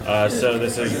So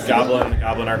this is Gobblin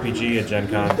RPG at Gen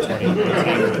Con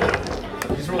 2018.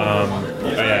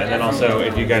 And then also,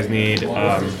 if you guys need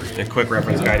a quick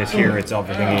reference guide, is here. It's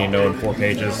everything you need to know in 4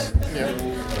 pages.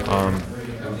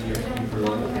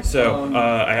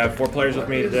 I have 4 players with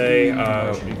me today.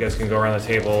 You guys can go around the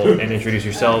table and introduce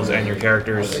yourselves and your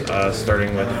characters,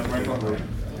 starting with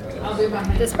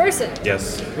this person.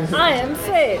 Yes. I am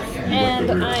Faith,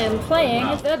 and I am playing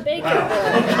the Baker Boys.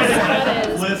 That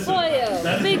is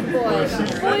Boyo, Big Boy,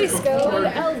 Boysco, and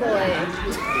L-Boy.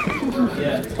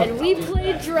 And we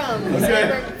play drums, and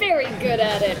we're very good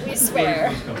at it, we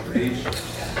swear.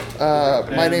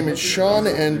 My name is Sean,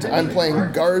 and I'm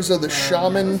playing Garza the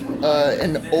Shaman,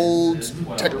 an old,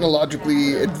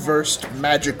 technologically adverse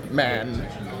magic man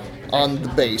on the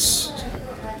bass.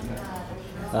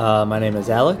 My name is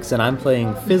Alex, and I'm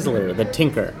playing Fizzler, the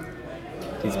Tinker.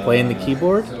 He's playing the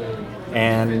keyboard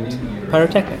and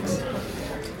pyrotechnics.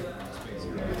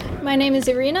 My name is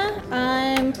Irina.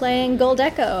 I'm playing Gold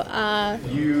Echo.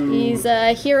 He's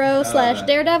a hero /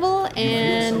 daredevil,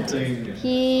 and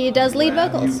he does lead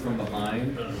vocals.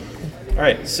 All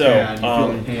right, so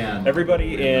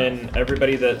everybody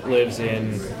that lives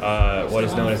in what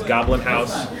is known as Gobblin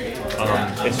House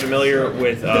is familiar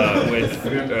with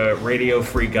Radio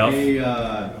Free Guff,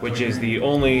 which is the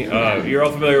only you're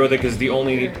all familiar with it because it's the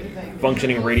only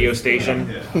functioning radio station.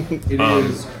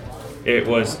 It's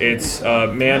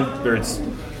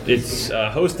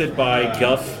hosted by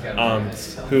Guff,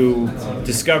 who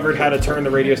discovered how to turn the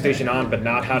radio station on, but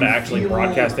not how to actually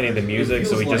broadcast any of the music.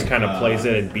 So he just kind of plays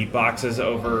it and beatboxes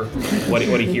over what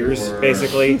he hears,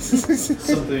 basically.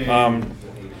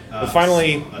 We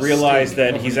finally realized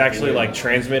that he's actually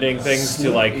transmitting things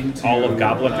to all of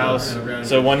Gobblin House.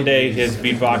 So one day his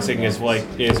beatboxing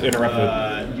is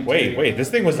interrupted. Wait,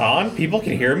 this thing was on? People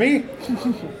can hear me?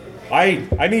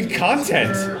 I need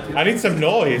content. I need some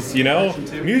noise,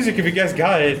 Music, if you guys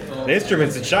got it. The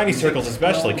instruments and shiny circles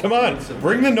especially. Come on,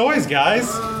 bring the noise,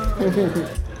 guys.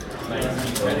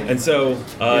 And so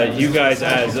you guys,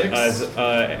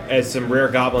 as some rare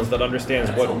goblins that understands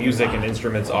what music and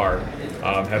instruments are,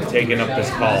 have taken up this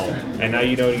call. And now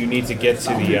you need to get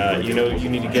to the you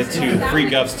need to get to Free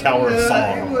Guff's Tower of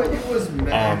Song.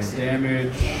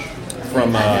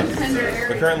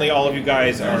 But currently all of you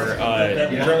guys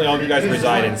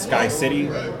reside in Sky City,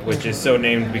 which is so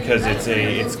named because it's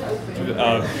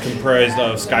comprised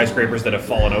of skyscrapers that have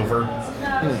fallen over.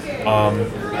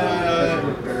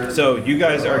 So you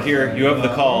guys are here. You have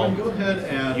the call.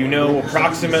 You know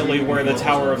approximately where the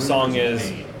Tower of Song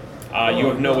is. You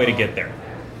have no way to get there.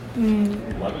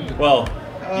 Well,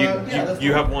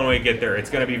 you have one way to get there. It's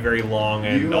going to be very long,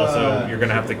 and also you're going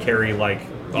to have to carry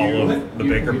all of the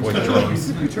Baker Boys drums.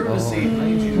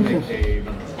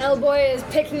 L-Boy is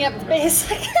picking up the bass.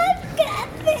 I've got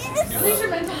this.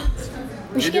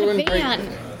 We should get a band.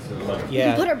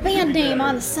 Yeah. Put our band name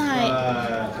on the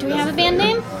side. Do we have a band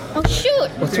name? Oh shoot!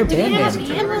 What's our band name? Do we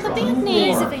have a band with a band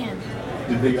name?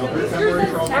 There's a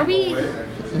band. Are we? No.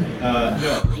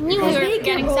 I knew we were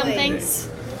getting something.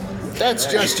 That's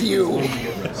just you.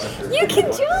 You can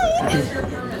join.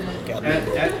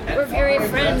 We're very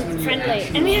friendly,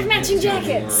 and we have matching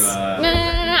jackets.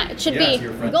 No. It should be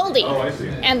Goldie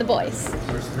and the boys.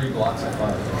 There's 3 blocks of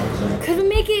 5. Could we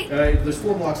make it? There's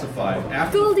 4 blocks of 5.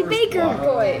 After Goldie the first Baker block,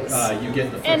 boys. You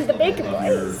get the first and the level Baker of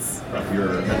boys.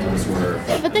 your mental disorder.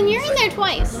 But then you're in there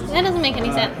twice. That doesn't make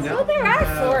any sense. Well, there are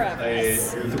 4 of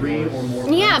us. 3 or more.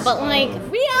 Yeah, but we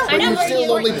all. But you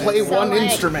still only play one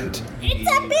instrument. It's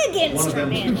a big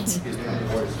instrument.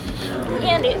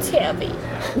 And it's heavy.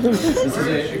 This is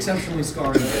an exceptionally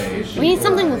scarring day. We need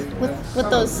something with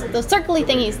those circly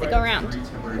thingies that go around.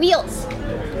 Wheels.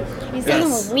 We need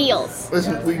something with wheels.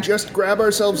 Listen, we just grab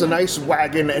ourselves a nice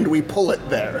wagon and we pull it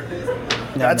there.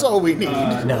 That's all we need.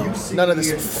 No. None of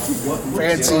this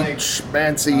fancy,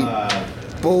 schmancy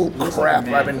bull crap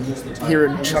I've been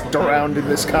hearing chucked around in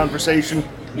this conversation.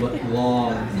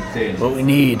 Long and thin. What we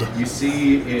need You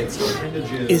see its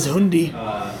appendages is Hundi.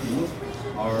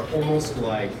 Are almost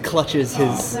like Clutches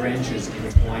his branches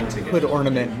intertwined together. hood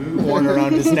ornament worn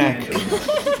around his neck.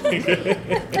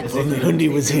 If only Hundi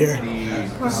was here.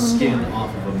 The skin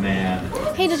off of a man.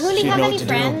 Hey, does Hundi She'd have know any what to do.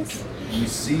 friends? You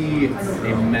see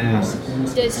a mask.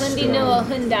 Does Hundi know a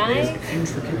Hyundai?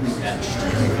 Intricately etched.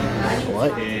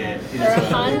 What? It is Or a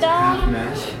Honda? half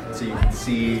mask, so you can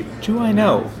see. Do I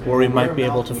know where we might be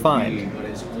able to find?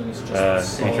 You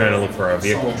trying to look for a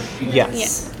vehicle?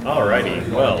 Yes. Alrighty,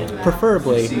 well,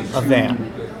 Preferably a van.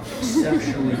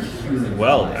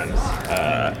 well then.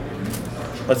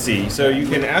 Let's see. So you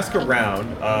can ask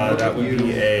around. That would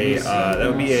be a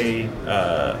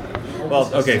Well,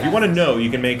 okay. If you want to know, you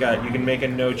can make a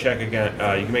no check again.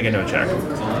 You can make a no check.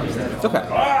 Okay.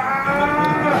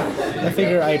 I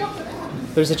figure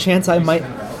there's a chance I might.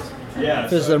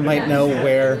 Fizzler might know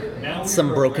where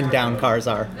some broken down cars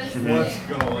are.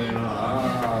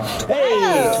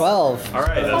 Hey, 12. All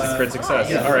right, that's a crit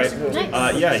success. All right,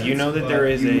 yeah, you know that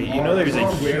there's a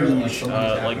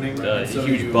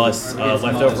huge bus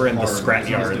left over in the scrap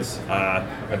yards,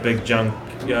 a big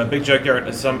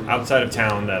junkyard, some outside of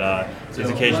town that is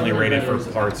occasionally raided for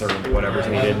parts or whatever's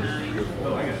needed.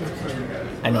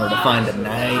 I know to find a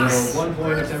nice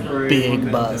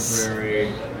big bus.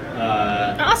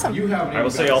 Awesome. I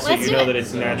will say also, Let's you do know it. that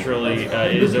it's naturally,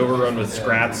 it is overrun with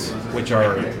scrats, which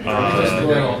are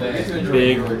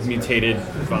big, mutated,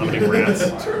 vomiting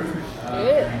rats.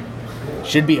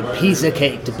 Should be a piece of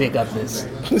cake to pick up this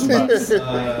bus.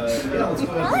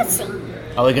 Awesome.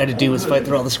 All we gotta do is fight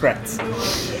through all the scrats.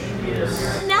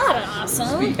 Not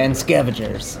awesome. And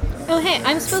scavengers. Oh, hey,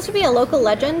 I'm supposed to be a local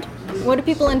legend. What do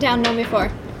people in town know me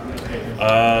for?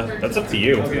 That's up to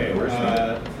you.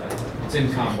 It's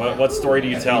in common. What story do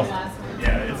you tell?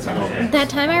 That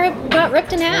time I got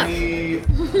ripped in half 20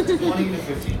 to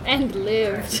 15. and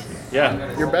lived.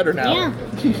 Yeah. You're better now. Yeah.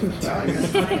 You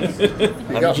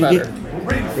got Did you better.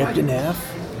 get ripped in half?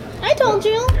 I told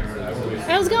you.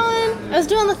 I was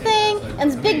doing the thing,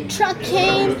 and this big truck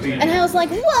came, and I was like,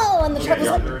 whoa, and the truck was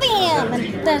like, bam,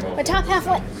 and my top half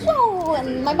went, whoa,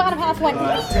 and my bottom half went,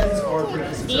 whoa.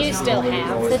 Do you still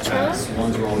have the truck?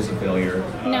 Ones are always a failure.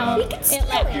 No, it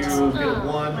left. Hit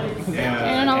one.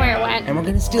 I don't know where it went. And we're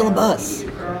gonna steal a bus.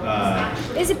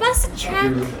 Is it bus a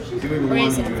truck? Doing Or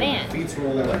is one, it a doing van? feats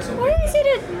roll, like so. Or is it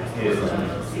Is,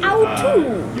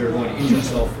 you're going to injure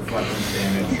yourself for 5 points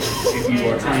damage. If you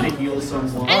are trying to heal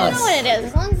someone, I don't know what it is,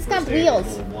 as long as it's got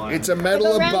wheels. It's a metal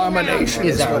Go round and round. abomination.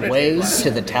 Is our what it ways to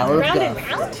the Tower of Round and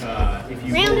God. round? if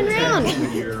you Round and roll 10 round.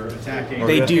 when you're attacking,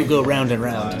 They do go round and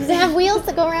round. Does it have wheels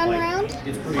that go round and round?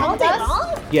 All day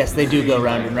long? Yes, they do go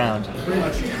round and round. pretty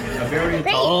much a very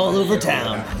Great. All over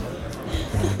town.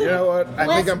 You know what? I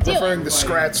think Let's I'm do it. preferring the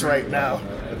scrats right now.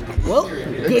 Well,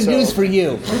 good news for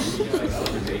you.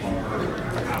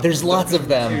 There's lots of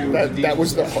them. That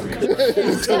was the hook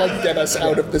to like get us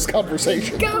out of this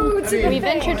conversation. We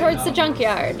venture towards the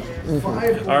junkyard.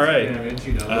 All right.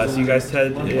 So you guys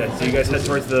head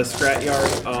towards the scrap yard.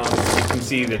 You can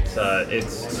see that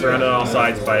it's surrounded on all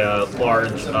sides by a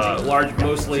large,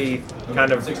 mostly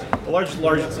kind of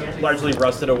largely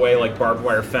rusted away like barbed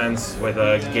wire fence with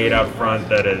a gate out front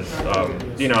that is.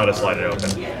 You know how to slide it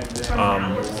open.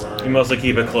 You mostly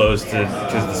keep it closed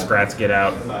because the scrats get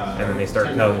out and then they start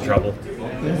causing trouble.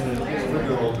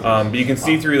 But you can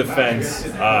see through the fence.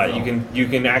 You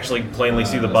can actually plainly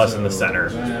see the bus in the center.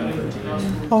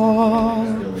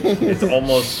 It's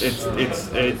almost it's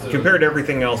compared to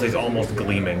everything else, it's almost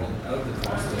gleaming.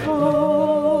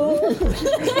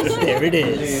 There it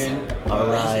is. All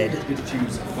right.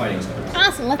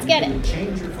 Awesome, let's get it.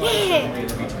 Yay!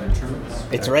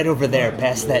 It's right over there,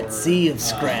 past that sea of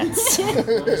scrats.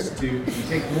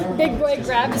 Big boy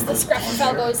grabs the scrap of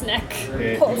Falbo's neck,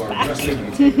 pulls back.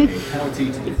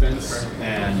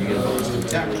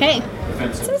 Okay.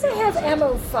 It says I have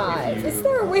ammo 5. Is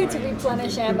there a way to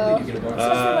replenish ammo? I just feel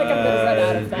like I'm gonna run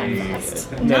out of that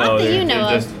fast. Not that you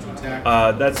know of.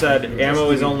 That said,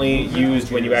 ammo is only used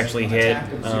when you actually hit.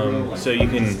 So you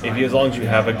can, as long as you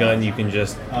have a gun, you can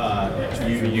just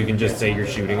you can just say you're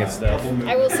shooting at stuff.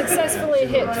 I will successfully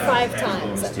hit 5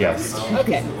 times. Yes.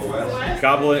 Okay.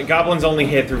 Goblins only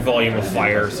hit through volume of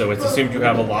fire, so it's assumed you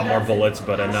have a lot more bullets,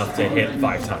 but enough to hit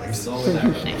 5 times.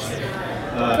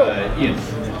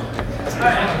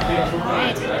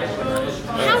 Right.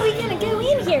 How are we gonna go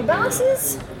in here,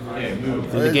 bosses?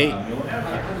 Through the gate.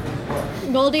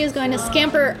 Goldie is going to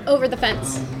scamper over the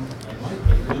fence.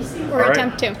 Or All right.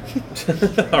 attempt to.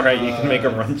 All right, you can make a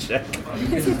run check.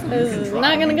 This is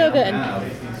not going to go good.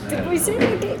 Did we say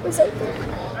the gate was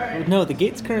open? No, the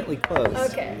gate's currently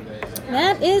closed. Okay.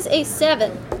 That is a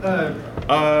 7.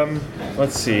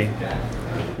 Let's see.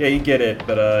 Yeah, you get it,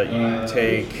 but you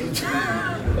take.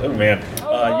 Oh man,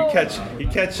 you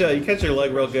catch your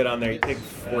leg real good on there. You take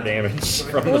 4 damage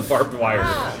from the barbed wire.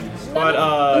 But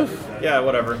yeah,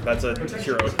 whatever. That's a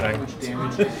hero thing.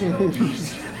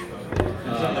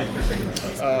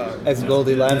 As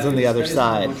Goldie lands on the other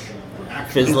side,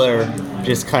 Fizzler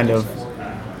just kind of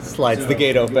slides the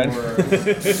gate open.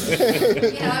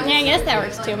 Yeah, I guess that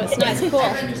works too, but it's not as cool.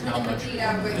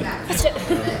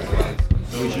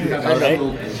 All right.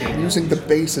 Using the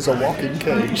base as a walking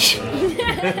cage.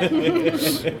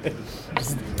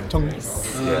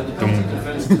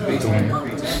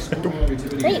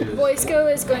 Great. Voice go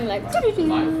is going like.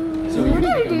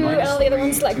 All the other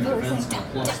ones like posing.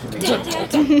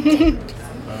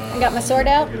 I got my sword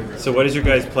out. So what is your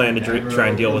guys' plan to try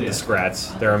and deal with the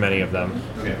Scrats? There are many of them.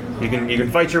 You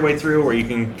can fight your way through, or you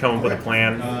can come up with a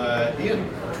plan.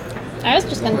 I was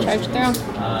just gonna charge through.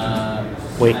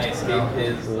 Wait,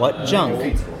 what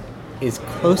junk is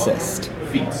closest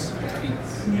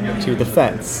to the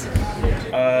fence?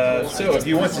 So if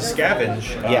you want to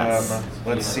scavenge, Yes.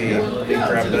 let's see. Let me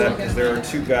grab that because there are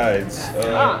 2 guides.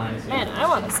 Man, I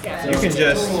want to scout.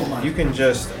 You can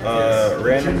just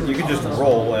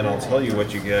roll, and I'll tell you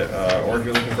what you get. Or if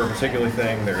you're looking for a particular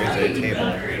thing, there is a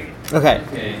table. Okay.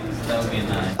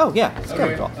 Oh yeah,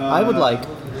 scavenge roll. I would like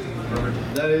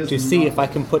to see if I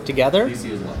can put together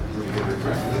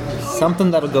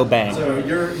something that'll go bang.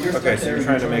 Okay, so you're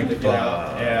trying to make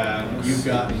and you've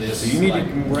got this. you need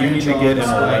to get an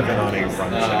 11 on a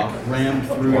run check. Rammed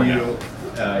through you.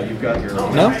 You've got your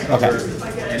No? Okay.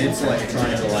 and it's like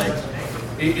trying to like.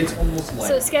 It's almost like.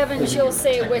 So scavenge, you'll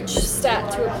say which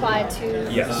stat to apply to.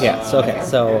 Yes. Yeah. So okay.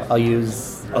 So I'll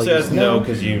use. It says no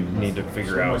because you need to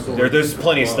figure out. There's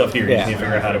plenty of stuff here. You just need to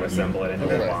figure out how to assemble it into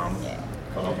a bomb.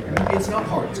 It's not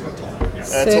hard. It's not tall.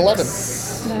 That's 11.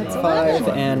 That's 5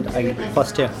 and I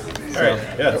plus 2. All right.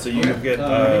 Yeah. So you get.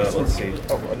 Let's see.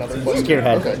 Oh, another plus.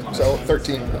 Spearhead. Okay, so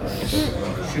 13.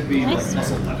 Should be like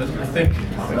 11, I think.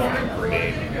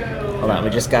 Hold on. We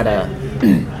just gotta.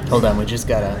 Hold on. We just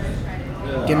gotta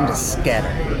get them to scatter.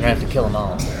 We're gonna have to kill them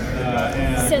all.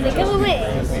 So they go away.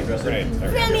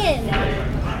 Run in.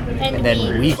 And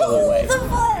then we go away. The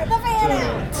van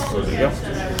out. There you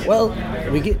go.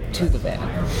 Well, we get to the van.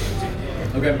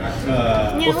 Okay.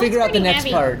 Yeah, We'll figure out the pretty next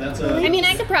heavy. part. I mean,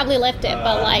 I could probably lift it,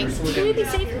 but like, Can we be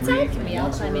safe inside? Can we all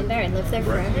climb in there and live there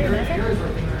forever and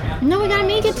ever? no, we gotta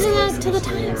make it to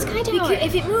the sky tower.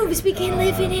 If it moves, we can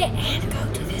live in it and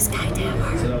go to the sky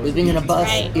tower. Living in a bus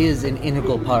right. is an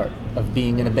integral part of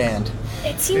being in a band.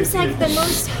 It seems like the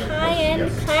most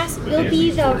high-end class will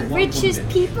be the richest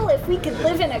people if we could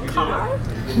live in a car.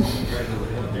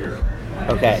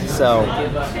 Okay, so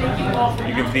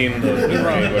You can theme the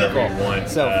parade whatever you want.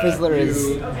 Fizzler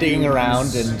is digging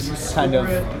around and kind of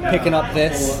picking up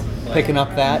this, picking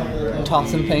up that,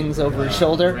 tossing things over his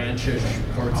shoulder.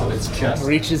 Branchish parts of its chest.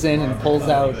 Reaches in and pulls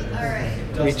out,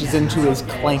 reaches into his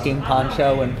clanking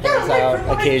poncho and pulls out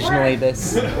occasionally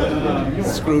this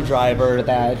screwdriver,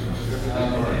 that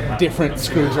different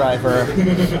screwdriver,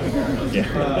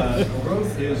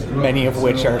 many of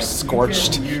which are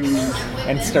scorched,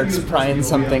 and starts prying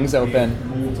some things open,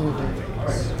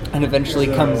 and eventually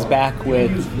comes back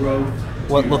with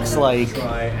what looks like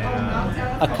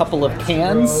a couple of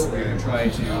cans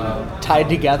tied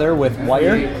together with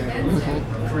wire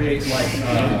Create like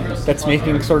that's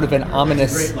making sort of an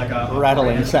ominous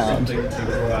rattling sound.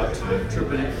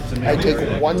 I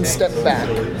take one step back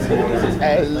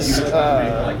as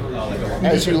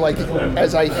you like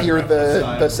as I hear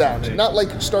the sound. Not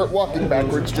like start walking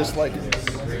backwards, just like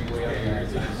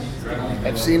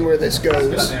I've seen where this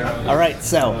goes. All right,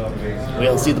 so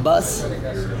we'll see the bus.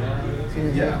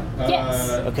 Yes.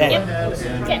 Okay,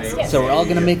 Yes. so we're all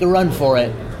gonna make a run for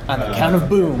it on the count of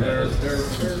boom.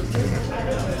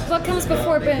 What comes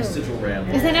before boom? Is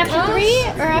it after 3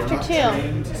 or after 2?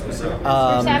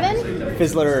 Or 7? I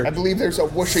Fizzler believe there's a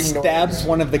whooshing stabs noise.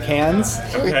 one of the cans,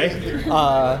 Okay.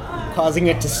 causing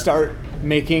it to start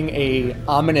making a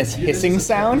ominous hissing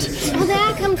sound, Well,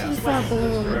 that comes before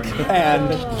boom.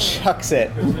 and chucks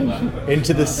it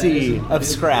into the sea of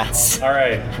scrats. All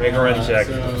right. Make a run check.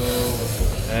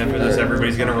 And for this,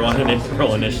 everybody's gonna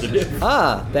roll initiative.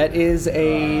 That is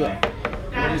a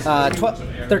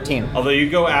 13. Although you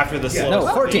go after the slowest No,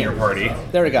 in 14. your party.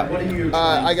 There we go.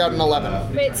 I got an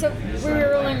 11. Wait, so we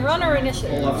were rolling run or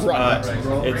initiative?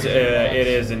 It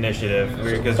is initiative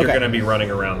because you're Okay. gonna be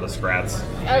running around the Scrats.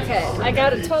 Okay, I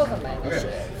got a 12 on my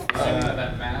initiative.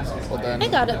 Well I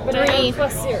then, got a But I 3. have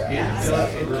plus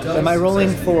 0. Am I rolling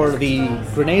for the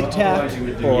grenade attack?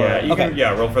 Or Yeah. You okay. can.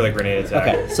 Yeah. Roll for the grenade attack.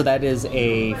 Okay, so that is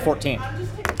a 14.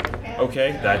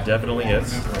 Okay. That definitely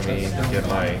hits. Let me get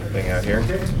my thing out here.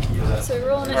 So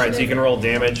roll initiative. All right. So you can roll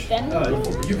damage. Then?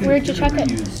 Where'd you chuck it?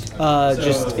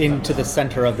 Just into the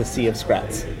center of the sea of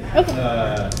scrats.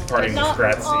 Okay. Parting the Not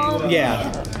Scrat all sea. the-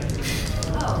 Yeah.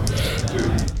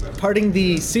 Parting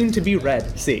the soon-to-be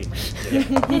red sea.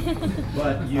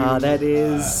 But you, That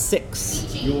is 6.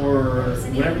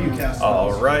 whenever you cast.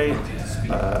 All right.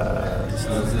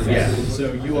 Yeah.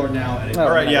 So you are now at a. Oh.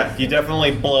 All right. Yeah. You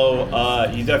definitely blow.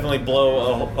 You definitely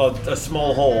blow a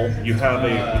small hole. You have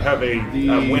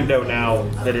a window now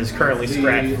that is currently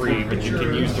scratch free, but you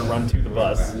can use to run to the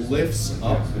bus. Lifts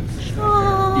up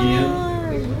Oh,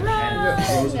 and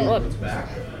throws it back.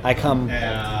 I come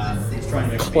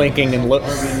clinking and look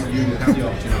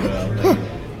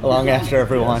along after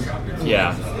everyone.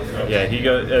 Yeah. Yeah, he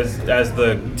goes as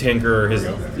the tinker.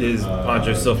 His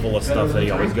poncho's so full of stuff that he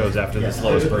always goes after the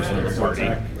slowest person in the party.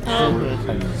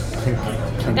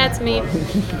 That's me.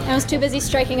 I was too busy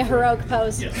striking a heroic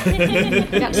pose.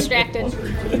 Got distracted.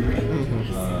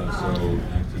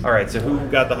 All right, so who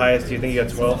got the highest? Do you think you got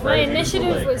 12? My Right?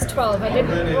 initiative was 12. I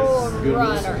didn't roll a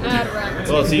run or add run.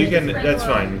 Well, so you can. That's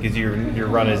fine because your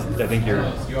run is. I think your.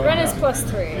 Run is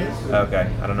 +3. Okay,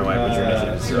 I don't know why I put your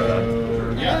initiative.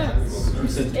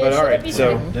 It But all right, should be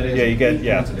so three. yeah, you get.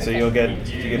 So you get.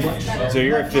 So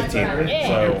you're at 15.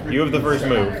 So you have the first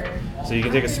move. So you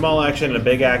can take a small action and a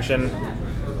big action.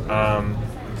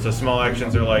 So small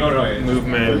actions are like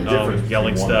movement,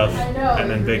 yelling stuff, and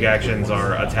then big actions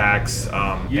are attacks,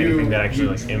 anything that actually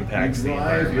like impacts the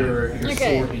environment.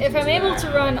 Okay, if I'm able to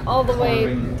run all the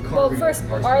way, well, first,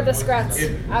 are the scrats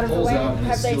out of the way?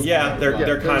 Have they? Yeah,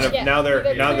 they're kind of Yeah. now they're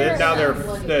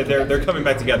coming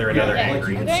back together and now they're Okay,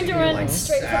 angry. I'm going to run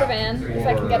straight for the van if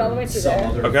I can get all the way through there.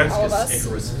 Okay. All of us.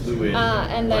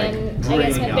 And then I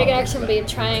guess my big action would be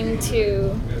trying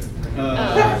to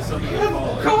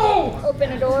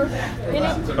open a door. You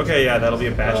know? Okay, yeah, that'll be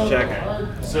a bash check.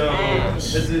 So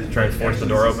try and force the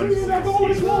door open.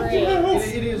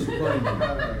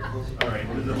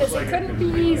 Because it couldn't be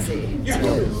easy.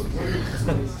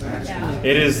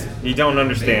 It is. You don't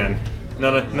understand.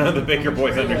 None of the Baker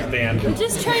boys understand. I'm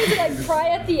just trying to like pry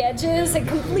at the edges and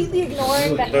completely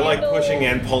ignoring the They're like handle. pushing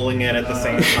and pulling it at the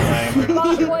same time.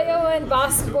 Bob Boyo and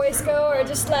Boss Boysko are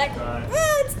just like,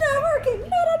 it's not working,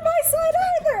 not on my side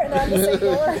either, and on the same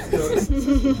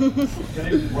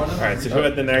door. All right, so who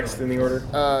had the next in the order?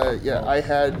 Yeah, I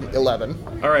had 11.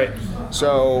 All right.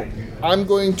 So I'm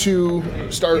going to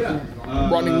start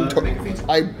running.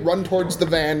 I run towards the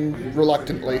van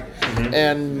reluctantly,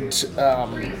 and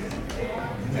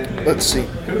let's see.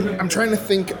 I'm trying to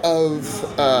think of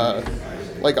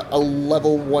like a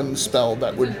level 1 spell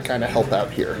that would kind of help out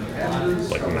here.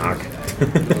 Like knock.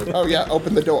 Oh yeah,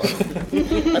 open the door.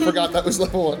 I forgot that was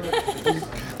level 1.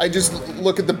 I just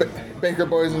look at the Baker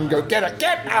boys and go, get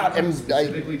out, and I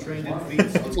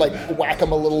like whack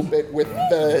him a little bit with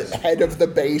the head of the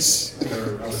base.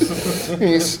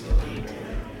 He's,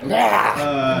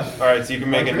 ah! All right, so you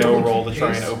can make a no roll to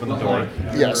try and open the door.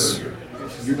 Yes.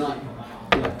 You're not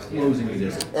closing the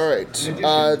distance. All right.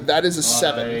 That is a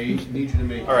 7.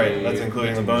 All right, that's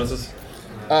including the bonuses.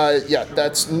 Yeah,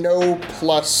 that's no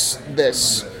plus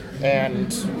this,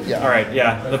 and yeah. All right,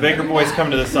 yeah. The Baker boys come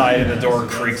to the side and the door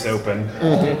creaks open.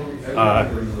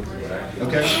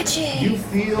 Okay. You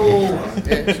feel a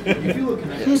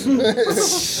connection.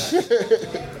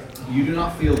 You do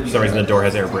not feel. For some reason, the door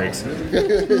has air brakes.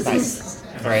 Nice.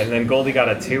 All right, and then Goldie got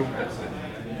a 2.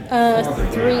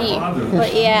 3.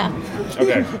 But yeah.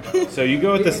 Okay, so you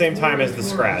go at the same time as the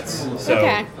Scrats. So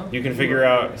Okay. you can figure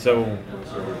out. So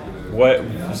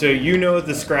you know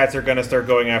the Scrats are going to start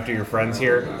going after your friends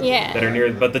here. Yeah. That are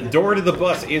near, but the door to the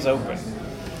bus is open.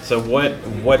 So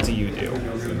what do you do?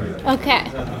 Okay.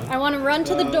 I want to run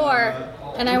to the door,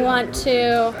 and I want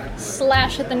to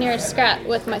slash at the nearest scrat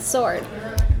with my sword.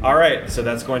 All right, so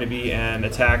that's going to be an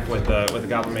attack with the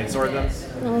Goblin made sword then.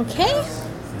 Okay.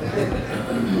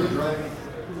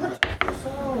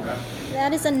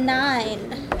 That is a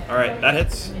 9. All right, that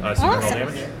hits. So you can roll Awesome.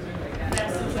 damage.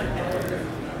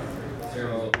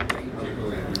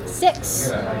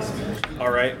 6.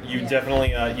 All right, you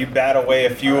definitely you bat away a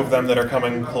few of them that are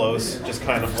coming close, just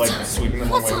kind of like sweeping them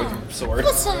away with your sword.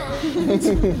 Who's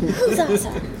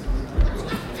awesome?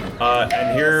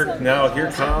 And here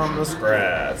come the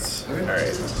Scrats. All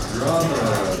right.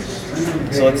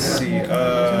 So let's see. Hey,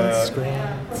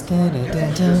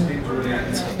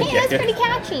 that's pretty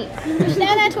catchy. We should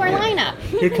add that to our lineup.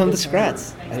 Here come the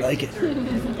Scrats. I like it.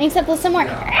 Except with some more.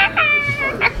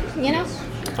 You know?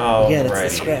 Oh, Yeah, that's right.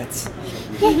 the Scrats.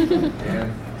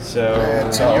 So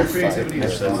It's all your fine.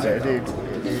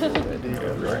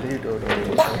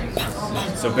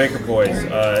 So Baker Boys,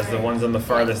 as the ones on the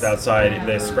farthest outside,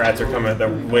 the Scrats are coming. The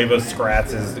wave of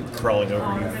Scrats is crawling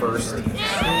over you first,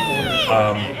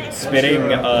 spitting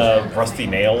rusty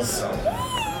nails.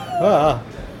 Ah.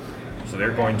 So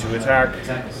they're going to attack.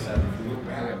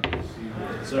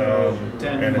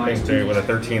 And I think with a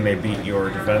 13 they beat your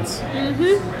defense.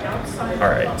 All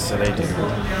right, so they do.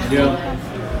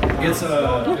 It's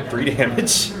a 3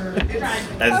 damage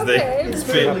as Okay. they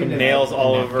spit nails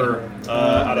all over.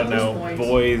 I don't know,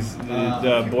 boys,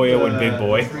 Boyo and Big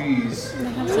Boy.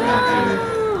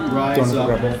 rise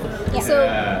up. So,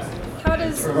 how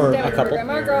does Or a couple. Am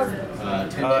I grab?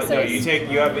 No,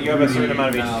 you have a certain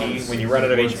amount of HP. When you run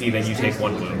out of HP, then you take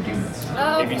 1 wound.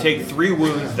 Oh, If you take 3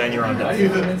 wounds, then you're on death.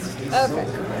 okay.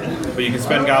 But you can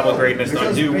spend Goblin Greatness to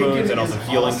undo wounds, and also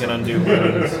healing can undo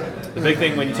wounds. The big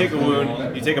thing, when you take a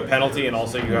wound, you take a penalty, and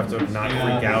also you have to not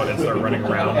freak out and start running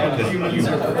around because you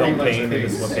feel pain, and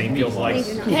this is what pain feels like.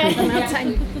 I'm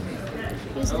outside.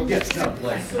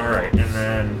 Alright, and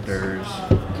then there's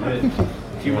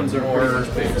Humans are more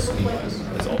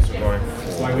It's also going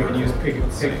That's why we can use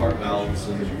pig heart valves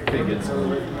and piglets.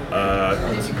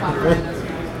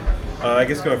 I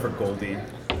guess going for Goldie.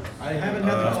 I haven't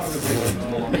had the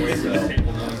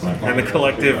And the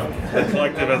collective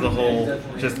as a whole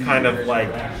just kind of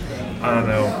like, I don't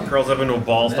know, curls up into a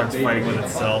ball, starts fighting with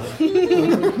itself.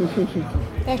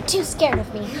 They're too scared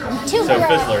of me. I'm too So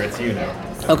heroic. Fizzler, it's you now.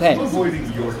 Okay.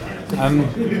 I'm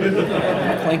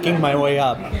clanking my way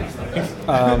up.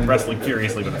 Wrestling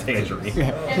furiously with a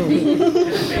tangerine.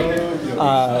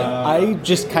 I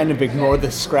just kind of ignore the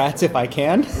scrats if I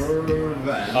can.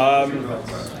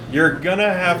 You're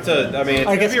gonna have to, I mean, it's I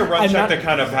gonna guess be a run I'm check not- to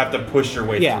kind of have to push your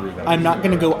way Yeah, through them. I'm not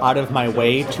going to go out of my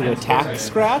way to attack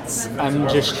scrats. I'm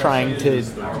just trying to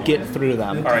get through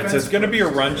them. Alright, so it's gonna be a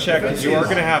run check because you are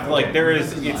gonna have, like,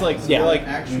 it's like, Yeah. you're like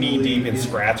knee deep in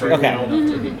scrats right Okay. now.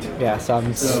 Yeah, so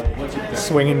I'm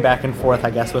swinging back and forth, I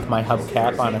guess, with my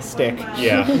hubcap on a stick.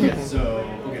 Yeah.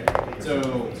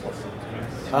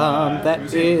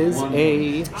 That is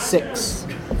a 6.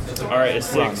 Alright, a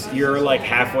 6. You're like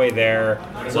halfway there.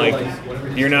 Like,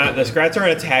 you're not, the scrats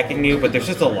aren't attacking you, but there's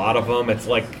just a lot of them. It's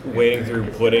like wading through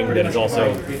pudding that is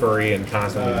also furry and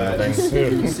constantly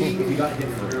moving.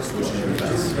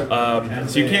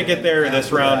 So you can't get there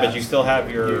this round, but you still have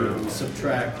your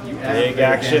big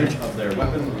action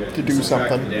to do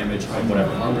something. Damage of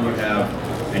whatever armor you have,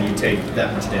 and you take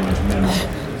that much damage minimum.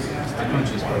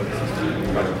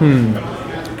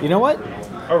 You know what?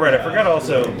 Oh, right, I forgot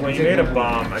also, when you made a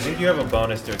bomb, I think you have a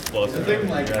bonus to explosive. The thing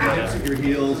like tips of your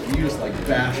heels, you just like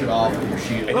bash it off with your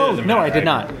shield. It Oh, doesn't no, matter, I did right?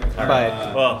 not.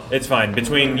 But Well, it's fine.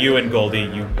 Between you and Goldie,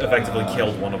 you effectively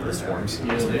killed one of the swarms.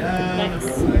 Okay.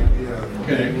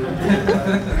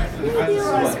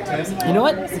 you know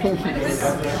what?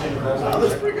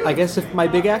 I guess if my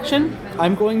big action,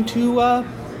 I'm going to, I'm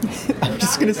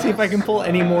just going to see if I can pull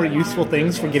any more useful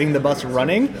things for getting the bus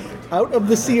running out of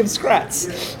the sea of scrats.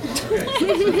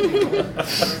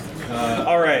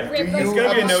 Alright, it's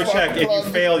gonna be a no check. If you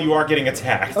fail, you are getting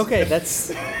attacked. Okay,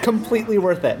 that's completely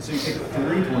worth it. So you take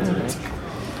 3 points of it.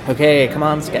 Okay, come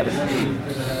on, scavenge.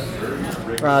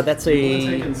 That's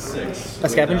a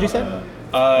scavenge, you said?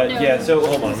 Yeah, so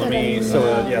hold on, let me,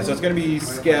 so it's gonna be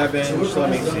scavenge, let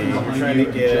me see, you're trying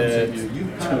to get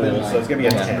tools, so it's gonna be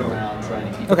a 10.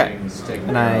 Okay.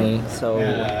 And so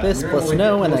this plus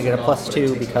no, and I get a plus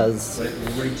 2 because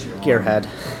gearhead.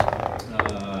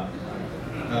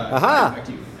 Aha!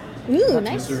 Ooh,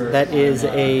 nice. That is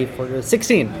a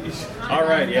 16.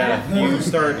 Alright, yeah, you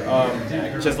start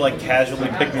just like casually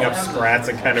picking up scrats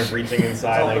and kind of reaching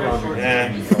inside, like,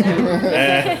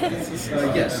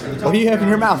 Yes. What do you have in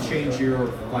your mouth? Change your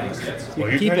fighting stance. Well,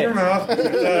 you Keep cut it. your mouth. What do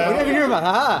you have in your mouth?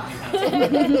 Aha!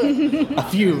 A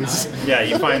fuse. Yeah,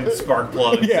 you find spark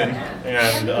plugs and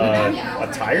a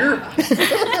tire?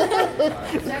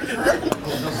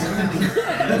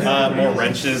 More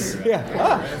wrenches. Yeah.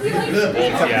 Ah.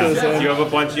 Yeah, you have a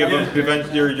bunch.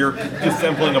 You're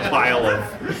assembling a pile of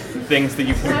things that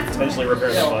you can potentially repair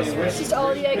the bus with. Just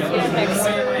all the IKEA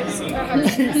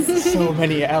mixers. So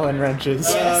many Allen wrenches.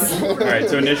 All right,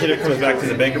 so initiative comes back to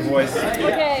the Baker boys.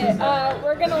 Okay,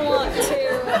 we're gonna want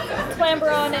to clamber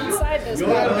on inside this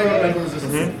car.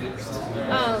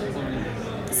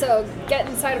 So get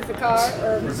inside of the car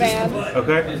or van,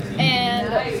 Okay.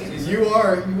 and You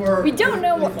are. we don't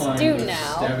know what to do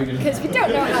now because we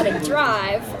don't know how to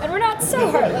drive, and we're not so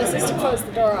heartless as to close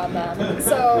the door on them.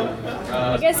 So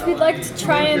I guess we'd like to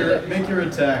try and Make your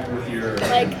attack with your.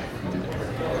 like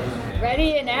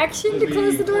ready in action to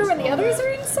close the door when the others are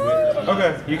inside.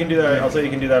 Okay, you can do that. I'll say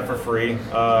you can do that for free.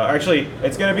 Actually,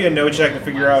 it's going to be a no check to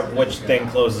figure out which thing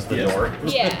closes the door.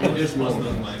 Yeah.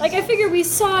 Like I figure we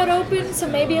saw it open, so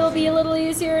maybe it'll be a little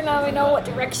easier now we know what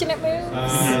direction it moves.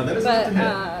 That is But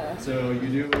so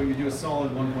you do a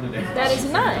solid 1 point a day. that is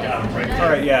 9. All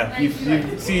right, yeah. You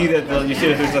see that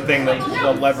there's a thing the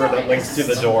lever that links to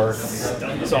the door.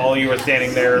 So all you are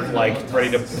standing there like ready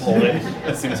to pull it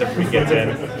as soon as everybody gets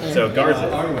in. So Garza.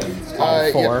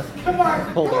 Four. Yeah,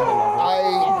 Holding the lever.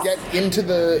 I get into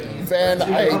the van.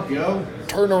 I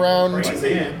turn around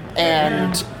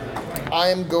and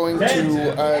I'm going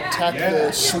to attack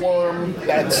the swarm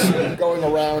that's going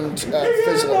around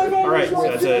Fizzler. All right, so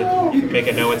that's a make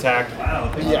a no attack.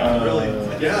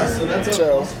 Yeah.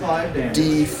 So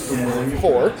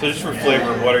D4. So just for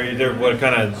flavor, what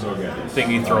kind of thing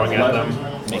are you throwing at them?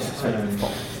 Make it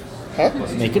flavorful. Huh?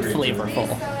 Make it flavorful.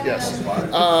 Yes.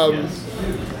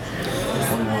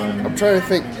 I'm trying to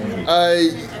think.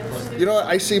 You know what?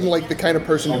 I seem like the kind of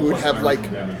person who would have like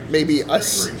maybe a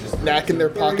snack in their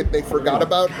pocket they forgot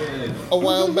about a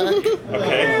while back.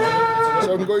 Okay.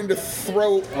 So I'm going to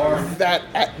throw that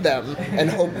at them and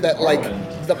hope that like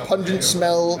the pungent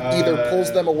smell either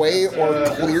pulls them away or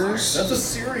clears. That's a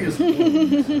serious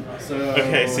one.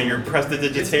 Okay, so you're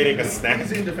prestidigitating a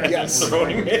snack and Yes.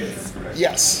 throwing it.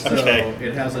 Yes. Okay. So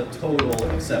it has a total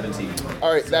of 17.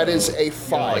 All right, that is a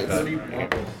 5. I'll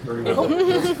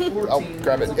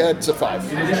grab it. Yeah, it's a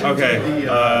 5. Okay.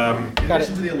 Got it.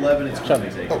 To the 11, it's going to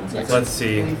take. Let's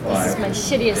see. This is my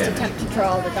shittiest attempt to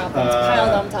draw all the goblins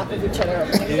piled on top of each other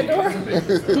opening the door.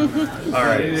 All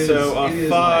right. So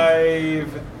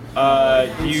 5.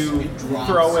 You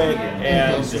throw it,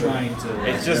 and it's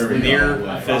just near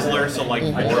Fizzler, so like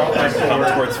more of them come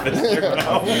towards Fizzler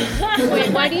now. Wait,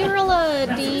 why do you roll a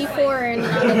D4 and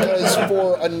not a Because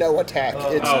for a no attack,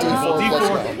 it's D4 well, plus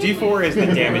no. D4 is the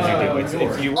damage you do.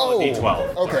 It's you roll a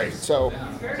D12. Okay, so,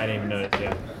 I didn't even notice.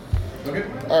 Yeah.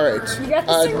 all right. You got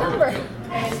the same number.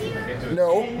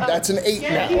 No, that's an 8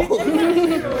 now.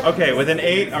 Okay, with an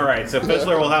 8, all right. So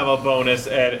Fizzler will have a bonus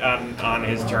on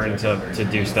his turn to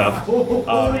do stuff.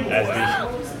 As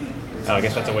the, I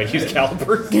guess that's a way to use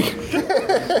caliber.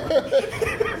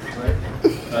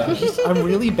 I'm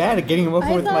really bad at getting him over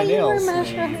I with my thought you were nails.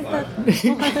 measuring the...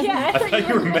 Yeah, I thought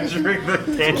you were measuring the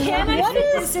damage. Can I What fit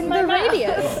is this in my the mouth?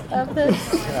 radius of this?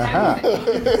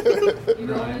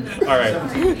 All right.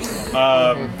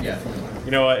 You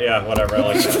know what? Yeah, whatever. I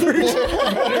like that.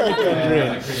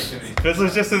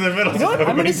 Fizzler's just in the middle. know what? I'm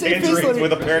gonna Opening say tangerines Fizzler-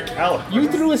 with a pair of calipers. You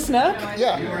threw a snack?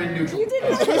 Yeah. You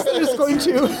didn't. Fizzler's going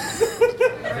to.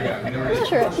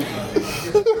 True.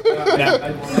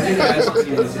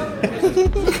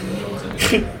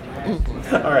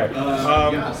 All right.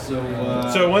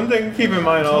 So one thing to keep in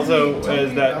mind also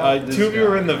is that 2 of you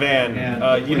are in the van.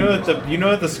 You know that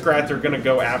the Scrats are going to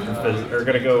go after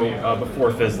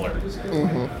before Fizzler,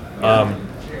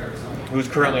 who's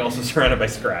currently also surrounded by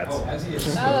Scrats.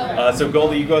 So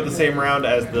Goldie, you go at the same round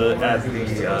as the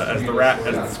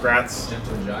Scrats,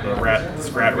 the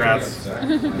Scrat rats,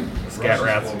 Scat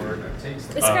rats.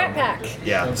 The Scrap Pack.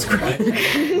 Yeah.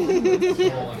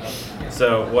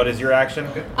 So what is your action?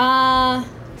 2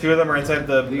 of them are inside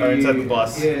the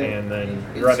bus, and then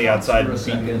you're on the outside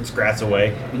beating Scrats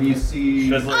away. And you see.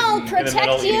 Fizzler I'll in the middle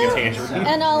protect eating a you, tangerine.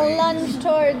 and I'll lunge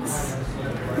towards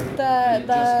the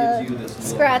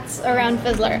Scrats around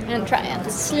Fizzler and try and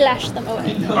slash them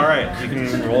away. All right, you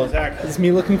can roll attack. It's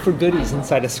me looking for goodies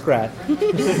inside a Scrat. Oh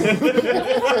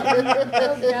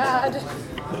God.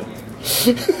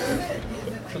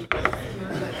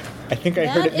 I think I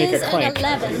heard That it make is a an clank.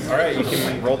 11. All right, you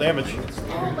can roll damage.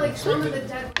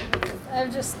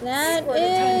 I've just That squirted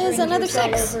is tangerine another juice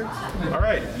all 6. over. All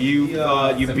right, you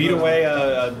beat away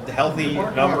a healthy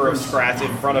number of Scrats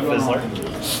in front of Fizzler.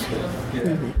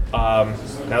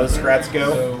 Now the Scrats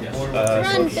go.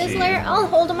 Run, Fizzler. I'll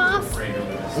hold him off.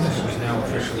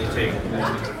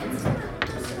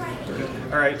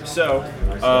 All right, so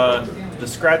the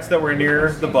Scrats that were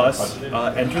near the bus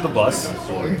enter the bus.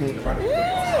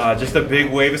 Just a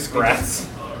big wave of Scrats.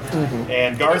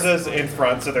 And Garza's in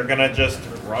front, so they're gonna just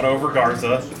run over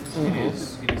Garza.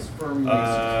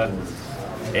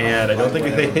 And I don't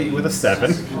think they hit you with a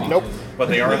 7. Nope. But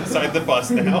they are inside the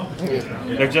bus now.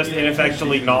 They're just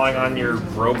ineffectually gnawing on your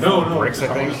rope bricks, I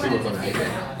think.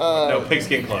 No,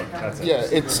 pigskin cloak. That's it. Yeah,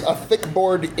 it's a thick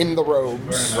board in the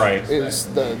robes. Right. Is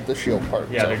the shield part.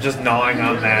 Yeah, so. they're just gnawing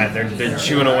on that. They're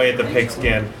chewing away at the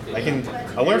pigskin.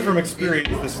 I learned from experience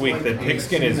this week that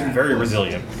pigskin is very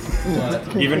resilient,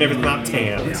 even if it's not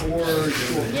tanned.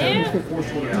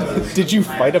 Did you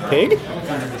fight a pig?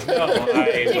 No,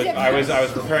 I was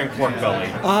preparing pork belly,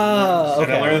 Ah,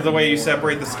 and I okay. learned that the way you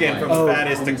separate the skin from the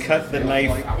fat is to cut the knife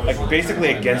like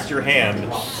basically against your hand.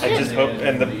 I just hope,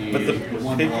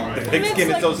 the pig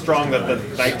skin is so strong that the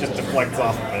knife just deflects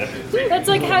off of it. That's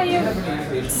like how you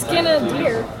skin a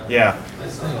deer. Yeah.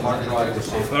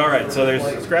 But all right, so there's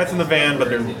Scrats in the van, but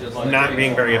they're not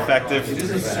being very effective.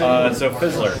 So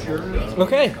Fizzler,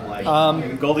 Okay.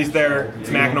 Goldie's there,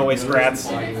 smacking away Scrats.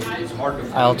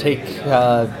 I'll take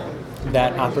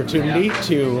that opportunity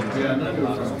to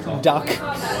duck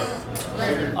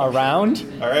around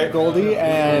All right. Goldie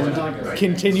and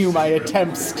continue my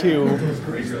attempts to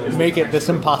make it this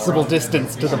impossible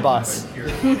distance to the bus.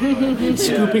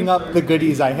 Scooping up the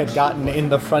goodies I had gotten in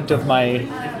the front of my,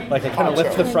 like I kind of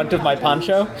lift the front of my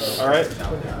poncho, All right.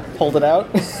 pulled it out.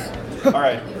 All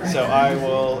right. So I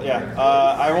will. Yeah.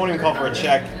 I won't even call for a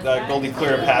check. Goldie,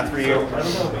 clear a path for you.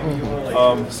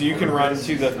 So you can run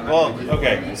to the. Well,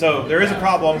 okay. So there is a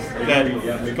problem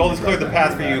that Goldie's cleared the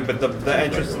path for you, but the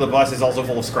entrance to the bus is also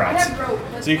full of scrats.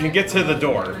 So you can get to the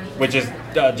door, which is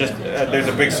just there's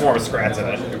a big swarm of scrats in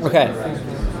it. Okay.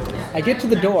 I get to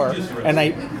the door and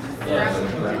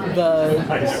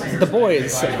the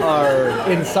boys are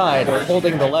inside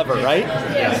holding the lever, right?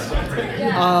 Yes.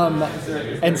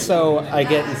 And so I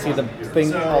get and see the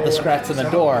thing, all the scrats in the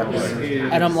door,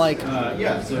 and I'm like,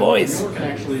 boys,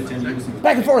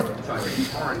 back and forth.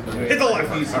 Hit the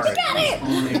left. All right. Got it!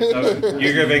 So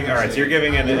you're giving. All right. So you're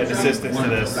giving an assistance to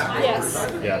this. Yes.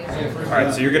 Yeah. All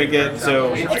right. So you're gonna get.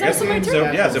 So I guess. also my turn.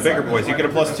 So yeah. So bigger boys. You get a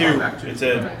 +2. It's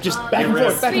a Just back and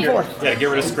forth, back and forth. Yeah. Get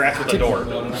rid of scratch with the door.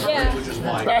 Yeah.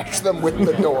 Bash them with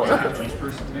the door.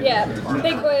 Yeah.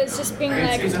 Big boy is just being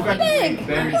like, big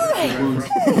boy!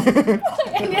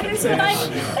 And then it's like,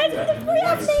 we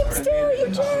have names too, you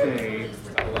jerk!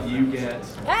 You get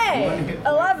Hey!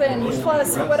 11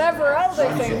 plus whatever other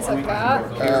things I've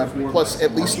got. Plus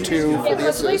at least 2 for Yeah, the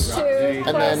plus at least assist. 2. And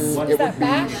Plus, then is it that would be-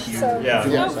 bash? So, Yeah.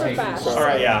 no for bash. All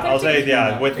right, yeah. I'll say,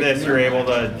 yeah. With this, you're able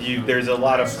to. There's a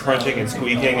lot of crunching and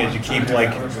squeaking as you keep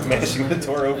like mashing the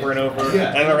door over and over,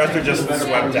 and the rest are just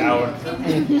swept out.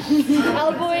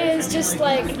 Alboy is just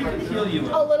like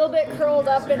a little bit curled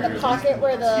up in the pocket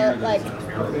where the like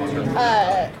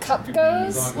cup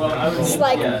goes. It's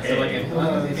like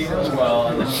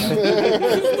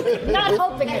not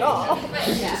helping at all.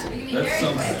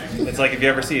 It's like if you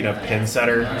ever seen a pin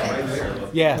setter.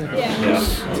 Yeah. Yeah.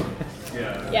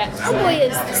 Yeah. Alboy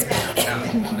is this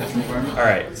big. All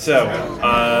right,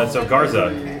 so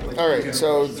Garza, Alright,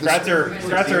 so this, scrats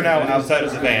are now outside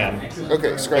of the van.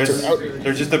 okay, scratch There's it out.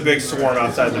 there's just a big swarm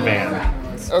outside the van.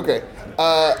 Okay.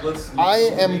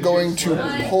 I am going to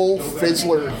pull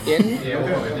Fizzler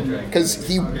in because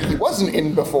he wasn't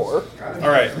in before. All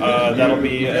right, that'll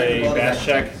be a bash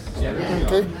check.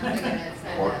 Okay.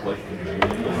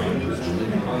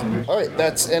 All right,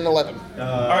 that's an 11.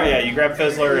 All right, yeah, you grab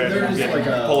Fizzler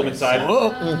and pull him inside.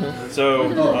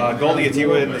 So Goldie, it's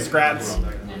you in the scrats.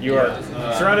 You are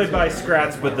surrounded by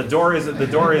scrats, but the door is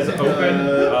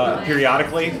open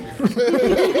periodically.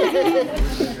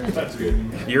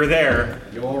 You're there.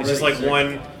 It's just like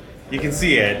one. You can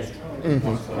see it.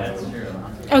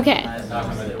 Okay.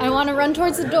 I want to run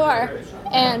towards the door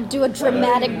and do a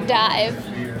dramatic dive.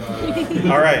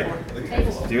 All right,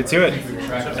 do it to it,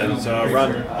 and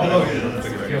run.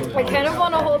 I kind of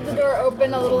want to hold the door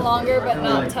open a little longer, but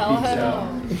not tell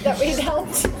him that we'd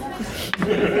helped.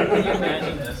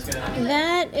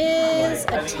 That is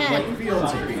a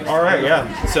 10. All right,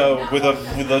 yeah. So with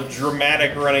a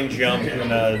dramatic running jump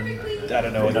and a I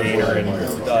don't know an 8 or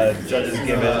judges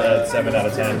give it a 7 out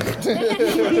of 10.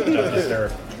 Judges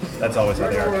there. That's always how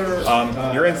they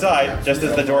are. You're inside just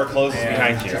as the door closes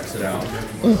behind you.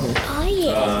 Oh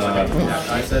yeah.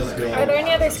 Are there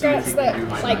any other scrats that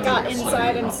like got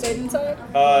inside and stayed inside?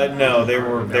 No, they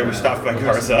were stopped by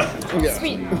Garza.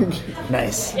 Sweet.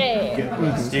 Nice. Yay.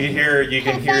 You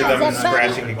can hear them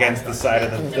scratching against the side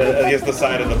of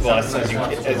the bus as you're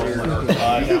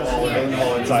now all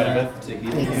inside of it.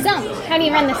 So, how do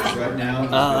you run this thing?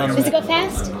 Does it go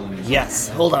fast? Yes.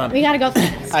 Hold on. We gotta go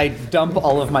fast. I dump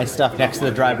all of my stuff next to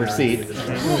the driver's seat,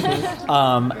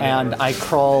 and I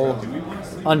crawl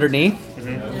underneath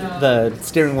the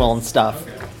steering wheel and stuff,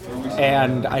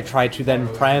 and I try to then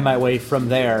pry my way from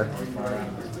there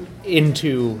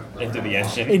into the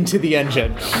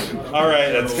engine. All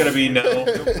right, that's gonna be no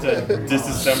to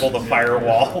disassemble the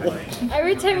firewall.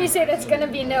 Every time you say that's gonna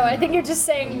be no, I think you're just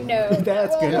saying no.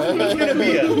 That's good. It's gonna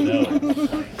be a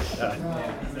no.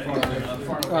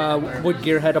 Would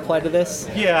Gearhead apply to this?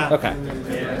 Yeah. Okay.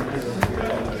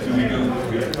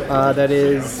 That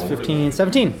is 15,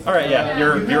 17. All right, yeah,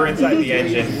 you're inside the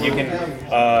engine. You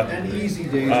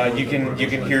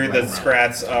can hear the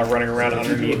scrats running around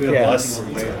underneath the bus.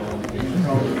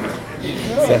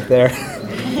 Sit there.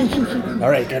 All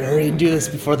right, gotta hurry and do this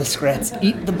before the scrats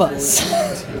eat the bus.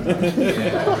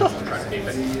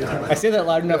 I say that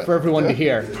loud enough for everyone to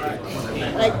hear.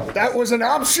 That was an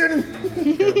option.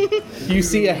 You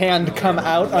see a hand come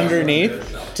out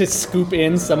underneath to scoop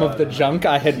in some of the junk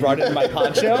I had brought in my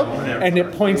poncho, and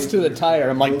it points to the tire.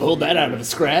 I'm like, pull that out of the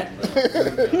scrat.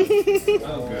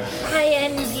 I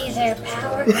envy their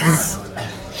powers.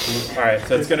 All right,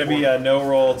 so it's going to be a no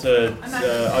roll to.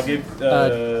 I'll give.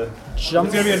 Jump.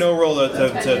 It's going to be a no roll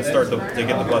to start to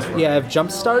get the bus. Yeah, I have jump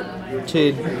start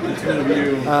to.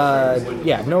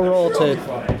 No roll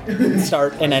to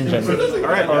start an engine, All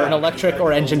right, or an electric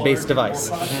or engine-based device.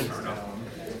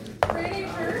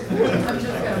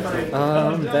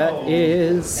 That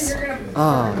is.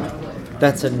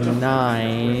 That's a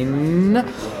 9.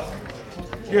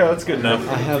 Yeah, that's good enough.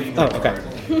 I have. Oh, okay.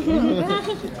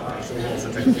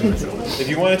 If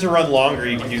you wanted to run longer,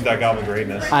 you can use that Goblin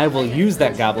Greatness. I will use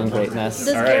that Goblin Greatness. Does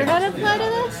All right. Gearhead apply to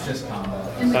this?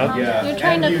 Huh? You're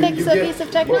trying to fix a piece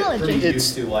of technology. It's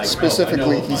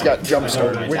specifically he's got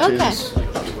Jumpstart, which Okay. is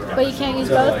But you can't use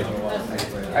both?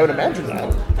 I would imagine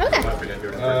that. Okay.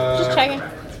 Just checking.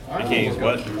 You can't use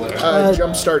what?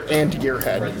 Jumpstart and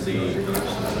Gearhead.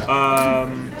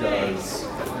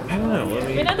 I don't know. Let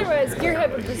me. In other words,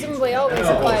 Gearhead would presumably always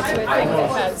apply to a thing that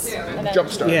has an engine.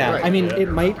 Jumpstart. Yeah, right. I mean, it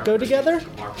might go together,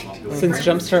 since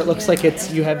Jumpstart looks like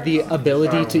you have the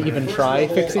ability to even try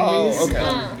fixing these. Oh, okay.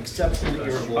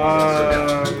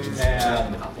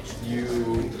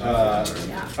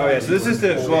 Oh yeah, so this is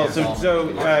the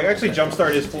actually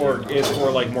Jumpstart is for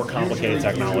like more complicated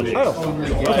technology. Oh,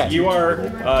 okay. You are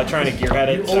trying to gearhead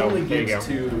it, so there you go.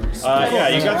 Yeah,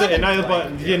 you got the and I,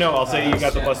 but I'll say you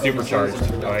got the bus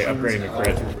supercharged by upgrading the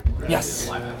crit. Yes.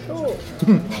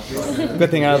 Good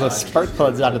thing I have those spark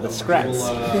plugs out of the scraps.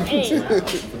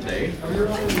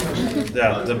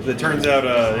 Yeah, it turns out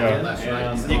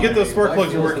you get those spark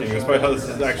plugs working, despite how this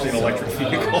is actually an electric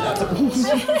vehicle.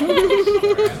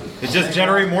 It just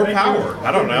generate more power.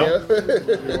 I don't know.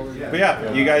 But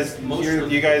yeah, you guys,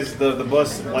 the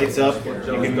bus lights up. You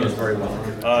can.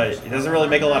 It doesn't really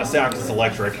make a lot of sound because it's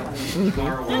electric.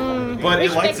 But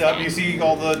it lights up. You see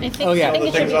all the Oh yeah.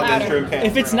 the things on the instrument panel.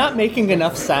 If it's not making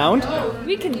enough sound,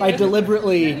 We can. I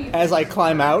deliberately, as I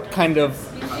climb out, kind of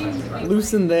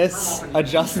loosen this,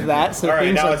 adjust that, so All right,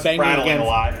 things now are it's banging rattling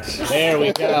against. a lot. There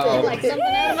we go. Like something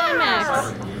out of my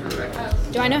Max.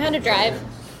 Do I know how to drive?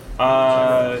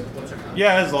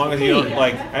 Yeah, as long as you don't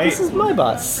like. Hey, This is my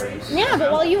bus. Yeah,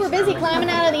 but while you were busy climbing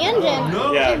out of the engine,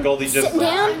 yeah, Goldie just. sitting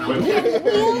down, grabbing the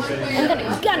wheel, and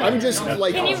then gun I'm it. just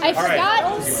like I forgot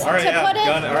All right, to yeah, put it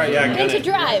gun. All right, yeah, gun into it.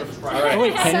 drive. All right.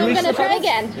 Wait, So can you I'm reach gonna the try pedals?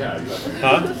 again.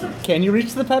 Huh? Can you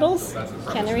reach the pedals?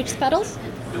 Can I reach the pedals?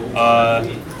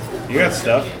 You got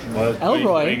stuff. What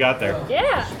Elroy. you got there?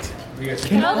 Yeah.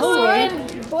 Can Elroy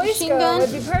and Boy Machine Scout gun?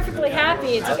 would be perfectly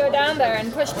happy to go down there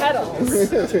and push pedals.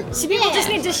 So people just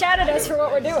need to shout at us for what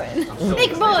we're doing.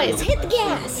 Big boys, hit the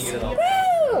gas. Woo!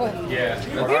 All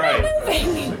We're right. not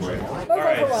moving. All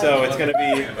right. So it's gonna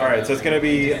be. All right. So it's gonna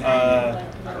be.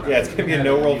 It's gonna be a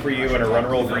no roll for you and a run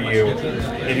roll for you.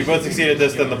 If you both succeed at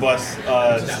this, then the bus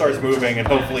starts moving and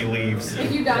hopefully leaves.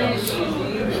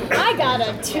 I got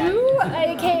a 2,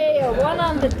 aka a 1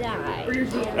 on the die.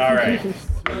 All right.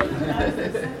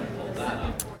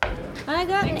 I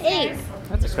got an 8.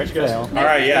 That's a quick fail. All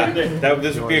right. Yeah.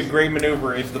 This would be a great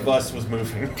maneuver if the bus was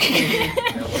moving.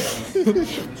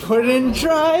 Put it in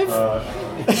drive.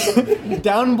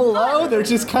 Down below, they're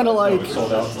just kind of like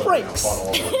brakes.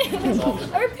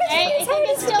 Hey, I think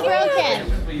it's still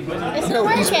broken. It's still no,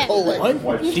 he's working. pulling.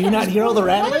 What? Do you not hear all the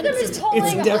rattling? It's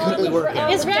definitely working.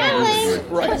 It's rattling.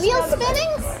 Right. The wheel's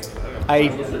spinning. I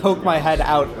poke my head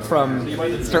out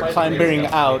start climbing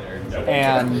out,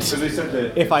 and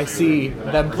if I see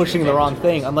them pushing the wrong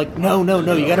thing, I'm like, no,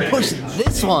 you gotta push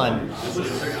this one.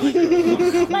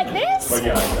 Like this?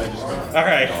 All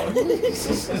right.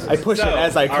 I push it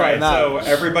as I climb out. So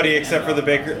everybody except for the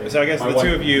baker. So I guess the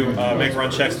two of you make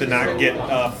run checks to not get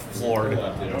floored.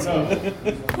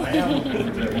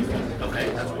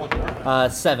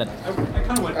 7.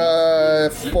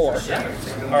 4.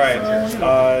 All right.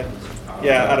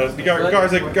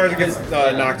 Garza gets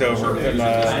knocked over, and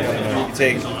you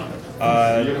take 3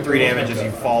 damage as you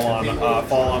fall on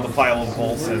the pile of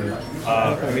bolts and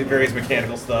various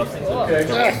mechanical stuff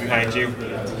behind you.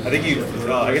 I think you.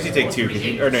 I guess you take 2. You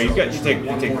take 3.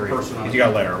 Because you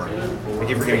got light armor. I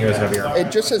keep forgetting it was heavy armor. It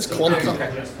just says clunky.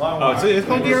 Oh, it's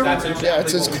clunky armor. Yeah, it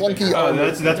says clunky Oh, armor.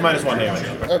 that's -1 damage.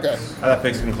 Okay. I thought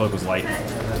Fixing Cloak was light.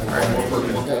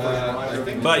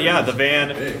 But yeah, the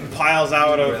van piles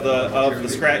out of the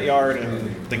scrap yard,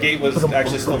 and the gate was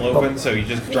actually still open, so you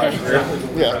just drive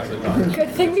through. Yeah.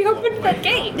 Good thing we opened the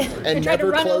gate. And Try to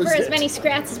never run closed over it. as many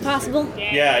scrats as possible.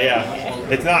 Yeah.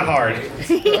 It's not hard.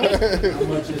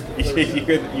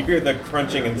 you hear the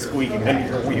crunching and squeaking under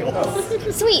your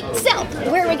wheels. Sweet. So,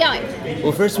 where are we going?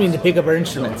 Well, first we need to pick up our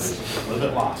instruments.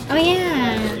 Oh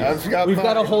yeah. We've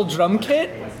got a whole drum kit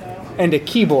and a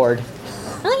keyboard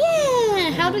Oh yeah.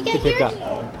 How do we to get pick here? up.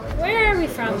 Where are we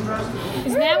from?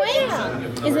 Is it that way?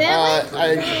 Is it that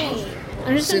way?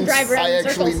 I'm just gonna Since drive around I in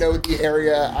actually circles. know the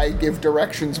area, I give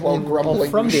directions while grumbling.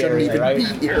 from We the shouldn't area, even right? be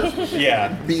here. Yeah.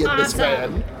 Be in this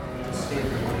Awesome. van.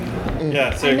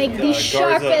 Yeah. So And make the Garza-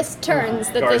 sharpest turns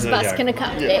that this Garza, bus yeah. can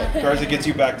accommodate. Garza gets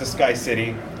you back to Sky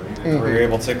City, where you're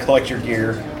able to collect your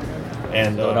gear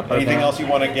and Load up our anything van. else you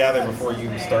want to gather before you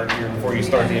start your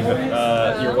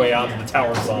way out to the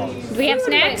Tower Song. Do we have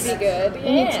Food might snacks? be good. We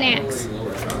need Yeah. snacks.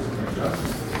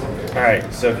 All right.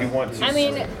 So if you want to, I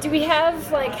mean, do we have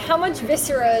like how much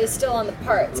viscera is still on the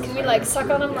parts? Can we like suck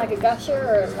on them like a gusher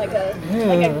or like a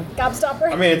gobstopper?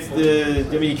 I mean,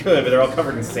 you could, but they're all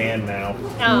covered in sand now.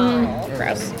 Oh,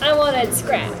 Gross. I wanted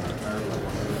scrap.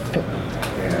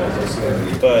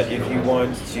 But if you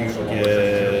want to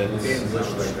get,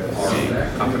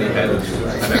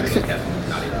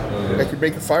 I could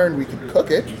make a fire and we could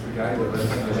cook it.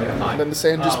 And then the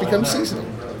sand just becomes seasoning.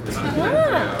 if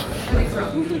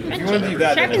you want to do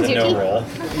that, then Sharpens it's a your no teeth. roll.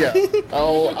 Yeah,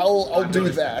 I'll do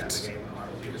that. So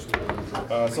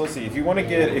let's see. If you want to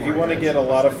get a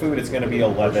lot of food, it's going to be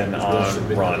 11 on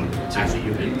run to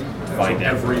find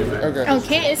it. Okay.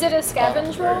 Okay. Is it a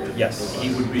scavenge roll? Yes.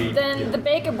 Then the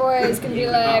baker boy is gonna be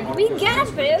like, "We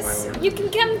got this. You can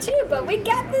come too, but we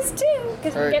got this too,"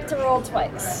 because we Alright. get to roll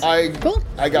twice. Cool.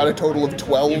 I got a total of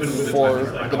 12 for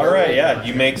the All right. Yeah.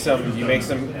 You make some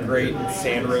great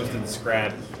sand roasted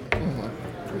scrat.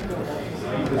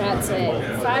 That's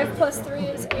it. 5 plus 3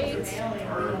 is 8,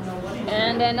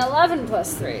 and an 11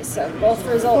 plus 3. So both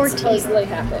results 14. supposedly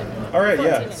happen. All right.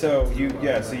 Yeah. 14. So you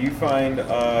find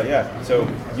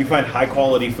you find high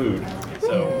quality food.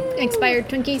 So Expired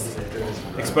Twinkies.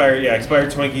 expired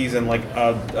Twinkies and like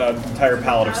a entire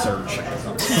pallet of Surge.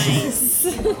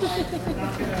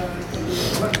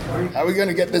 How are we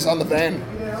gonna get this on the van?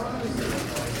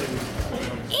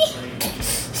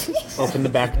 Open the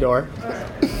back door.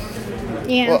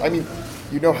 Yeah. Well, I mean,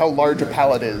 you know how large a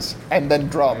pallet is, and then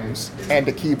drums, and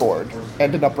a keyboard,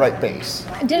 and an upright bass.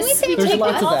 Just We There's take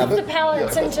lots of all them. the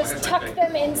pallets and just tuck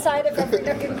them inside of every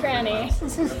nook and cranny.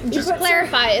 Just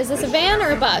clarify, is this a van or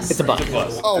a bus? It's a bus.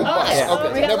 Oh, bus. yeah.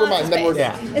 Okay, We got never lots mind. of Then we're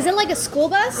Yeah. Is it like a school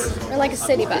bus or like a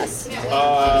city bus? Is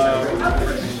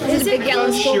it a big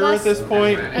yellow school Sure, bus? at this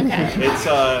point. Okay. It's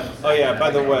oh yeah.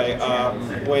 By the way,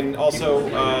 when also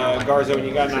Garza, when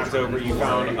you got knocked over, you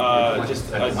found you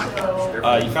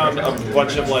found a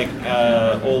bunch of like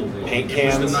old paint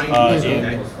cans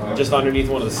in just underneath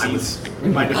one of the seats.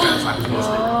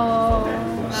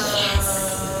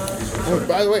 Oh,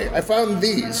 by the way, I found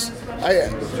these.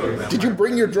 Did you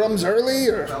bring your drums early,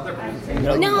 or?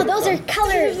 No, those are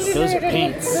colors. Those are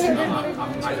paints.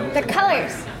 The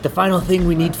colors. The final thing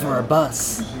we need for our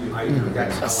bus.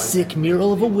 A sick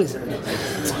mural of a wizard.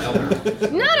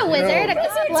 Not a wizard, a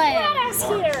goblin.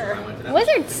 Badass here.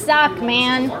 Wizards suck,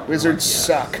 man. Wizards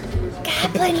suck.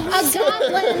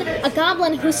 A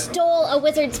goblin who stole a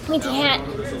wizard's pointy hat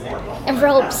and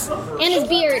robes and his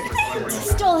beard.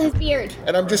 Stole his beard.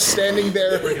 And I'm just standing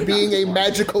there being a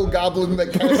magical goblin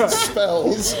that casts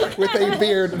spells with a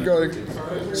beard and going,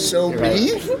 so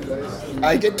me?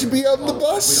 I get to be on the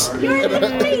bus?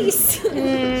 Nice.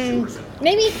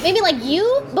 Maybe like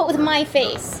you, but with my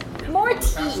face. More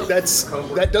teeth.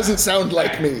 That doesn't sound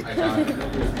like me.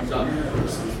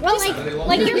 Well,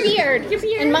 like your beard,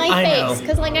 and my I know. face,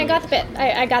 because like I got the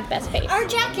best face. Our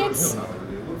jackets.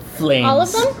 Flames. All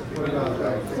of them?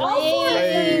 All 4 of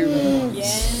them.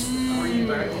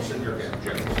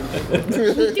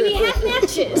 Do we have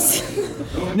matches?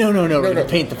 No, we're gonna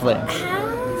paint the flames.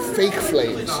 Fake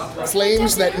flames.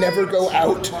 Flames that never go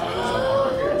out.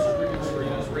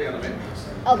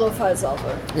 Elbow fuzz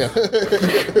over. Yeah.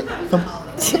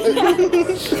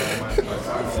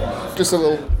 Just a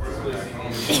little.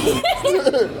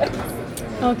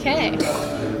 Okay.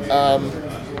 All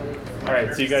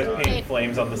right, so you guys paint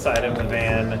flames on the side of the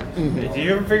van. Did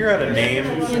you ever figure out a name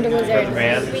for the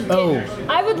van? Oh,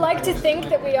 I would like to think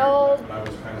that we all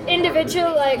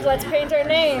individual let's paint our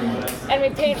name, and we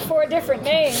paint 4 different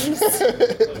names.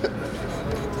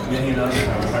 Yeah,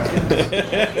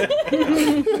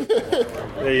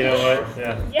 you know what?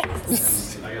 Yeah.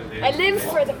 Yes. I live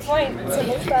for the points of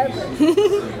this band.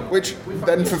 Which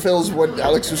then fulfills what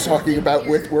Alex was talking about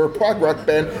with we're a prog rock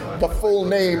band. The full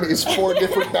name is 4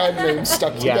 different band names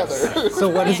stuck Yes. together. So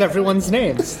what is everyone's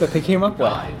names that they came up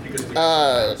with?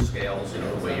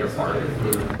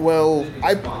 Well,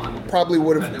 I probably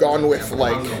would have gone with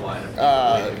like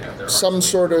some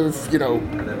sort of,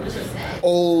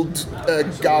 old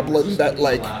goblin that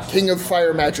like king of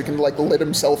fire magic and like lit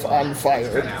himself on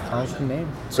fire. How's the name?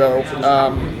 So,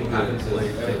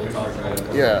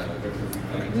 yeah.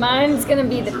 Mine's gonna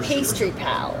be the Pastry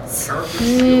Pals.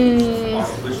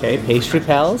 Okay, Pastry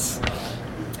Pals.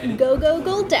 Go Go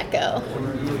Gold Deco.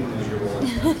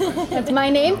 That's my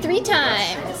name 3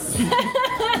 times.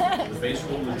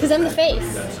 Because I'm the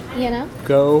face,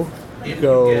 Go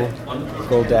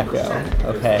Goldeco.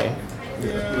 Okay.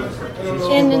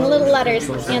 And in little letters,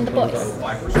 and the boys.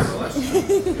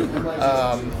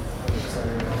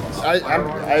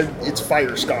 It's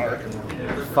Fire Scar.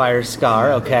 Fire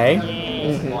Scar, okay.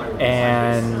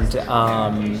 And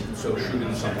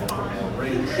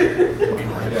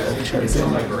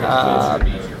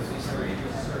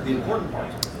The important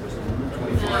part was the Route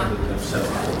 25 of 7.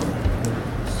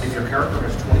 If your character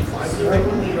has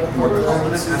 25, more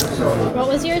confident. What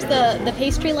was yours? The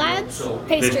pastry lads?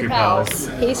 Pastry Pals.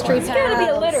 Pastry It's gotta be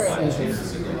pals. illiterate.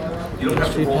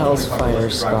 Pastry Pals, Fire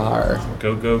Scar,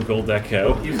 Go Gold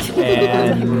Echo.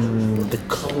 and the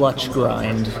Clutch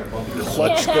Grind.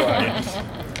 Clutch Grind.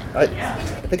 I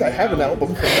think I have an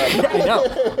album from that. I know.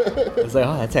 I was like,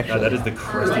 oh, that's God, actually. that is the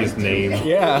crustiest name.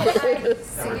 Yeah.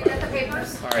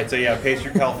 All right, so yeah,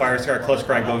 Pastry Pal, Fire Scar, Clutch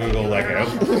Grind, Go Gold Echo.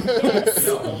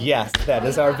 Yes, that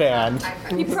is our band.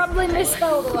 You probably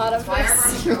misspelled a lot of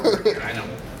this.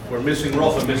 We're missing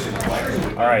All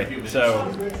right, so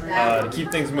to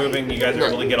keep things moving, you guys are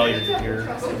able to get all your gear.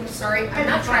 Sorry, I'm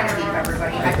not trying to keep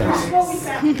everybody.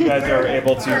 You guys are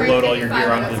able to load all your gear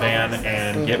onto the van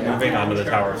and get moving onto the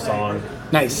Tower of Song.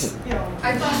 Nice.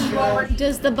 I thought you already.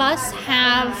 Does the bus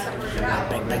have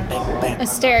a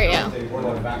stereo?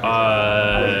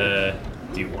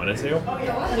 Do you want it to?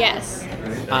 Yes.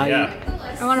 Yeah.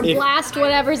 I want to If- blast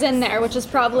whatever's in there, which is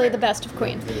probably the best of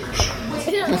Queen.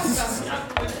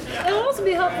 It'll also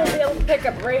be helpful to be able to pick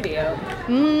up radio.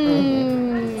 So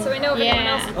we know if anyone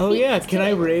else. Oh yeah, can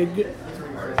I rig?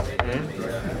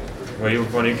 What are you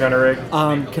trying to rig?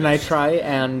 Can I try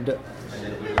and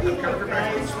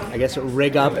I guess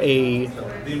rig up a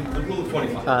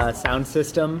sound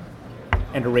system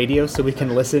and a radio so we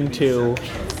can listen to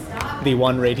the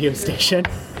one radio station?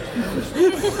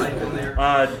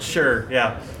 Sure,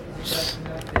 yeah.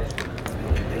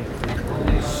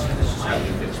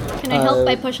 Can I help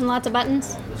by pushing lots of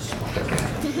buttons?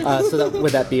 So that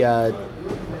would that be a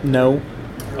no?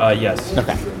 Yes.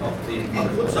 Okay.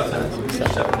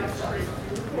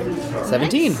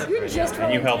 17. You're just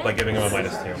And you help by giving him a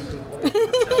 -2.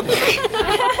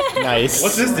 Nice.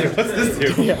 What's this do? What's this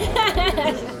do?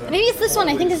 Maybe it's this one.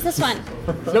 I think it's this one.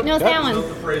 Nope, No, it's that one. No,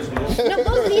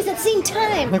 both of these at the same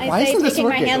time. Like, why I say, isn't this taking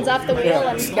my working? hands off the wheel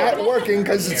and Not working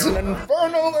because it's an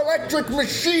infernal electric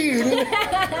machine.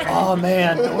 Oh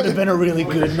man, that would have been a really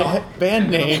good band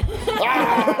name.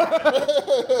 that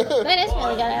is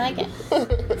really good. I like it.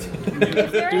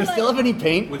 Do we still have any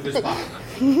paint?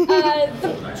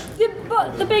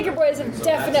 The Baker Boys have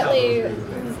definitely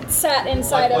sat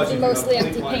inside of the mostly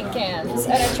empty paint cans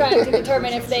and are trying to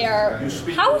determine if they are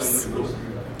house,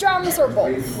 drums, or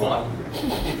both.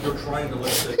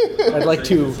 I'd like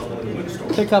to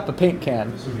pick up a paint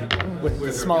can with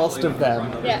the smallest of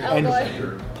them Yeah, and boy.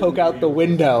 poke out the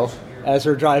window as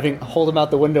we're driving, hold them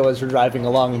out the window as we're driving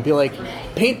along and be like,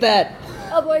 paint that!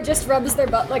 Oh boy just rubs their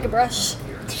butt like a brush.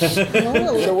 So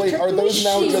wait, are those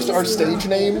now just our stage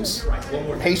names?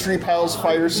 Pastry Pals,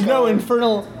 Fire Scar? No,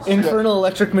 Infernal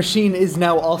Electric Machine is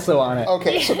now also on it.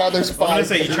 Okay, so now there's I was gonna 5.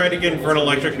 say you tried to get Infernal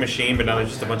Electric Machine, but now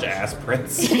there's just a bunch of ass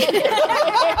prints.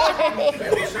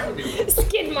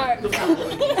 Skid mark.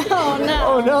 Oh no.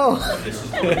 Oh no!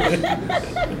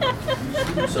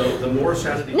 So the more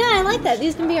sanity. No, I like that.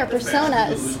 These can be our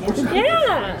personas,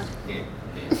 Yeah.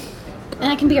 and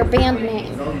that can be our band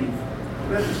name.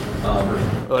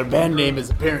 Our band name is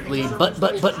apparently But.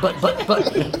 We'll fix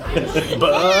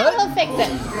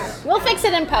it. We'll fix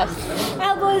it in post.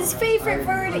 Alba's favorite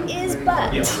word is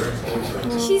butt.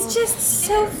 She's just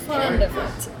so fond of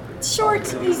it.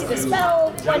 Short, easy to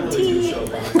spell, 1 T.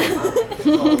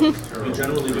 You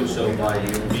generally do so by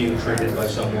being treated by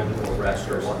someone for rest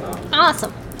or whatnot.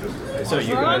 Awesome. So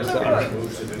you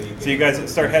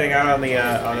guys, start heading out on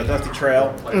the dusty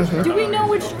trail. Do we know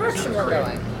which direction we're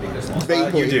going?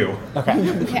 You do.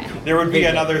 Okay. There would be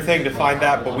another thing to find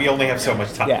out, but we only have so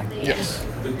much time. Yeah. Yes.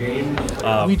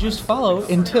 We just follow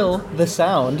until the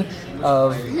sound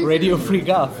of Radio Free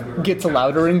Guff gets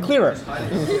louder and clearer.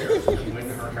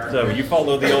 So you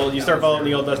start following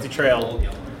the old dusty trail,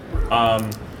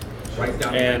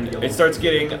 and it starts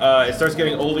getting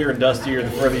older and dustier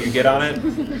the further you get on it.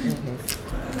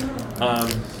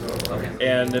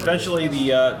 And eventually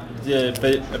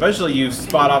eventually you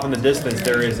spot off in the distance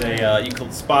there is you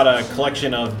can spot a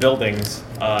collection of buildings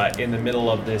in the middle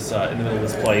of this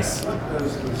place,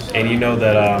 and you know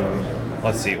that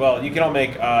let's see. Well, you can all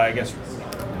make I guess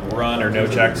run or no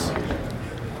checks.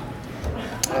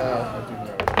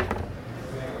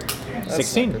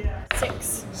 16.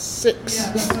 6.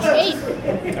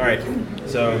 8. All right.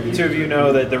 So the two of you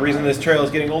know that the reason this trail is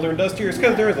getting older and dustier is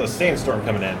because there is a sandstorm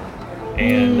coming in,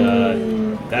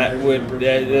 and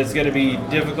that's going to be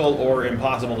difficult or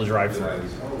impossible to drive through,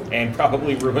 and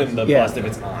probably ruin the bus if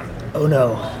it's on. Oh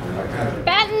no.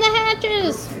 Batten the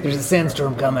hatches. There's a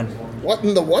sandstorm coming. What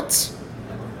in the what's?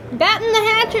 Batten the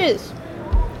hatches.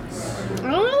 I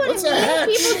don't know what What's it a means. hatch?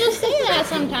 People just say that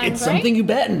sometimes, It's right? something you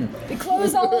betting. We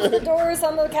close all of the doors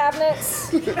on the cabinets.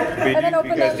 But then you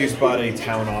open guys up- do spot a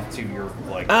town off to your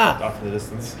off in the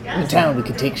distance. In town, we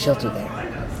could take shelter there.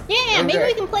 Yeah, maybe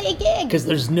we can play a gig. Because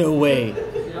there's no way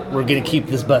we're gonna keep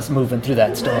this bus moving through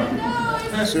that storm.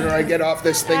 The sooner I get off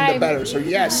this thing, the better. So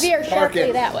yes, Veer park sharply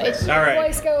it. that way. All right.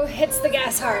 Boysko hits the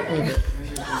gas hard.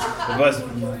 The bus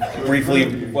briefly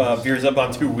veers up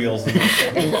on two wheels.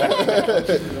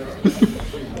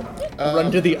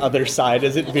 Run to the other side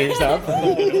as it veers up.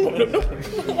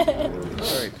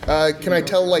 Can I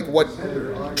tell what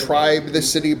tribe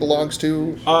this city belongs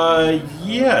to?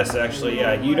 Yes, actually,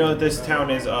 yeah. You know that this town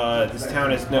is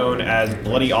known as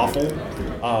Bloody Awful.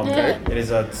 It is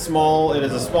a small,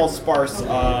 sparse,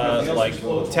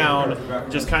 town,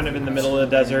 just kind of in the middle of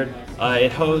the desert.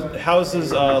 It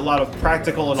houses a lot of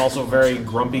practical and also very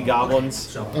grumpy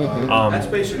goblins.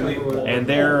 And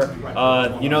they're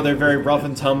very rough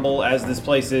and tumble, as this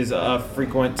place is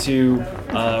frequent to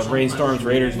rainstorms,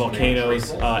 raiders,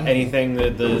 volcanoes, anything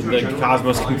that the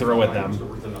cosmos can throw at them.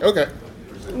 Okay.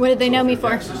 What did they know me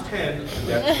for?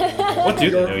 What do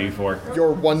they know you for?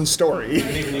 Your one story.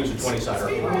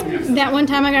 That one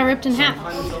time I got ripped in half.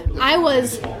 I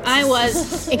was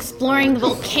exploring the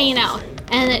volcano,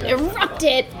 and it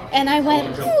erupted, and I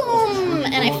went boom,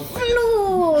 and I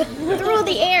flew through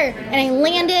the air, and I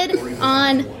landed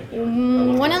on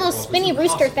one of those spinny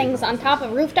rooster things on top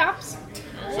of rooftops.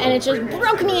 And it just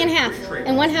broke me in half.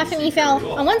 And one half of me fell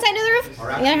on one side of the roof,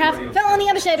 and the other half fell on the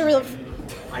other side of the roof.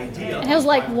 And I was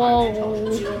like, whoa,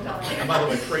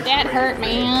 that hurt,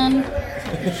 man.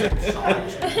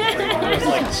 I was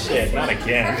like, shit, not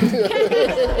again.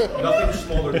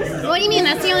 What do you mean?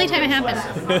 That's the only time it happened.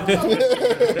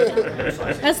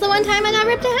 That's the one time I got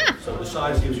ripped in half.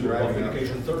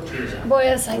 Boy,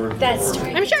 I was like, that's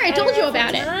strange. I'm sure I told you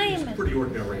about it.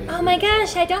 Oh my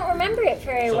gosh, I don't remember it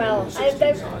very well. I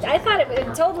thought it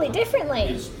was totally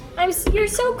differently. You're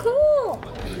so cool.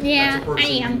 Yeah, I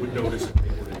am.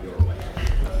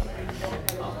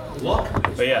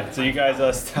 But yeah, so you guys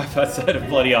stop outside of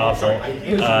Bloody Awful.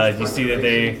 You see that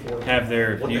they have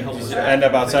you end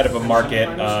up outside of a market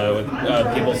with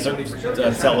people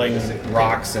selling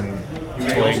rocks and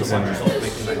twigs and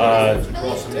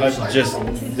just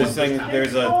this thing.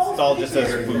 There's a stall just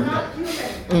says food.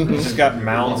 It's just got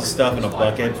mounds of stuff in a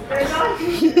bucket.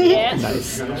 Yeah.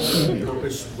 Nice.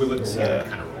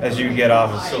 As you get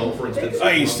off,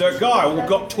 hey, sir, guy, we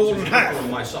got torn in half.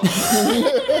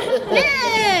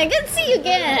 Yeah, good to see you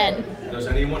again. How's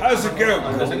it going?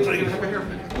 Well,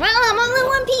 I'm only in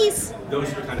one piece.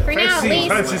 For now, at least.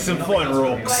 Fancy some fine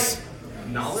rocks.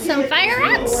 Some fire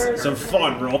rocks? Some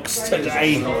fine rocks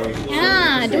today.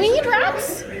 Yeah, do we need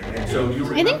rocks?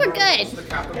 I think we're good.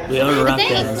 We are rock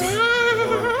Thanks. bands.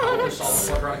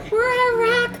 We're a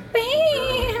rock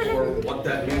band. What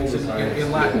that means in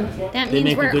Latin. That They means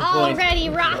make a we're good point. already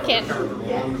rocking.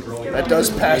 That does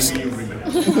pass. He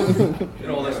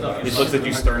looks at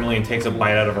you sternly and takes a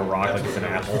bite out of a rock like it's an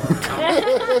apple.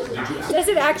 Does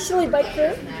it actually bite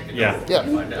through? Yeah. Yeah.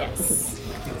 Yes.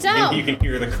 So, You can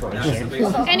hear the crunching.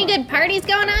 any good parties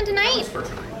going on tonight?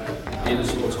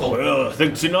 Well, I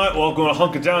think tonight we're going to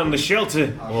hunker down in the shelter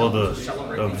while the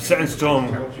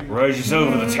sandstorm rages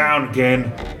over the town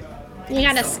again. You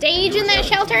got a stage in that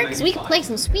shelter? Because we could play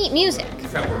some sweet music.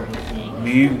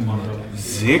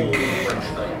 Music?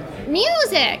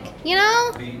 Music, you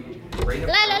know?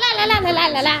 La la la la la la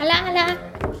la la la la.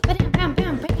 Ba-dum, bum,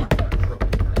 bum, bum.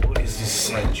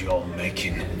 sound you're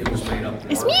making?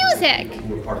 It's music.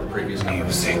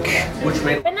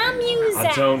 Music. But not music.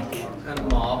 I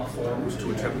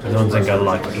don't think I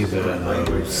like either of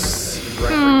those.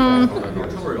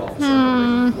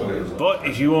 But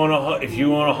if you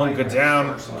wanna hunker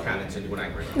down,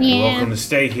 you're welcome to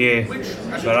stay here.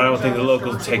 But I don't think the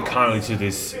locals take kindly to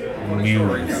this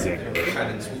music.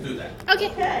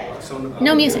 Okay.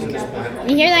 No music.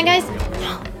 You hear that, guys?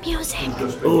 No music.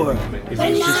 Or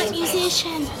We're not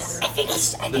musicians. I think he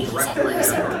said music.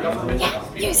 Yeah,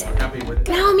 music.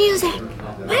 No music.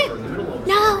 What?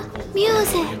 No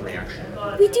music.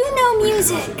 We do know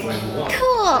music.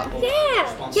 Cool.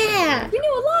 Yeah. We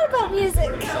know a lot about music.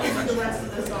 Cool.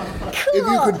 If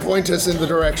you could point us in the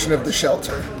direction of the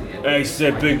shelter. I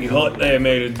said big hut there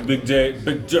made a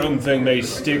big dome thing made of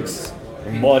sticks,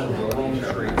 mud,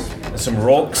 and some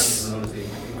rocks.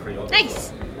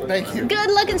 Nice. Thank you.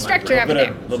 Good looking structure over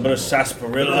there. A little bit of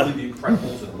sarsaparilla.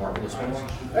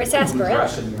 Or sarsaparilla.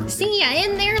 See ya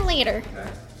in there later.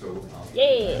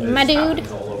 Yeah. My dude.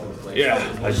 Yeah,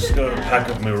 I just gotta pack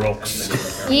up my rocks.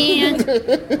 Yeah.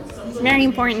 Very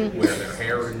important.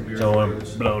 So I'm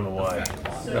blown away.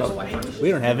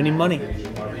 We don't have any money.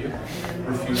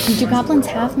 Do goblins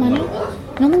have money?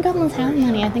 I don't think goblins have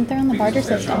money. I think they're on the barter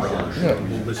system.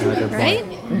 Right?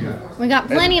 We got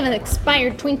plenty of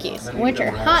expired Twinkies, which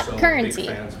are hot currency.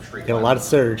 Get a lot of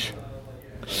surge.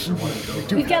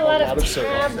 We've got a lot of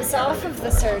tabs off of the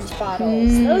surge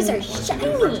bottles. Those are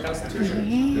shiny.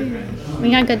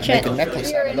 We got good shit. Make a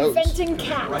necklace We're out of those. inventing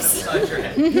caps.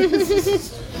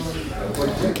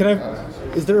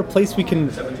 Is there a place we can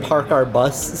park our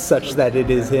bus such that it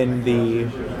is in the...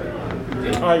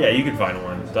 Oh yeah, you can find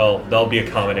one. They'll be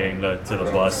accommodating to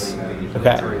the bus.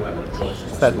 Okay.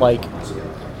 That like,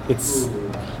 it's...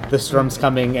 The storm's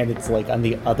coming and it's like on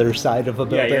the other side of a Yeah,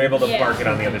 building? you're able to Yeah. park it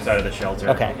on the other side of the shelter.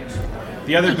 Okay.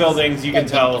 The other buildings, you can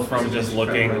tell from just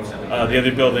looking, the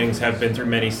other buildings have been through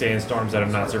many sandstorms that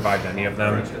have not survived any of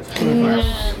them.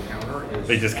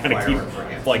 They just kind of keep,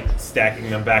 like, stacking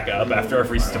them back up after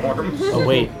every storm. Oh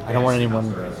wait, I don't want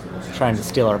anyone trying to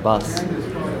steal our bus.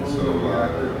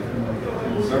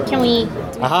 Can we?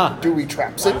 Aha! Do we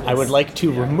traps it? I would like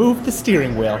to remove the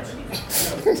steering wheel.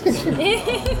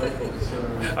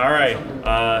 All right,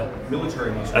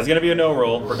 that's going to be a no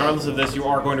roll. Regardless of this, you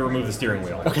are going to remove the steering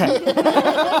wheel. Okay.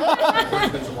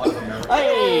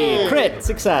 Hey, crit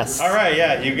success. All right,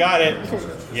 yeah, you got it.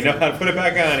 You know how to put it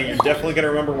back on, and you're definitely going to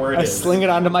remember where it I is. sling it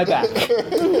onto my back. I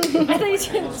thought you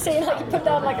were going to say like you put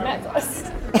down like a necklace.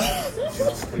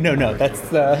 No, that's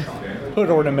the hood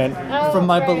ornament from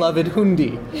my right. beloved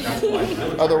Hundi.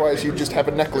 Otherwise, you just have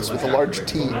a necklace with a large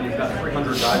T.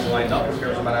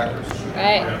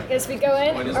 Right, guess we go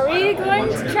in. Are we going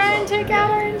to try and take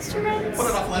out our instruments?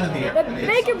 The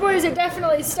Baker Boys are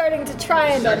definitely starting to try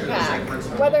and unpack,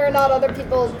 whether or not other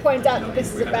people point out that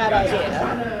this is a bad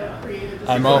idea.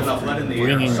 I'm all for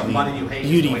bringing the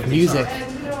beauty of music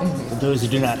to those who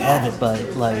do not have it, but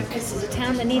like, This is a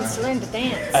town that needs to learn to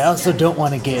dance. I also don't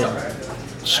want to get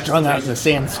strung out in the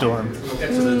sandstorm.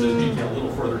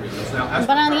 But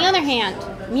on the other hand,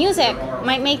 music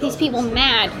might make these people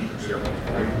mad.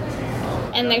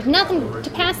 And there's nothing to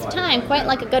pass the time quite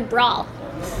like a good brawl.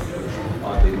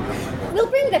 We'll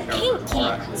bring the paint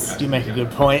cans. Do you make a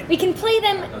good point? We can play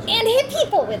them and hit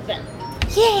people with them.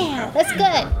 Yeah, that's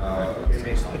good.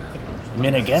 I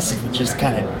mean, I guess if we just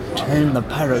kind of turn the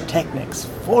pyrotechnics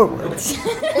forwards.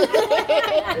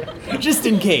 Just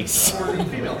in case. All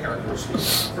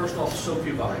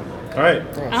right.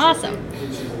 Awesome.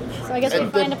 So I guess we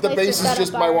And find a the place bass to is set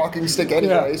just up my our... walking stick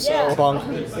anyway, so... Yeah.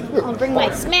 Bonk. I'll bring my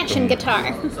smashing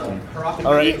guitar.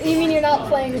 All right. You mean you're not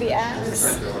playing the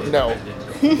axe? No.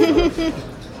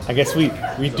 I guess we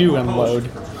do unload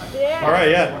Yeah. All right,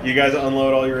 yeah. You guys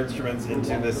unload all your instruments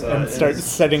into this. and start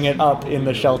setting it up in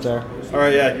the shelter. All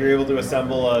right, yeah. You're able to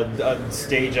assemble a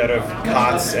stage out of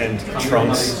cots and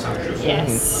trunks.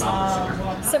 Yes.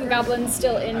 Some goblins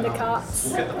still in the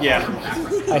cots. Yeah.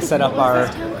 I set up our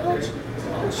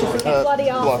Bloody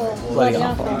awful. bloody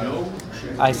awful.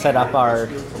 I set up our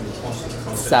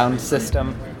sound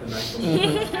system.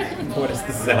 What is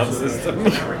the sound system?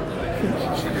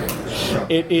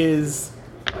 It is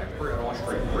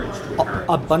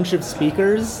a bunch of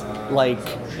speakers, like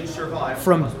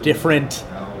from different,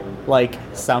 like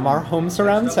some are home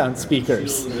surround sound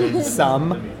speakers,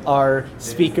 some are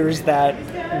speakers that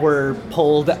were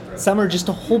pulled, some are just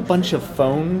a whole bunch of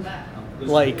phones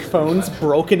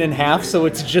broken in half, so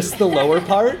it's just the lower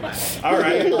part. All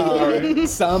right.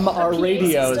 Some are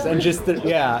radios system. and just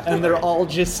and they're all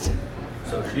just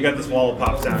You got this wall of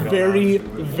pop sound going very,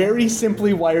 very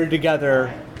simply wired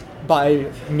together by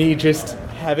me just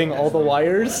having all the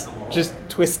wires just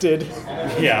twisted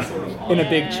Yeah. in a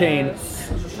big chain.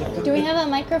 Do we have a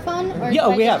microphone? Or Yeah,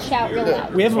 do I we just have. shout real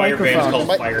loud? We have a Fire band's microphone.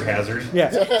 called Fire Hazard. Yeah.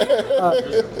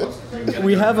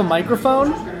 We have a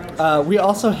microphone. We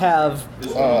also have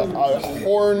A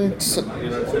horn,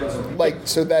 like,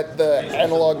 so that the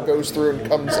analog goes through and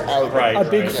comes out. Right. a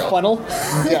big funnel.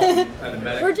 Yeah.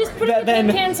 We're just putting That the tin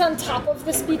then- cans on top of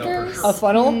the speakers. A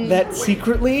funnel that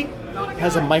secretly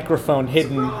has a microphone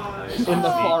hidden in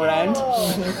the far end.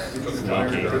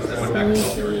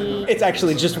 It's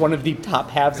actually just one of the top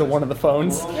halves of one of the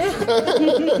phones.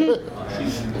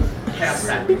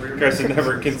 Chris had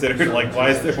never considered, like, why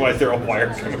is there a wire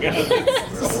coming out of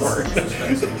this cord?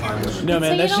 No,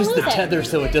 man, you that's don't just the lose it. tether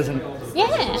so it doesn't.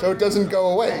 Yeah. So it doesn't go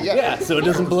away. Yeah. Yeah, so it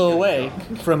doesn't blow away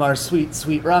from our sweet,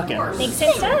 sweet rockin'. Makes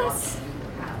sense to us.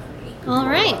 All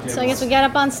right. So I guess we got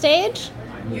up on stage.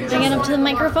 Bring it up to the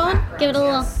microphone. Give it a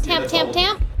little tap, tap,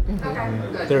 tap.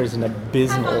 There is an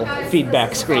abysmal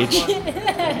feedback screech.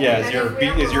 Yeah, as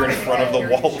you're in front of the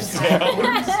wall of sound.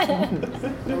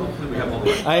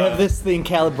 I have this thing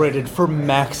calibrated for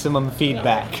maximum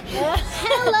feedback.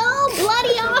 Hello,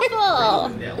 bloody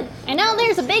awful. I know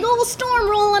there's a big old storm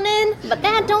rolling in, but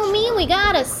that don't mean we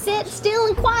gotta sit still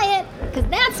and quiet, because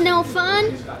that's no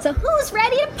fun. So who's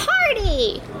ready to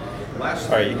party?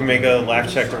 Alright, you can make a laugh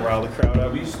check to rile the crowd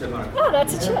up. Oh,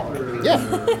 that's a check. Yeah.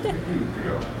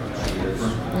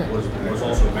 Was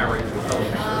also married to a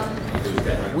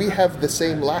fellow. We have the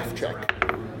same laugh check.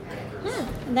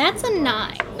 That's a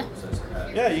 9.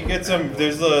 Yeah, you get some.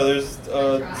 There's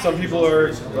some people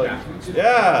are like,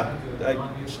 yeah,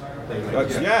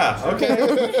 yeah, okay,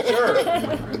 sure,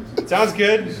 sounds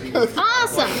good.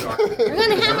 Awesome. We're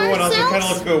gonna have Everyone else kind of looks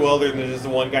ourselves. bewildered, and there's just the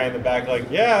one guy in the back like,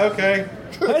 yeah, okay.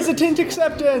 Hesitant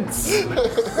acceptance! We're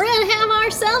gonna have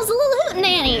ourselves a little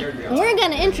hootenanny. And we're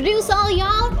gonna introduce all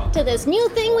y'all to this new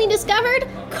thing we discovered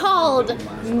called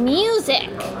music.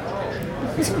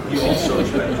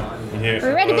 Yeah. We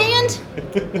ready, band?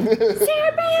 Say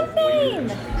our band name.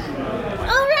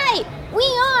 All right, we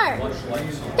are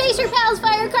Pacer Pals,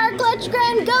 Fire Car, Clutch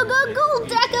Grind, Go Go Gold,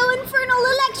 Deco, Infernal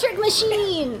Electric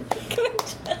Machine.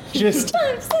 Just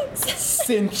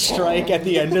synth strike at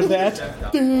the end of that.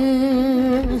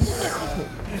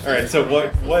 All right, so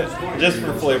what? Just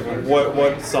for flavor,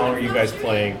 what song are you guys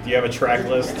playing? Do you have a track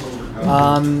list?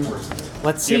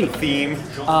 Let's Do you see. have a theme?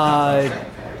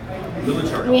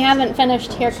 We haven't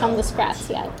finished Here Come the Scraps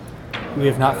yet, We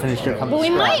have not finished your but we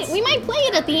might play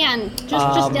it at the end.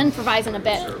 Just improvising a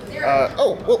bit.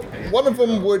 Oh, well, one of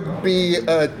them would be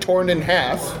torn in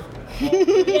half. Classic.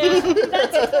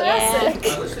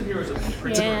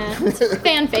 Yeah, it's a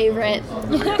fan favorite.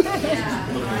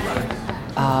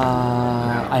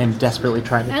 I am desperately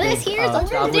trying to And think this here's a of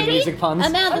little Goblin ditty music puns.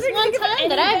 about this one time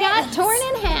that I got torn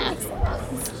in half.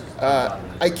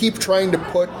 I keep trying to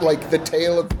put, like, the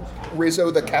tale of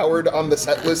Rizzo the Coward on the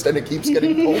set list, and it keeps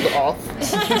getting pulled off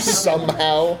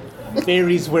somehow.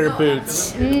 Fairies wear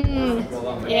boots,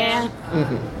 Yeah.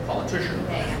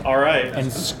 All right.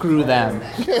 and screw them.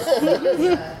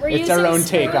 We're It's our using own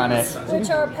take on it. spoons, which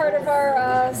are part of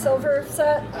our silver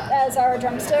set as our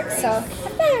drumsticks. So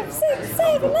 5, 6,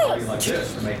 7,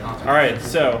 8. All right,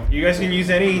 so you guys can use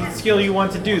any skill you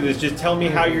want to do this. Just tell me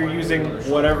how you're using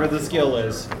whatever the skill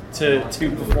is to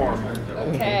perform.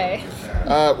 Okay.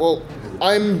 Well,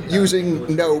 I'm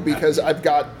using no because I've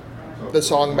got the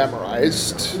song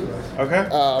memorized. Okay.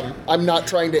 I'm not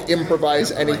trying to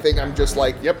improvise anything. I'm just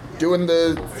like, yep,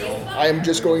 I am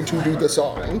just going to do the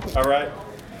song. All right.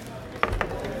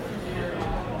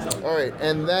 All right,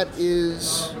 and that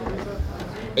is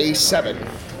a 7.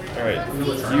 All right.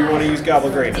 Do you want to use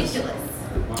Gobblin Greatness?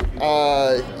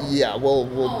 Yeah, we'll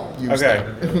use Okay.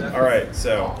 that. All right.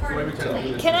 So.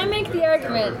 Can I make the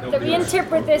argument that we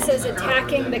interpret this as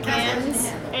attacking the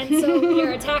cans? And so we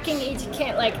are attacking each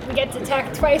can, like we get to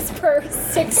attack twice per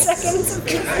 6 seconds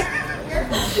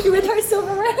with our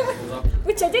silverware,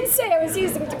 which I did say I was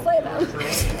using to play them.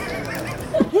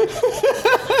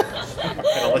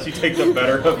 I'll let you take the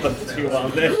better of the two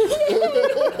on this.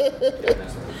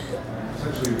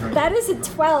 That is a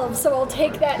 12, so I'll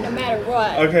take that no matter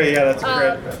what. Okay. Yeah, that's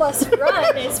great. Plus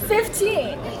run is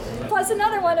 15. Plus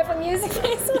another one if I'm using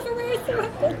my silverware as a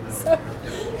weapon. So.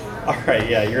 All right.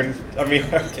 Yeah. I mean.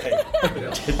 Okay.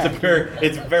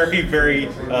 It's very very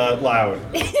loud.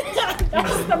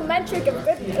 That's the metric of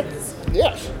goodness.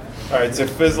 Yes. All right. So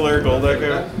Fizzler, Gold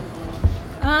Echo.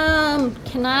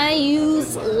 Can I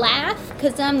use laugh?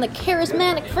 Because I'm the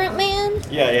charismatic front man?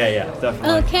 Yeah. Definitely.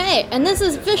 Okay, and this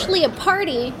is officially a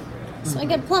party, so I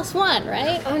get +1,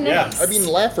 right? Oh, Yeah. nice. I mean,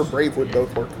 laugh or brave would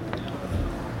both work.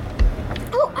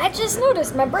 Oh, I just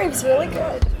noticed my brave's really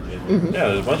good. Yeah,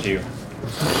 there's a bunch of you.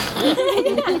 You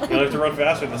only have to run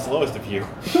faster than the slowest of you.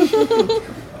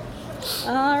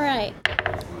 All right.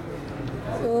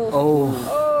 Oh,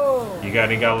 Oh. You got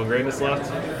any goblin greatness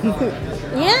left?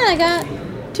 Yeah, I got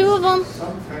 2 of them.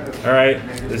 All right,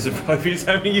 this is probably the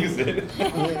time to use it.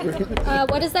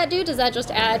 What does that do? Does that just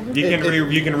add? You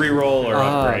can re-roll or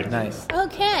upgrade. nice.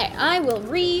 Okay, I will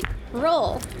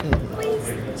re-roll. Please.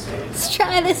 Let's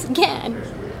try this again.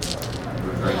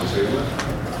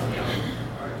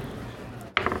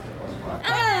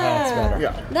 That's better.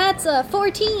 Yeah. That's a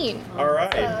 14. All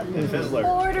right, Fizzler.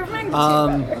 Order of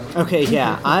magnitude. Okay,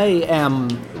 yeah, I am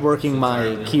working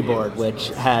my keyboard, which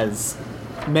has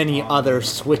many other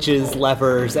switches,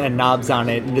 levers, and knobs on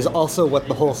it, and is also what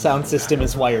the whole sound system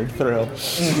is wired through.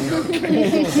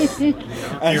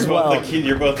 As well.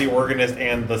 You're both the organist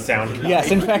and the sound guy.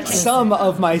 Yes, in fact, some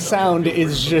of my sound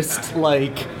is just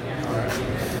like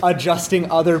adjusting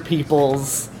other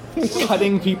people's,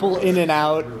 cutting people in and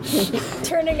out,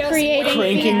 Turning us Creating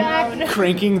way feedback. back.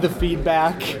 cranking the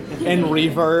feedback and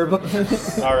reverb,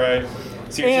 All right.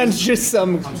 So you're and just- just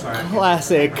some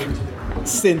classic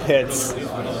synth hits.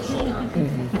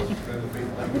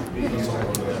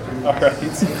 all right.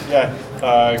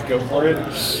 Yeah. Go for it.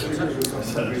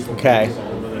 Okay.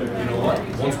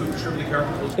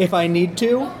 If I need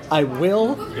to, I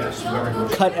will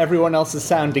cut everyone else's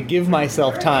sound to give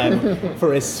myself time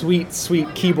for a sweet,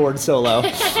 sweet keyboard solo.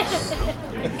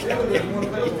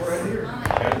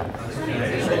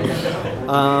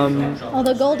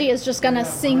 Although Goldie is just gonna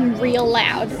sing real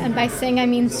loud, and by sing I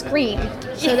mean scream,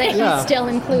 so that Yeah. he's still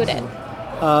included.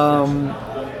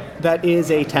 That is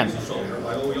a 10.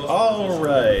 All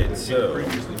right. So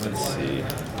let's see.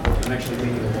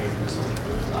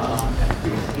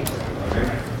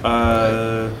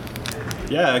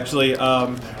 Yeah, actually,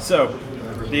 so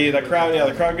the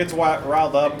crowd gets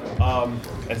riled up,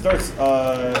 and starts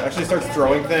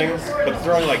throwing things, but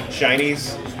throwing like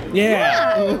shinies,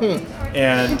 Yeah!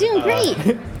 and You're doing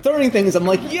great. Throwing things, I'm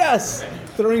like, yes!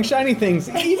 Throwing shiny things,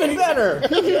 even better!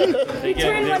 they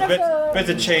turn one get of the- bits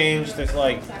of change. There's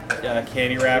like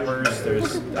candy wrappers.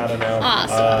 There's I don't know.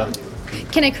 Awesome.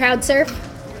 Can I crowd surf?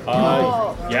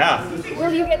 Yeah.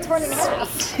 Will you get torn in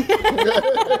half?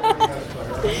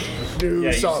 New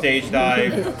Yeah, you song. stage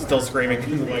dive, still screaming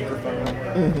in the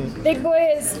microphone. Big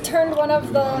Boy has turned one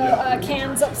of the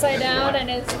cans upside down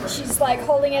and she's like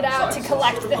holding it out to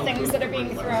collect the things that are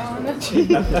being thrown.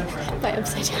 By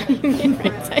upside down, you mean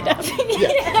right side up.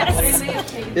 Yes.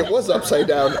 It was upside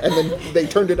down, and then they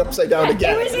turned it upside down It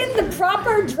again. was in the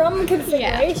proper drum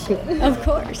configuration. Of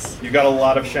course. You got a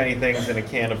lot of shiny things in a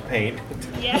can of paint.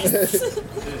 Yes. It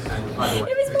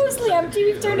was mostly empty.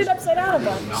 We've turned it upside down a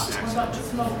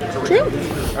bunch. True.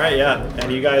 All right, yeah,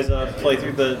 and you guys play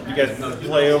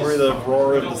over the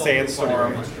roar of the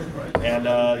sandstorm, and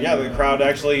yeah, the crowd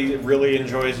actually really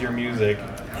enjoys your music.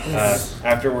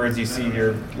 Afterwards, you see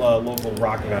your local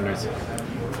rock vendors.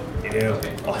 Yeah,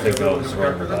 I think I was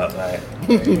wrong about that.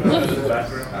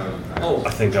 I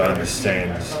think I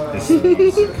understand this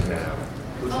music now.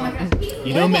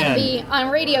 You know, We're gonna man, be on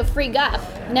Radio Free Guff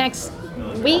next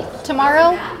week,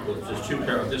 tomorrow,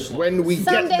 When we get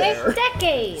Someday. there.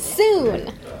 Decades.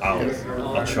 soon.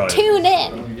 I'll try. Tune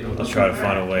in. I'll try to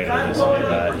find a way to listen to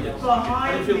that.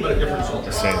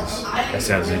 That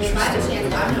sounds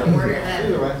interesting.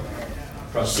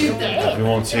 If you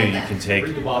want to, you can take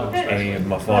any of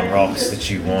my fun rocks that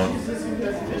you want.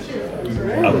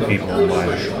 Other people in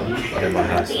my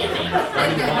house.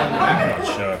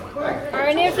 Sure. Are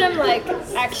any of them like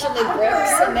actually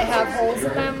bricks and they have holes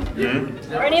in them?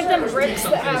 Are any of them bricks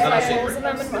that have like holes in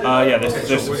them? And whatnot? Yeah, there's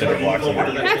some cinder blocks here.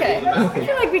 Okay, I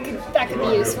feel like that could be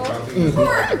useful.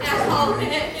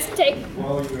 Let's take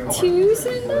 2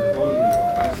 cinder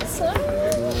blocks.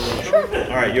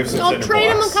 All right, you have some I'll cinder trade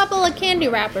him a blocks. couple of candy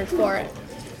wrappers for it.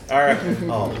 All right.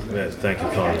 Oh, yes, thank you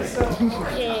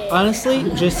kindly. honestly,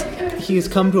 just he's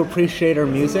come to appreciate our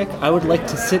music. I would like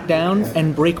to sit down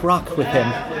and break rock with him.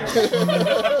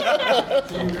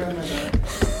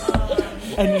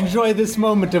 And enjoy this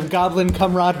moment of goblin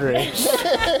camaraderie.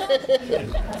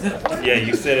 Yeah,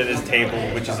 you sit at his table,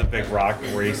 which is a big rock,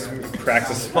 where he cracks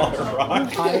a smaller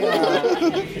rock.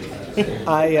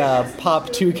 I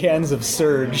pop 2 cans of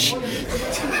Surge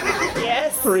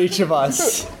Yes. for each of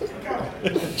us.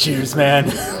 Cheers, man.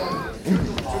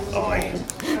 Oh, yeah.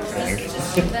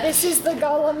 This is the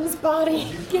golem's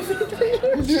body given to you.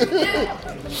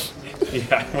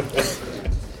 Yeah.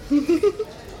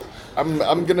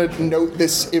 I'm gonna note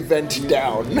this event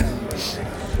down.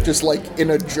 just like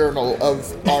in a journal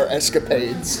of our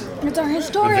escapades. It's our With the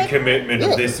historic. commitment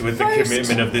of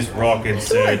this, rocket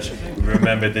surge,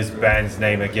 remember this band's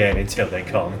name again until they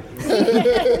come.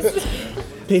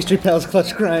 Pastry Pals,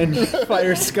 Clutch Grind,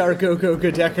 Fire, Scar, Go,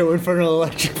 Deco, Infernal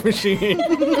Electric Machine.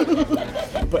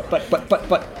 But.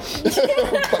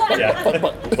 Yeah.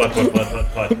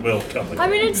 But will come. I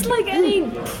mean, it's like any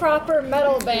proper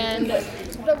metal band.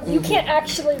 You can't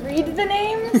actually read the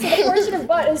name, so the portion of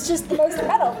butt is just the most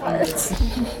metal part.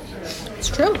 It's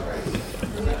true.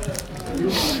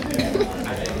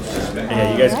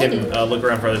 Yeah, you guys can look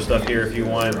around for other stuff here if you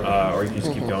want, or you can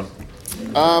just keep going.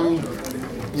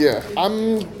 Yeah,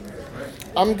 I'm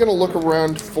gonna look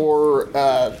around for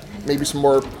maybe some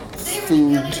more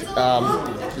food.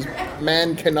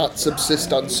 Man cannot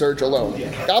subsist on surge alone.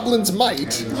 Goblins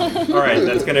might. All right,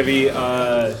 that's gonna be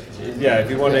if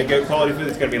you want to get quality food,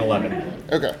 it's gonna be an 11.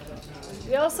 Okay.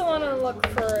 We also want to look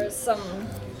for some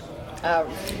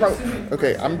rope.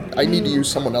 Okay, I need to use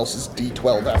someone else's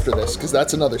D12 after this because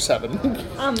that's another 7.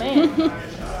 Oh man.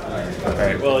 All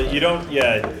right, well you don't.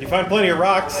 Yeah, you find plenty of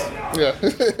rocks. Yeah.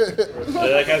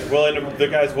 The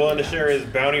guy's willing to share his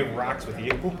bounty of rocks with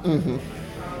you. Mm-hmm.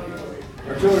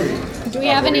 Do we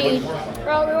have any?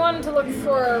 Well, we wanted to look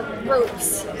for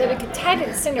ropes that we could tie to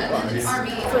the cinder blocks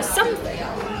for something.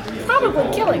 Probably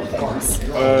killing things.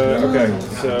 Okay,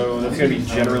 so that's gonna be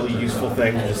generally useful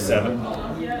thing, just 7.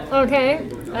 Okay,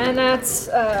 and that's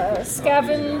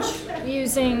scavenge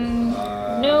using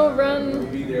no run.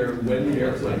 Be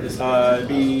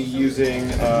using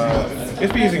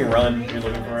just be using run. You're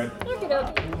looking for it.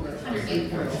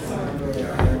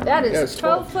 That is Yes,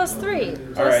 12 plus 3.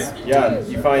 All right, yeah.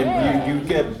 You find you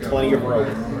get plenty of rope.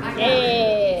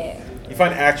 Yeah. You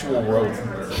find actual rope.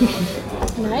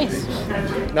 Nice.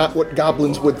 Not what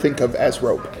goblins would think of as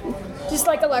rope. Just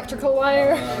like electrical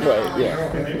wire. Right, yeah.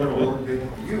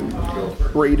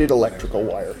 Braided electrical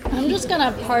wire. I'm just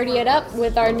gonna party it up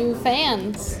with our new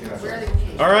fans.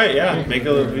 All right, yeah. Make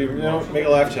a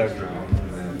laugh check.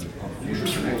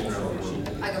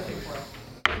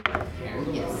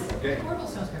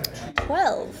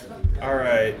 12. All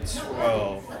right,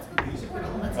 12.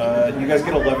 You guys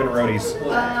get 11 roadies.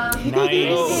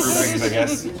 Nice. I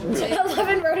guess.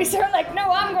 11 roadies are like, no,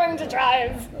 I'm going to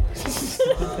drive.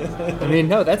 I mean,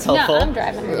 no, that's No, helpful. I'm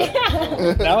driving.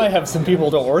 Now I have some people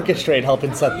to orchestrate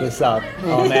helping set this up.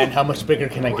 Oh man, how much bigger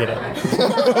can I get it?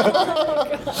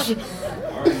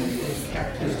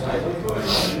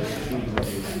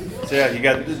 So yeah, you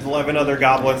got 11 other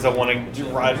goblins that want to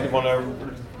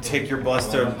take your bus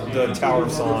to the Tower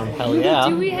of Song. Hell yeah.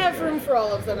 Do we have room for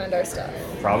all of them and our stuff?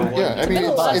 Probably. Yeah, I mean,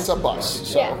 it's a bus,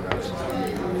 so. Yeah.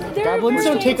 Goblins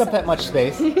don't take up that much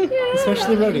space,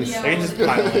 especially roadies. They can just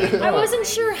pile it. I wasn't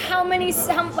sure if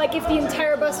the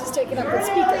entire bus was taken up with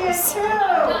speakers.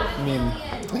 I mean,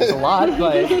 it's a lot,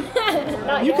 but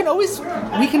Not we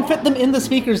yet. can fit them in the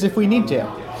speakers if we need to.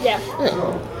 Yeah.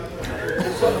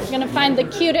 Gonna find the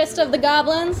cutest of the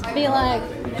goblins. Be like,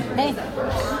 hey,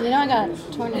 you know I got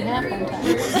torn in half one time.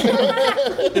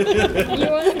 You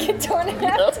want to get torn in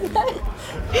half tonight?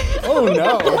 Oh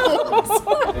no.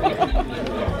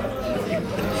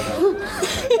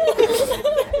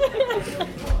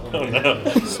 Oh no.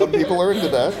 Some people are into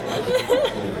that.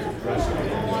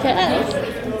 Okay.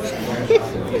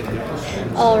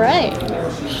 All right.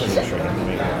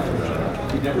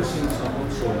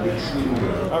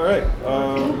 All right.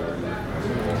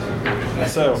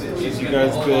 So, as you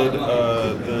guys bid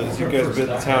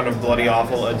the town of Bloody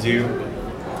Awful adieu,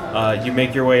 you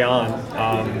make your way on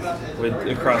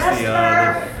across the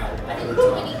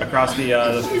freshly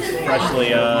across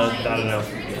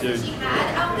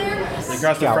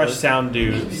the fresh sound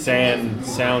dunes.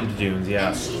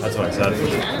 Yeah, that's what I said.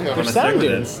 They're sound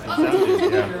dunes. Sound dunes,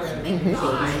 yeah.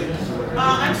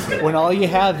 When all you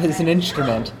have is an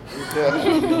instrument,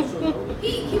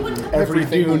 every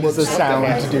dune is a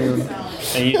sound dune.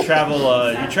 And you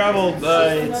travel.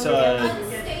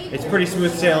 It's pretty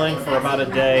smooth sailing for about a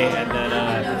day, and then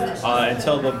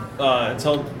until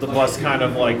the bus kind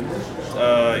of like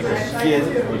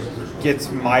gets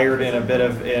mired in a bit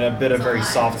of very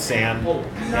soft sand,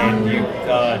 and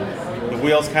the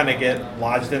wheels kind of get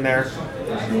lodged in there.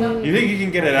 You think you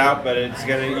can get it out, but you're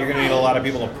gonna need a lot of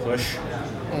people to push.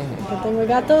 Good thing we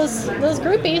got those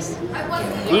groupies.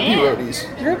 Groupie roadies.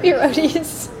 Groupie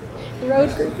roadies. Road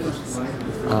groupies.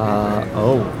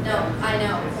 Oh. No, I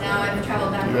know. Now I have to travel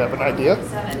back. You have an idea?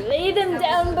 Lay them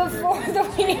down before the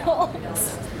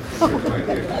wheels.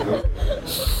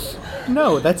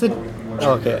 No, that's a...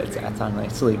 Okay, that's not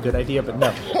necessarily a good idea, but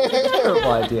no.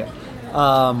 Terrible idea.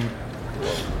 Oh,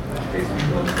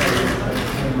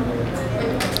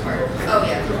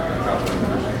 yeah.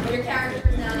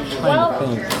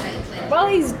 think. Well,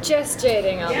 he's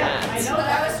gestating on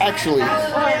that. Actually,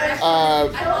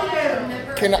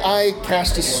 can I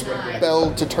cast a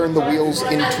spell to turn the wheels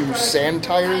into sand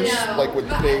tires, like with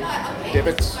the big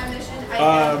divots?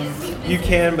 You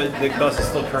can, but the bus is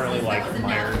still currently like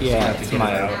mired. So you Yeah, have to it's get it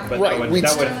mired. out. But Right,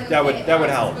 that would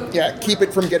help. Yeah, keep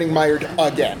it from getting mired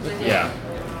again. Yeah.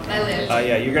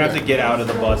 Yeah, you're gonna have to get out of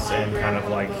the bus and kind of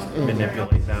like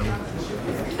manipulate them.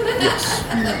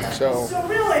 Yes. So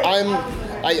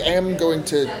I am going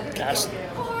to cast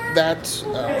that.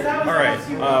 All right.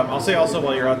 I'll say also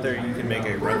while you're out there, you can make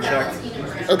a run check.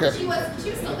 Okay. She was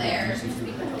still there. She was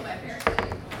being held by parents.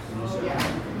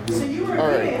 All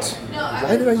right.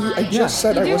 Why did I just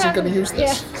said I wasn't going to use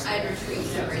this. I'd retreat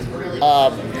really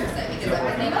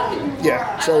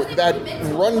Yeah. So that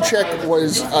run check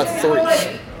was a 3.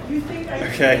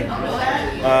 Okay.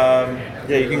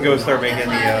 Yeah, you can go start making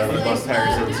the bus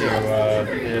tires into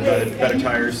better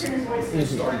tires.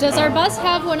 Does our bus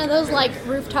have one of those like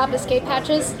rooftop escape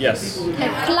hatches? Yes. I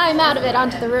climb out of it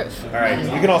onto the roof. All right.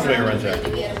 You can also make a run check.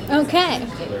 Okay. And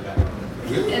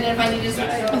then if I need to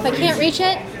If I can't reach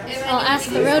it, I'll ask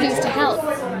the roadies to help.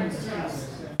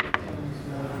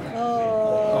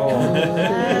 Oh,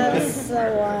 that's the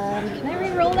one. Can I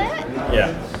re-roll that?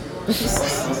 Yeah.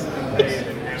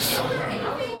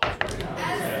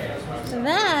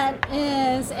 That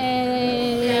is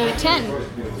a 10.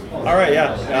 All right.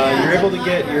 Yeah. You're able to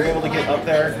get up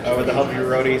there with the help of your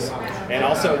roadies, and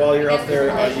also while you're up there,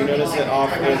 you notice that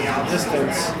off in the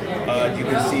distance, you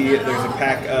can see there's a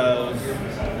pack of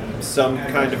some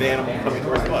kind of animal coming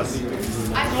towards the bus.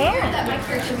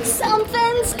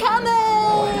 Something's coming!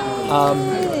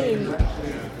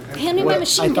 Hand me my I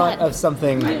machine thought gun. of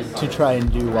something to try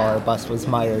and do while our bus was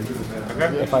mired.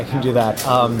 Okay. If I can do that.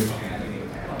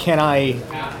 Can I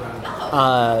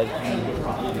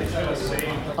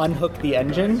unhook the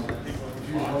engine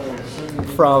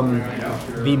from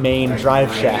the main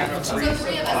drive shaft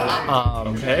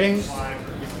Okay.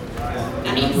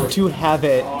 to have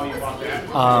it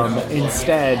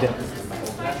instead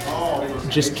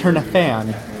just turn a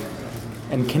fan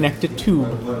and connect a tube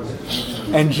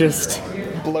and just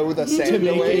Blow the to sand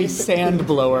make away. a sand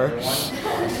blower?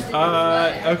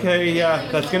 Okay. Yeah.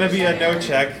 That's gonna be a no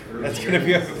check. That's gonna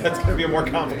be a more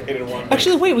complicated one.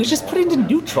 Actually, wait, we just put it into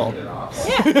neutral Yeah.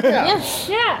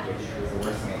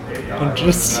 and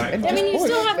just I mean, you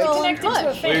still have to connect it to a Well,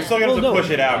 you're fan. still gonna have to Well, no. push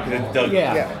it out because it's dug.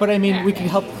 yeah. But I mean, we could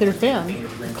help clear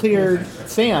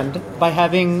sand by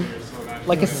having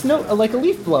like a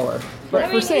leaf blower I for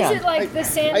mean, is sand. it like the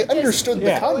sand I just understood the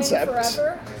Yeah. going concept.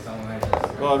 forever?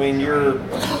 Well, I mean,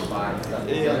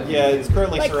 it's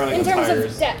currently Like, surrounding in the terms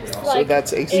tires. of depth, So like,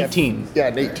 that's a 18. Yeah,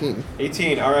 an 18.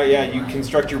 18. All right. Yeah. You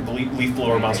construct your leaf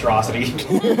blower monstrosity.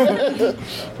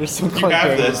 There's some You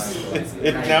have clunking. this.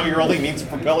 Now your only means of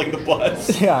propelling the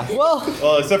bus. Yeah. Well,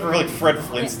 Well, except for like Fred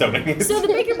Flintstoning it. so the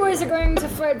Baker Boys are going to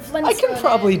Fred Flintstone. We're Like,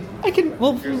 I can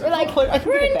we're put it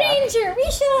in back. danger,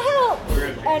 we shall help!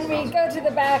 And we go to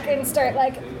the back and start,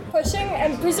 like, pushing,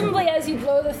 and presumably as you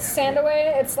blow the sand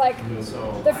away, it's like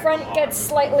the front gets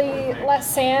slightly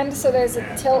less sand, so there's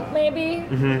a tilt maybe.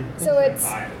 So it's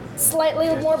slightly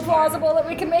more plausible that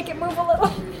we can make it move a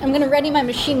little. I'm gonna ready my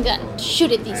machine gun.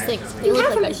 Shoot at these things. They look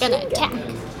have a like they're gonna machine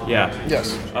attack. Yeah.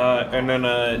 Yes. And then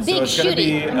so Big it's gonna shooty.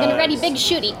 be. I'm gonna ready big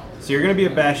shooty. So you're gonna be a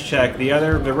bash check. The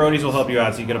roadies will help you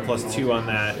out, so you get a +2 on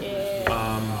that.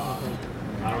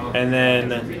 And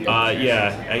then I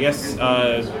guess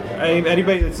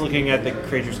anybody that's looking at the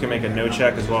creatures can make a no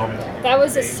check as well. That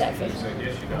was a 7.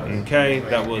 Okay,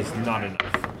 that was not enough.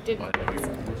 Didn't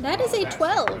That is a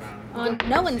 12 on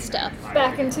knowing stuff.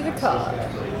 back into the car.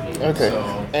 Okay.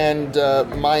 And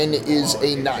mine is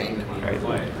a 9.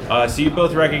 Right. So you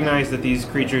both recognize that these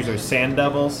creatures are sand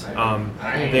devils.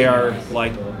 They are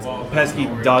like pesky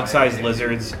dog-sized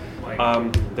lizards.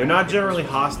 They're not generally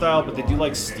hostile, but they do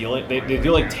like stealing. They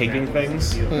do like taking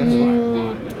things.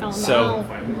 Oh So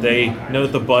they know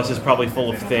that the bus is probably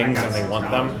full of things and they want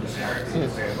them.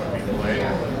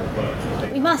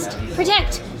 We must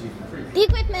protect the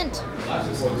equipment.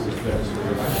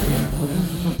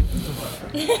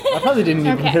 I probably didn't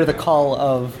even Okay. hear the call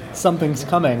of something's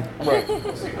coming. Right.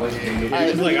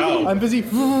 It's like, oh, I'm busy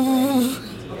blowing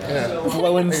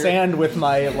sand with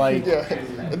my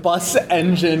bus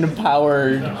engine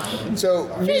powered. So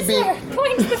me being Sir,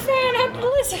 point the fan at the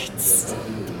lizards.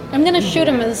 I'm gonna shoot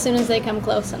them as soon as they come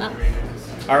close enough.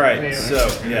 all right. So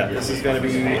yeah, this is going to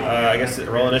be, I guess,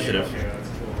 roll initiative.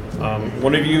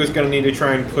 One of you is going to need to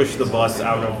try and push the bus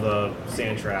out of the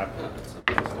sand trap,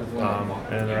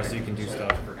 and the rest of you can do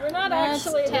stuff. We're not not That's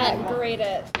actually 10. that great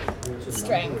at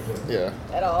strength Yeah.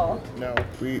 at all. No,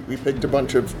 we picked a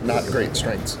bunch of not great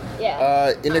strengths.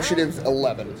 Yeah. Initiative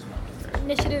 11.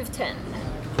 Initiative 10.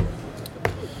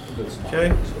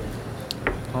 Okay.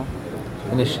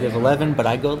 Initiative 11, but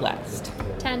I go last.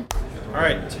 10. All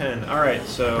right, 10. All right,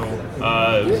 so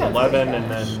it was 11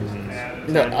 and then.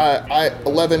 No,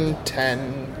 11,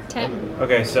 10. 10.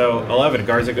 Okay, so 11.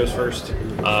 Garza goes first.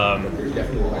 All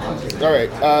right.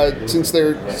 Since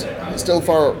they're still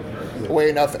far away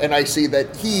enough, and I see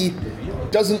that he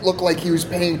doesn't look like he was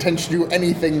paying attention to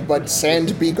anything but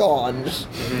sand be gone.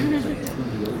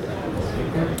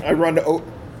 I run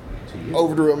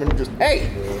over to him and just, hey,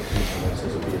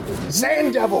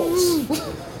 sand devils!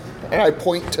 And I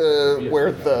point to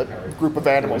where the group of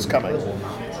animals coming.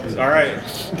 All right,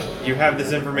 you have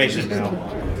this information now.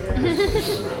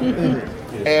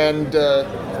 And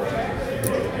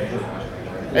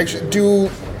actually,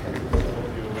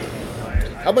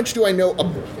 how much do I know?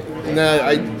 Nah,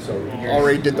 I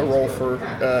already did the roll for.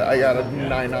 I got a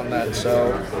 9 on that,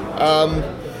 so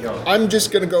I'm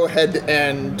just gonna go ahead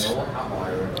and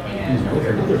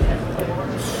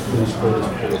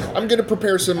I'm gonna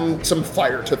prepare some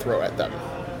fire to throw at them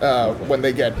when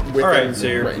they get within. All right, so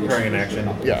you're range. preparing an action.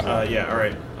 Yeah. Yeah. All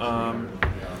right.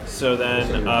 So then,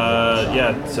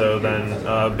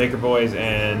 Baker Boys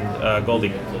and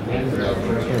Goldie.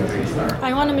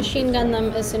 I want to machine gun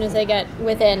them as soon as they get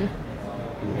within.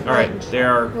 All right, they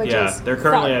are. Which Yeah, is they're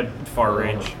currently far. at far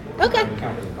range. Okay.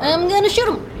 I'm gonna shoot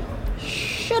them.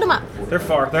 Shoot them up. They're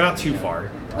far. They're not too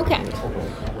far. Okay.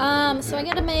 So I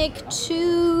gotta make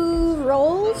 2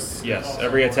 rolls. Yes,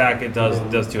 every attack it does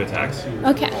 2 attacks.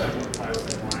 Okay.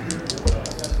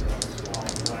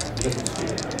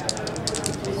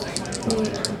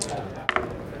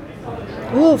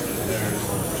 Oof.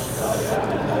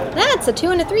 That's a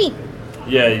 2 and a 3.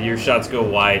 Yeah, your shots go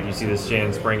wide. You see the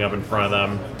Shan spring up in front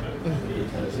of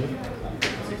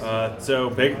them. So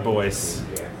Baker Boys.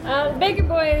 The Baker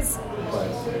Boys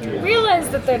realize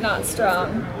that they're not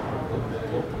strong,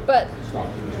 but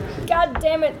god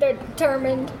damn it, they're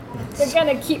determined. They're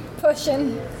gonna keep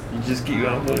pushing. You just keep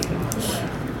on pushing.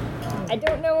 I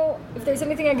don't know if there's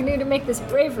anything I can do to make this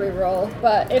bravery roll,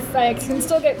 but if I can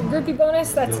still get the groupie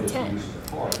bonus, that's a 10.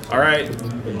 All right,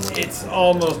 it's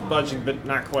almost budging, but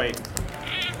not quite.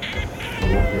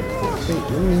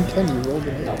 Can you roll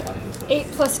the hit? 8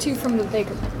 plus 2 from the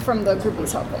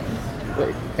groupies helping.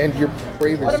 Great. And your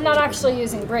brave But is. I'm not actually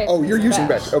using brave. Oh, you're as a using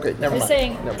badge. badge. Okay, never I'm mind.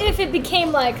 saying Never if it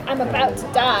became like I'm about to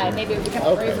die, maybe it would become a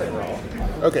Okay. bravery roll.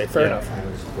 Okay, fair enough.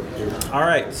 All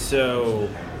right, so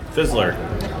Fizzler.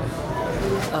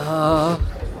 Oh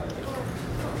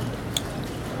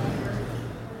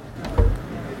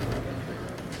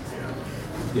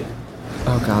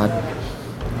god.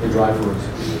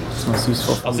 It's most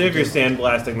useful. I'll see if you're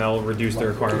sandblasting. That'll reduce the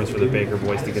requirements for the Baker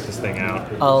Boys to get this thing out.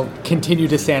 I'll continue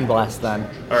to sandblast then.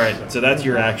 All right, so that's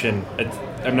your action.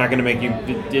 I'm not going to make you.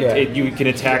 You can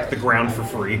attack the ground for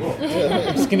free.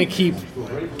 I'm just gonna keep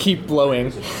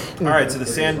blowing. All right, so the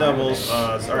sand doubles.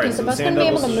 All right, Is so the the bus sand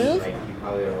gonna be able doubles. to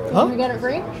move? Huh? Can we get it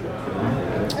free?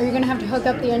 Are you gonna have to hook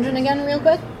up the engine again real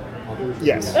quick?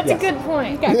 Yes. That's a good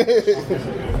point.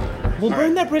 We'll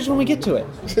burn that bridge when we get to it.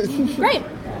 Great.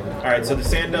 All right, so the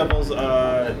sand doubles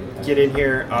get in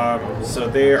here. So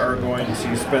they are going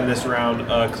to spend this round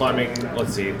climbing.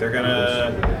 Let's see, they're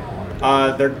gonna.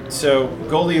 So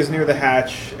Goldie is near the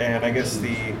hatch, and I guess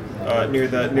the near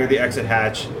the exit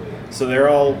hatch. So they're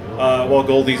all while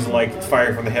Goldie's like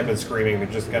firing from the hip and screaming. They're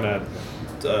just gonna.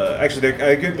 Actually,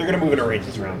 they're gonna move in a range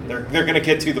this round. They're gonna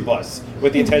get to the bus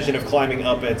with the intention of climbing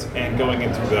up it and going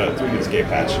into through the escape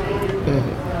hatch.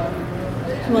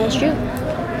 Well, shoot.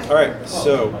 All right,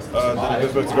 so then it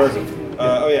goes back to Garza.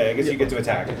 Oh yeah, I guess you get to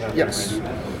attack. Yes.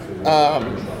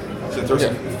 So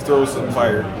throw some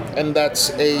fire. And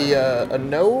that's a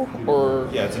no or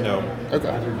Yeah, it's a no.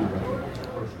 okay.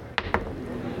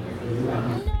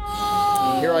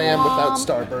 Here I am without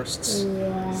starbursts.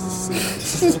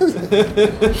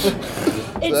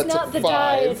 It's that's not a the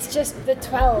die, 5. it's just the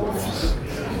 12.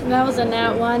 That was a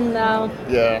nat 1 though.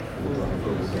 Yeah.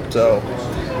 So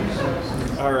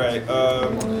All right.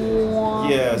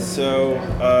 Yeah. So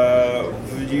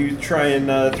you try and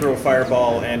throw a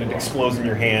fireball, and it explodes in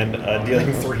your hand,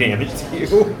 dealing 3 damage to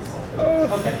you. Let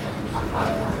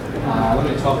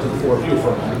me talk to the 4 of you for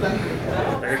a moment.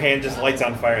 Your hand just lights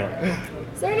on fire. Like,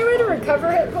 Is there any way to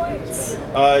recover hit points?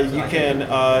 you can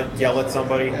yell at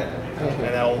somebody, and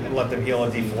that'll let them heal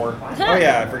a D4. Oh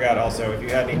yeah, I forgot. Also, if you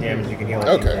had any damage, you can heal a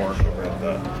Okay.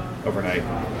 D4 overnight.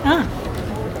 Ah.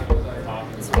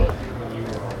 Sweet.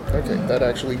 okay, that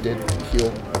actually did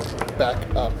heal back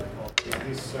up.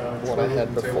 what I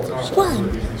had before. So. One.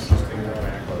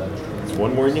 It's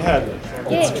one more than you had.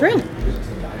 It's true.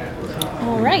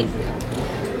 All right.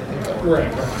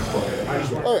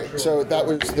 All right, so that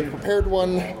was the prepared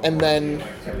one, and then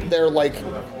they're like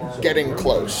getting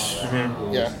close.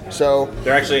 Mm-hmm. Yeah. So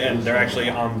They're actually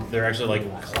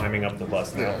like climbing up the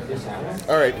bus now.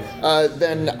 all right,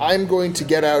 then I'm going to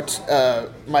get out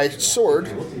my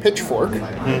sword, pitchfork,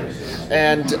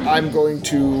 and I'm going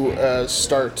to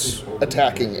start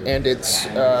attacking. And it's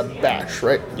bash,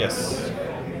 right? Yes.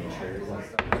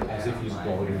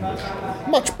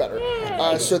 Much better.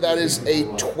 So that is a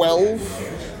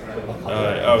 12.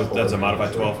 That's a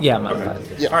modified 12. Yeah, modified.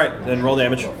 Yeah. All right, then roll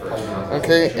damage.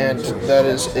 Okay, and that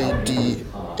is a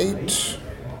D8.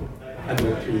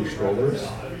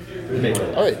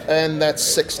 All right, and that's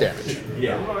 6 damage.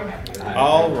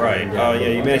 All right. Yeah,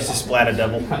 you managed to splat a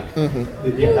devil.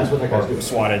 Or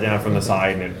swat it down from the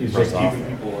side and it runs off.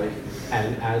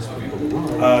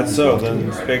 So then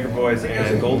Baker Boys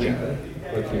and Goldie.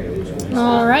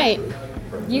 All right.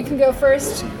 You can go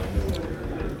first.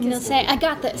 I'm gonna say I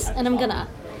got this, and I'm gonna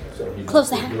close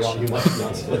the hatch.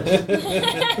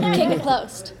 Keep it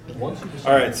closed. All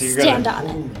right, so you're Stand gonna.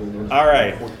 on it. All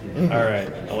right.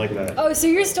 I like that. Oh, so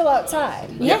you're still outside.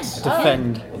 Yes.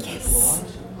 Defend.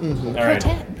 All right.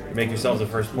 Protect. Make yourselves the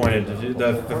first point of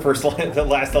the first line, the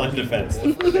last line of defense.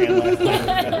 The first and last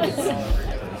line of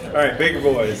defense. All right, Baker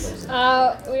Boys.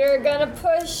 We're gonna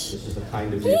push.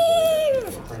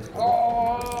 Heave!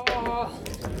 Oh.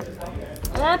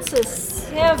 That's a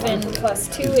 7 plus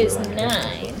 2 is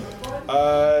 9.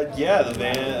 Yeah,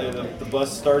 the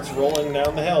bus starts rolling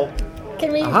down the hill.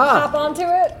 Can we hop onto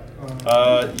it?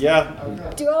 Yeah.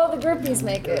 Do all the groupies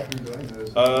make it?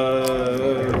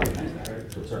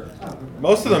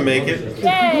 Most of them make it.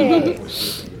 Yay!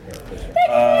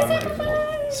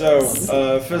 So,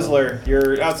 Fizzler,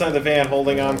 you're outside the van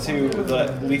holding on to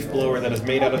the leaf blower that is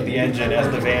made out of the engine as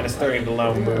the van is starting to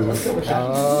now move.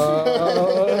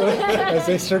 As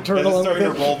they start to As it's roll starting to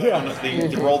over.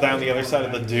 roll down the other side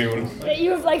of the dune.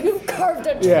 You've carved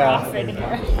a Yeah. trough in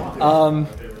here.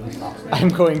 I'm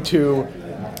going to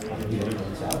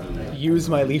use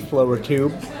my leaf blower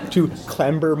tube to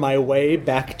clamber my way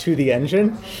back to the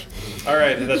engine. All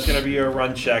right, that's going to be a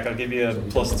run check. I'll give you a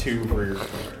 +2 for your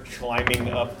climbing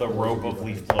up the rope of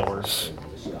leaf blowers.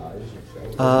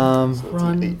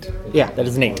 Run. Yeah, that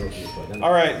is an 8.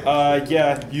 All right,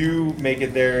 yeah, you make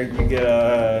it there. You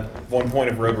get 1 point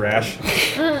of road rash.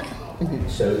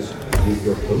 Says leave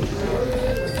your coat.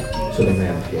 So the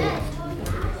man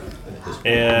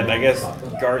And I guess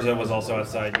Garza was also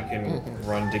outside. You can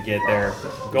run to get there.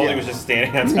 Goldie was just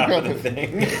standing on top of the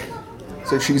thing.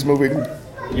 So she's moving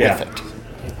Yeah. with it.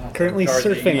 Currently Garza,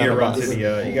 surfing on a run bus. to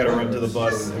the, you gotta run to the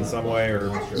bus in some way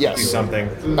or Yes. do something.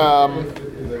 I'm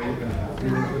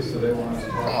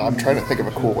trying to think of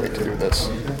a cool way to do this.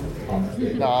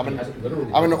 No,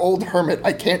 I'm an old hermit.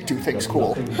 I can't do things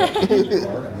cool.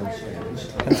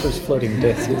 Spencer's floating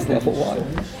disc is level 1.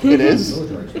 It is?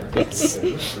 Yes.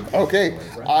 Okay.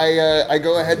 I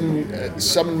go ahead and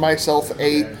summon myself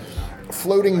a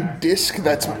floating disc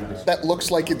that looks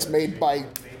like it's made by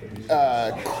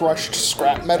crushed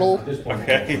scrap metal.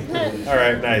 Okay. All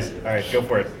right, nice. All right, go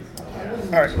for it.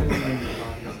 All right.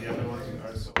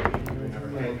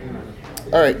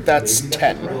 All right, that's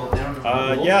 10.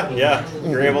 Yeah.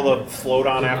 You're able to float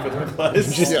on after the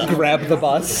bus. Just grab the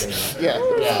bus. Yeah.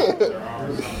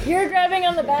 You're grabbing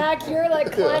on the back, you're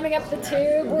like climbing up the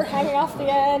tube, we're hanging off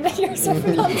the end, you're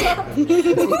surfing on top.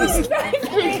 Who's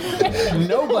driving?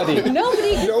 Nobody.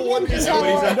 Nobody. No one is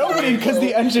Nobody, because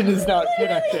the engine is not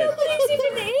connected. Nobody's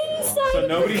even inside. So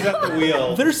nobody's at the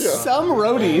wheel. There's some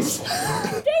roadies.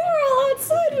 They were all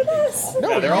outside with us.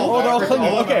 Yeah, they're all they're all all clinging.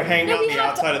 of them are Okay. hanging No, on we the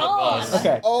have to outside of the all. bus. Oh,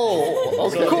 Okay. So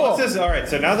okay. the bus is all right.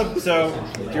 So now so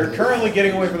you're currently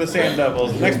getting away from the sand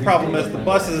devils. The next problem is the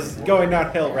bus is going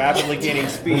downhill, rapidly gaining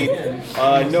speed.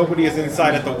 Nobody is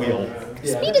inside at the wheel.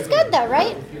 Speed is good though,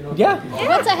 right? Yeah.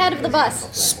 What's ahead of the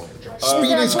bus?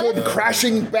 Speed is good,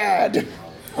 crashing bad.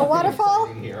 A waterfall?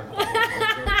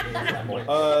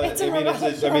 It's going to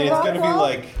be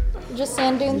like Just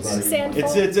sand dunes? it's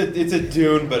a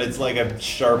dune, but it's like a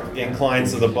sharp incline,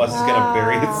 so the bus is going to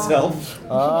bury itself. We're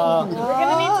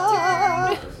gonna need to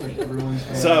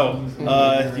So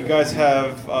you guys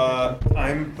have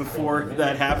time before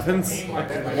that happens.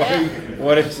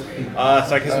 What is? So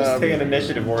I guess we'll stay in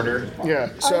initiative order. Yeah.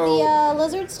 Are So the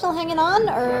lizards still hanging on,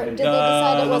 or did they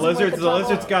decide it The wasn't worth lizards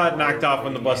trouble? got knocked off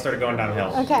when the bus started going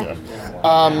downhill. Okay.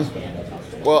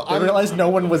 well, I I'm realized no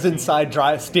one was inside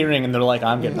steering, and they're like,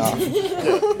 I'm getting off.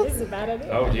 This is bad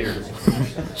idea. Oh dear.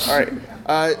 All right.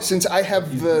 Since I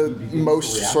have the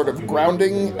most sort of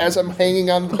grounding as I'm hanging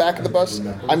on the back of the bus,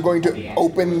 I'm going to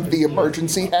open the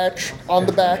emergency hatch on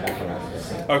the back.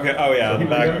 Okay. Oh yeah, on the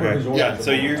back. Okay. Yeah.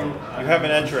 So you have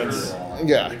an entrance.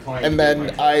 Yeah, and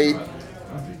then I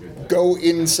go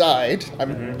inside.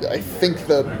 I think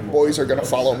the boys are going to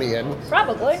follow me in.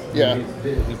 Probably. Yeah.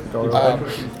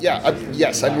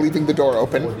 Yes, I'm leaving the door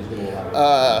open.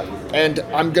 And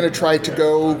I'm going to try to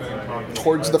go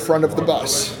towards the front of the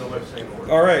bus,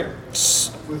 All right.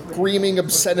 screaming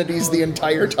obscenities the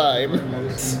entire time.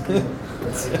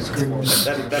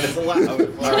 That is allowed.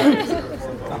 All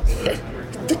right.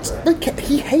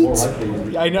 He hates.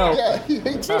 I know. Yeah, he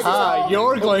hates. Ah,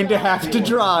 you're going to have to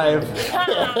drive.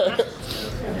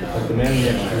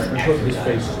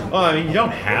 Well, I mean, you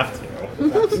don't have to.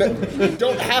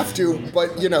 Don't have to,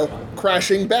 but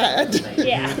crashing bad.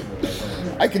 Yeah.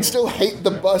 I can still hate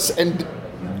the bus and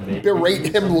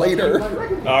berate him later.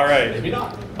 All right.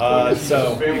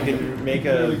 So you can make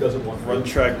a run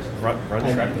check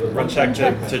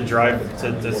to drive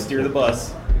to steer the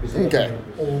bus. Okay.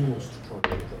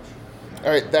 All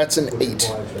right, that's an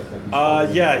 8.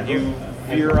 Yeah, you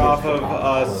veer off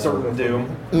of certain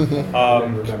doom.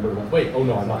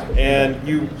 And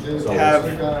you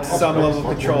have some level of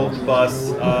control of the bus.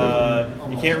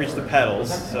 You can't reach the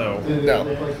pedals, so. No,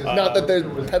 not that the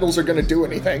pedals are going to do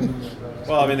anything.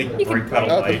 Well, I mean, the brake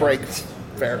pedal Oh, might. the brake.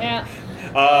 Fair. Yeah.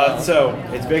 So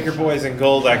it's Baker Boys and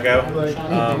Gold Echo.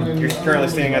 You're currently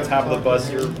standing on top of the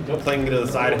bus. You're clinging to the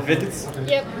side of it.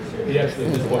 Yep.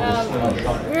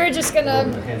 We were just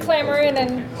gonna clamber in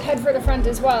and head for the front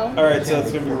as well. All right, so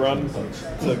it's gonna be run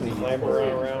to clamber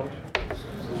around.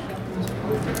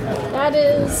 That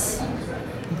is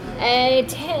a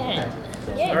 10.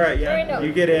 Yay. All right, yeah. Or no,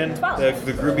 You get in. 12.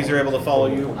 The groupies are able to follow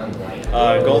you.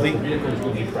 Goldie.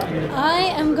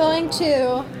 I am going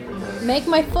to make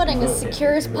my footing as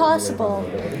secure as possible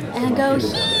and go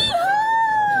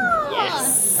hee-haw!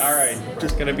 Yes. All right,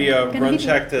 just gonna be a run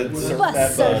check to surf Bus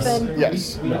that bus. surfing.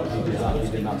 Yes.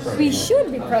 We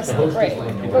should be pressing the brake,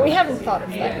 but we haven't thought of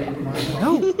that yet.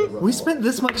 No, we spent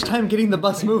this much time getting the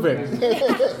bus moving.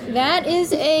 That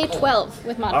is a 12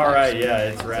 with modifiers. All right, yeah,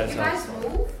 it's rad as Guys,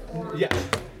 hell. move. Yeah.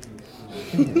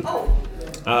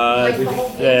 Like the whole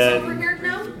thing's over Then here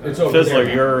now?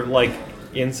 Fizzler, you're like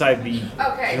inside the.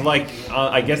 Okay. You're like,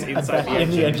 I guess inside back in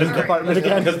the engine compartment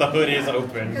again. Because the hood is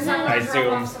open. I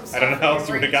assume. I don't know how else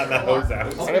you would have gotten that hose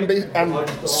out.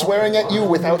 I'm swearing at you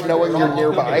without knowing you're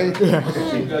nearby.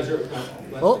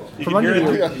 Well, You from can hear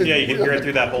under it you. through, yeah, you can hear it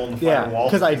through that hole in the Yeah, firewall.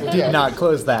 because I did not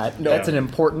close that. No. That's an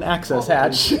important access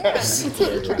hatch. Yes.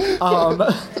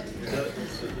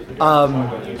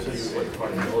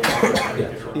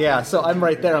 Yeah, so I'm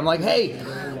right there. I'm like, hey,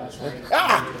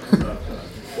 Ah!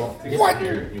 What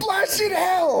blasted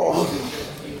hell?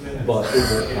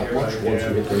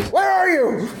 Where are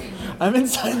you? I'm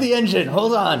inside the engine.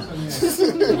 Hold on.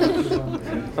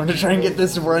 I'm gonna try and get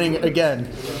this running again.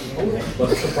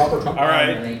 All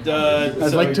right.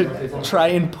 I'd like to try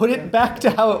and put it back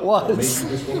to how it was.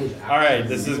 All right.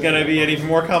 This is going to be an even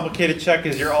more complicated check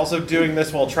because you're also doing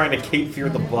this while trying to Cape Fear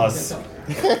the bus.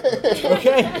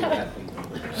 Okay.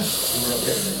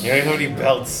 You don't have any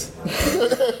belts.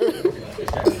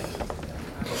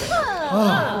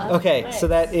 Okay, so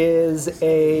that is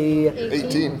a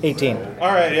 18. All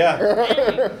right.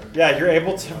 Yeah. Yeah. You're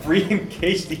able to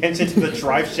re-engage the engine to the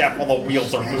drive shaft while the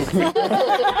wheels are moving.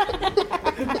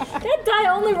 That die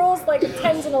only rolls like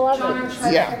 10s and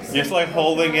 11s. Yeah. You're just like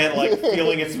holding it, like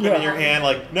feeling it spin in your hand,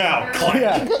 like now, clank.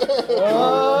 Yeah.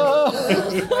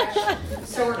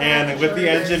 And with the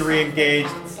engine re-engaged,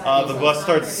 the bus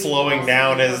starts slowing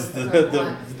down as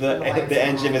the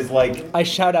engine is like. I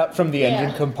shout out from the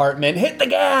engine compartment, hit the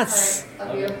gas!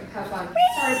 Love you. Have fun.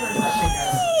 Sorry for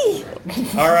interrupting,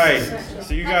 guys. All right,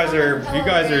 so you guys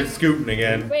are scooting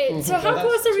again. Wait, so how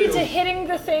close are we to hitting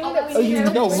the thing that we need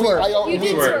to No, we did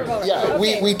swerve over. yeah,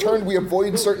 Okay. we turned, we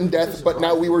avoid certain death, but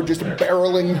now we were just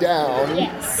barreling down.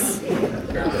 Yes.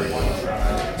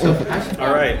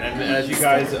 All right, and as you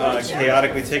guys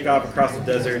chaotically take off across the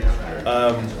desert,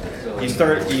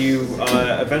 you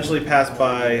eventually pass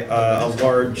by a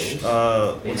large,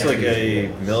 looks like a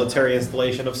military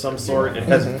installation of some sort. It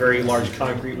has very large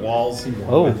concrete walls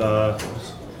with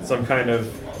some kind of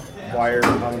wire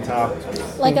on top.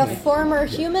 Like a former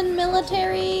human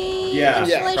military Yeah,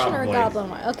 installation or a probably. goblin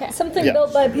one? Okay, Something Yeah.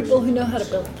 built by people who know how to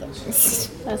build things.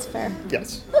 that's fair.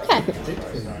 Yes. Okay.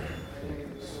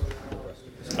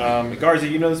 Garza,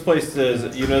 you know this place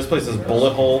is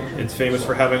Bullet Hole. It's famous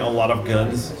for having a lot of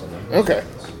guns. Okay.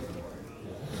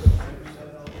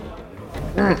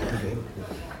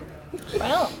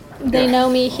 Well, They know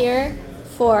me here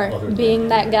for being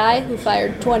that guy who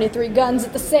fired 23 guns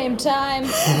at the same time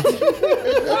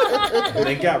And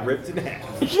they got ripped in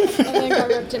half. and then got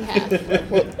ripped in half.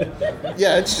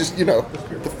 Yeah, it's just, the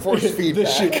force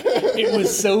feedback. It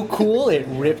was so cool, it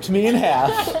ripped me in half.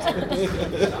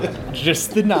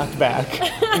 Just the knockback.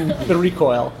 The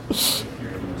recoil.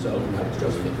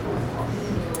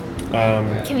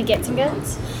 Can we get some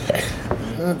guns?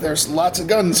 There's lots of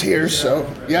guns here, so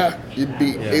yeah, you'd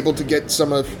be able to get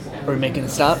some of Are we making a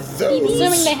stop? those.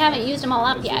 Assuming they haven't used them all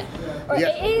up yet. Or Yeah.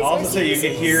 AAs or Also, so you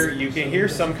CCs? can hear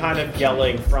some kind of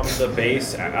yelling from the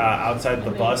base outside the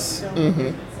bus.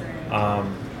 Mm-hmm.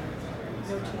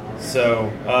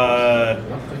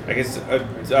 I guess I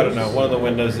don't know. One of the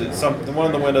windows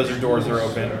or doors are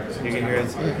open. You can hear it.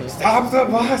 Stop the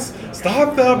bus!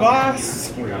 Stop the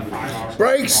bus!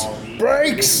 Brakes!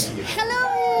 Brakes!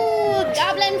 Hello,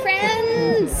 Goblin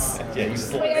friends! Yeah, you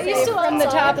slap Wait, are you still From the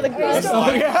top of the bus.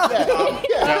 Oh, yeah.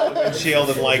 out the windshield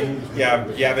and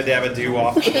yabba dabba doo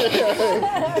off.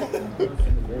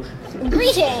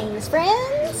 Greetings,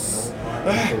 friends!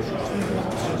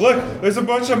 Look, there's a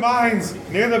bunch of mines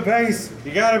near the base.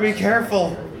 You gotta be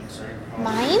careful.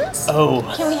 Mines? Oh.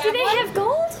 Can we Do they have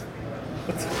gold?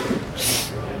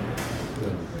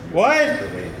 What?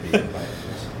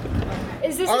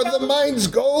 Is this Are a the gold? mines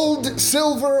gold,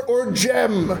 silver, or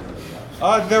gem?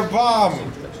 They're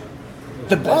bomb.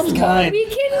 The best kind. We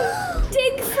can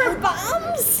dig for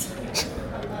bombs?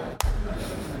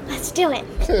 Let's do it.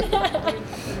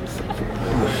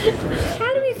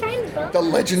 How do we find the bombs? The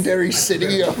legendary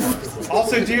city of...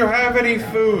 Also, do you have any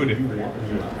food?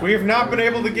 We have not been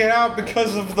able to get out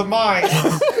because of the mines.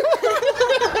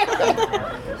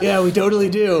 Yeah, we totally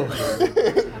do.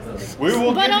 We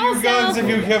will But give you also- guns if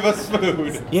you give us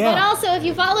food. But Yeah. also, if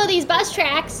you follow these bus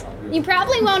tracks, you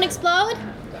probably won't explode.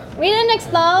 We didn't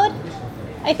explode,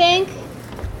 I think.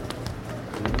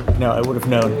 No, I would have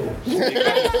known. You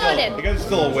guys are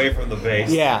still away from the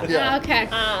base. Yeah. Yeah. Okay.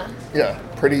 Yeah,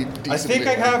 pretty decent. I think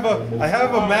I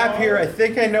have a map here. I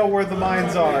think I know where the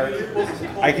mines are.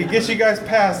 I can get you guys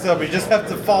past them. You just have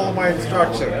to follow my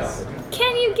instructions.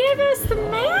 Can you give us the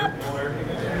map?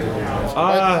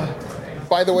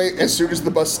 By the way, as soon as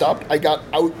the bus stopped, I got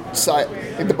outside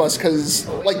in the bus because,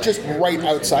 just right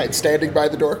outside, standing by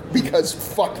the door, because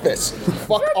fuck this.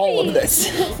 Fuck all of this.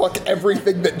 Fuck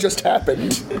everything that just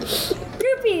happened.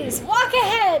 Groupies, walk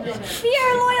ahead. Be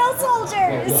our loyal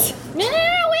soldiers. No,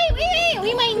 wait.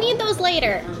 We might need those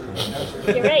later.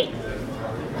 You're right.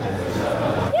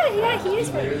 Yeah, he is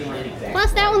right.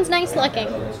 Plus, that one's nice looking.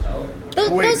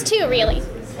 Those two, really.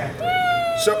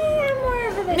 So, I'm more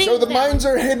of a so the mines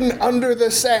are hidden under the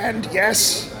sand,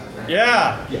 yes?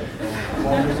 Yeah.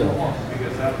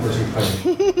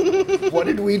 What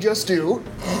did we just do?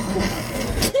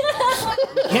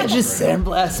 You can't just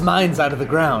sandblast mines out of the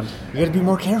ground. You gotta be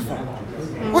more careful.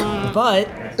 But,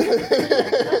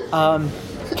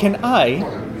 can I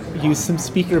use some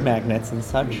speaker magnets and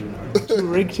such to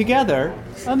rig together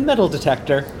a metal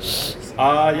detector?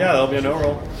 Yeah, that'll be a no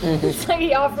roll. It's like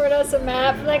he offered us a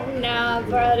map. Like, nah,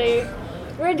 buddy.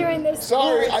 We're doing this.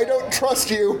 Sorry, I don't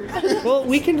trust you. Well,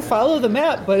 we can follow the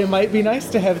map, but it might be nice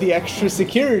to have the extra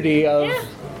security of... Yeah.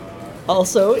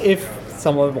 Also, if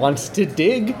someone wants to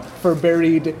dig for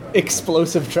buried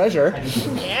explosive treasure.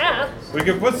 Yeah. We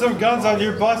can put some guns on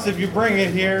your bus if you bring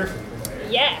it here.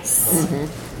 Yes.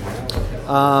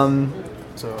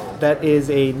 That is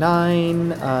a 9,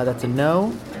 that's a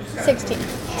no. 16.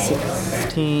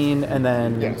 16, and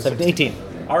then Yeah, 17, 18.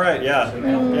 All right, yeah.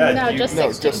 Yeah. No, you- just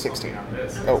No, 16. just 16.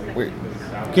 Oh, wait.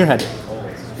 Your head.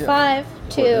 5,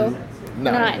 2,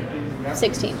 Nine. 9,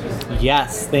 16.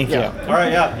 Yes, thank you. Yeah. All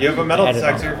right, yeah. You have a metal Add it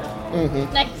on. detector.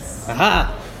 Nice.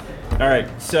 Aha! All right,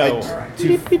 so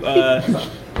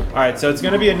all right, so it's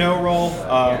gonna be a no roll.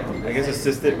 I guess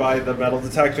assisted by the metal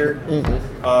detector. You're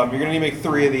gonna need to make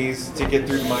 3 of these to get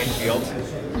through the minefield.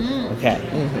 Okay.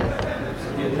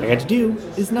 What I got to do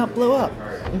is not blow up.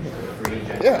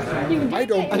 Yeah. I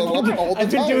don't blow up all the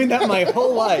I've been time. doing that my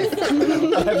whole life.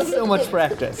 I have so much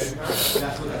practice.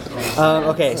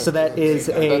 Okay, so that is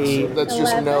a That's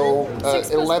just no.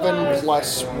 11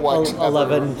 plus what?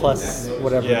 11 plus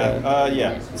whatever. Yeah,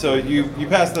 yeah. So you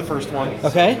pass the first one.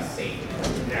 Okay.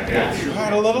 All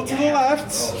right, a little to the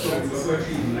left.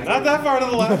 Not that far to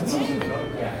the left.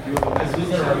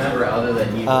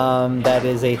 That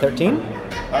is a 13.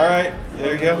 All right,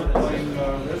 there you go.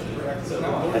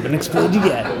 Haven't exploded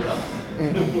yet.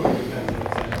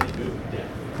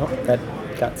 Oh, that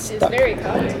got It's stuck. very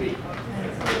cold.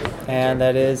 And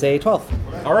that is a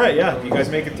 12. All right, yeah. You guys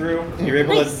make it through. You're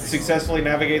able to successfully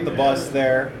navigate the bus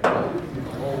there.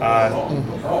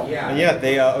 Yeah,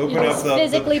 they open up It's the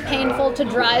physically painful to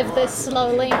drive this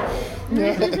slowly. yeah,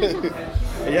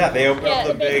 they open Yeah, up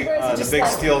the the big big doors are the just big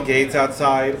like- steel gates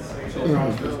outside.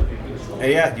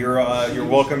 And yeah, you're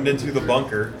welcomed into the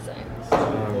bunker.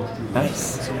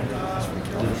 Nice.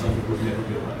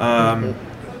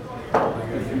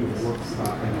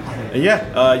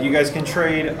 Yeah, you guys can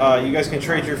trade. You guys can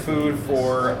trade your food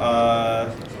for.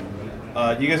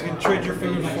 You guys can trade your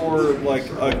food for like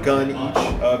a gun each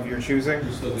of your choosing.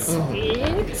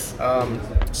 Sweet.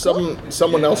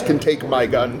 Someone else can take my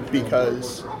gun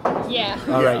because Yeah.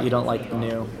 All right, you don't like the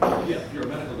new.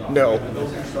 no.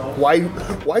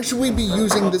 Why should we be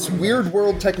using this weird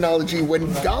world technology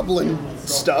when Gobblin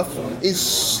stuff is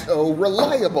so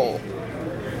reliable?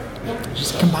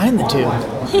 Just combine the two.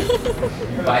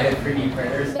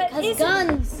 Because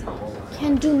guns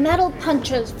can do metal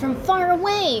punches from far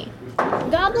away.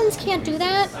 Goblins can't do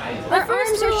that. The Our first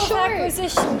arms rule are of short.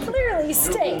 acquisition clearly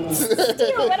states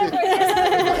steal whatever it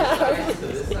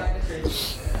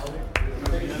is.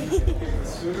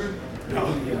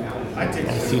 I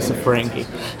see some Ferengi.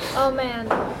 Oh man.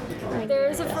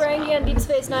 There's a Ferengi on Deep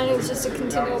Space Nine who's just a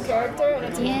continual character, and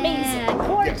it's amazing. Yeah,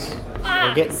 Court.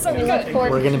 Ah, getting- so We love good.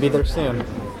 Court. We're gonna be there soon.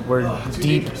 We're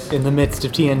deep in the midst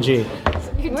of TNG.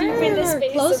 You're deep in the We're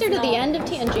space closer of to the now. end of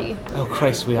TNG. Oh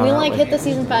Christ, we are. We aren't like hit the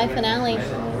season 5 finale.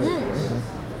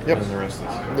 Yep. And the rest of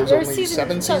this. There's There's only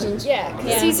seven seasons. Yeah, 'cause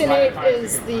Yeah. season 8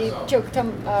 is the joke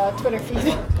Twitter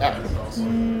feed. Ah,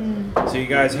 So you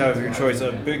guys have your choice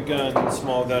of big gun,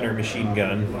 small gun, or machine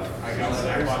gun.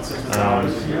 I'll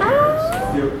Is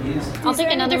there take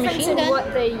any another difference machine in gun.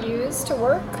 what they use to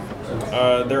work?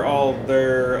 They're all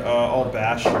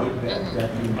bash,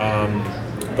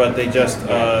 but they just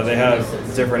they have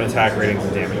different attack ratings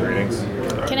and damage ratings.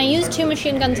 Can I use 2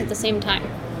 machine guns at the same time?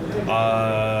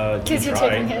 Because you're try.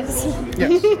 taking his.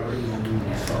 yes.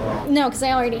 No, because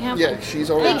I already have Yeah, one. she's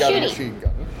already Big got a shooty. machine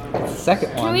gun.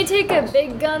 Second Can one. we take a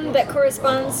big gun that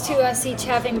corresponds to us each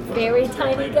having very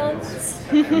tiny guns?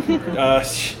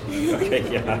 Okay,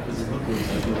 yeah.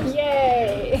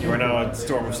 Yay! You are now a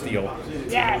storm of steel.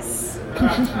 Yes!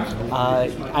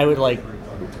 I would like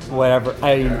whatever.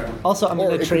 I'm Or gonna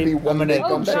it could trade. be I'm one gonna big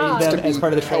gun that trade needs them to as be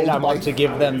part of the trade. I held want by, to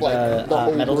give them like, the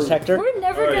whole metal group. detector We're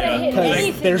never gonna hit because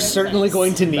anything. they're with certainly this.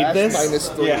 going to need Bash this. minus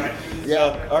 3. Yeah.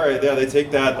 Yeah. All right. Yeah, they take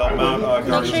that. They'll mount Make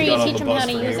Guardian's sure you gun on teach the them bus how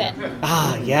to for use you. it.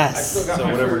 Ah, yes. So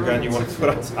whatever gun you want to put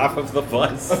on top of the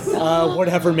bus.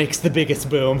 Whatever makes the biggest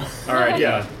boom. All right.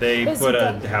 Yeah, they This put is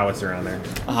a good. howitzer on there.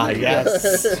 Ah,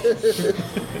 yes.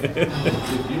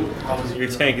 Your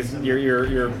tank is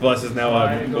your bus is now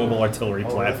a mobile artillery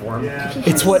platform.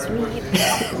 It's what.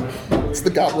 It's the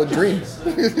Goblin dream.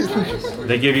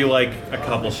 They give you like a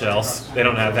couple shells. They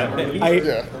don't have that many.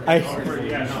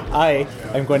 I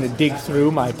am going to dig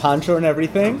through my poncho and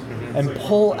everything and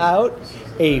pull out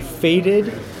a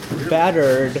faded,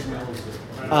 battered,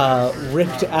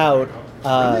 ripped out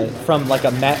from like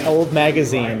a old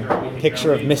magazine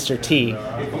picture of Mr. T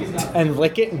and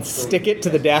lick it and stick it to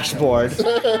the dashboard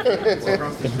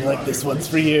and be like, this one's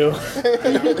for you.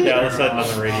 Yeah, all of a sudden on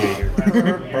the radiator.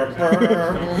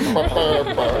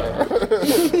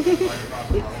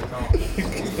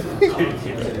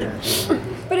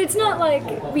 But it's not like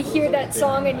we hear that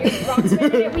song and you're rock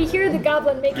spinning it. We hear the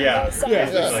goblin making Yeah. those sounds.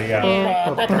 Essentially, yeah.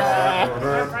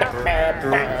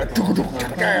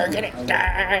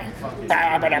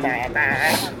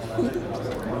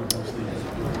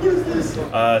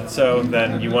 So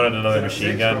then you wanted another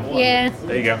machine gun. Yeah.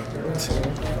 There you go.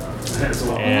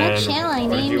 And What shall I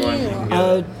what do name you want? you? You can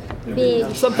get-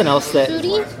 Big Something else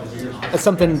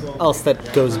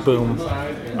that goes boom. All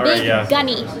Big right, yeah.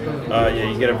 gunny. Yeah,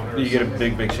 you get a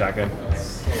big shotgun.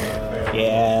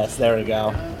 Yes, there we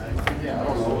go.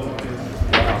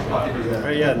 All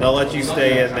right, yeah, and they'll let you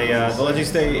stay in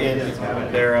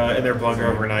their bunker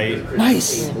overnight.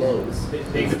 Nice.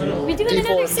 We doing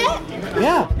another set?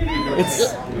 Yeah.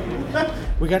 It's.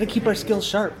 We got to keep our skills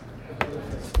sharp.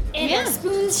 And Yeah. our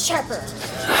spoons sharper.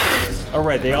 All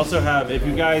right, they also have if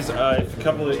you guys if a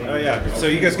couple of so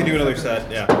you guys can do another set,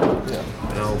 yeah.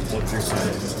 And I'll look through some.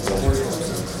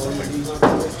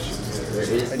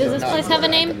 Does this place have a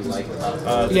name?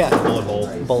 Yeah. Bullet hole.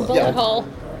 Bullet. Bullet hole.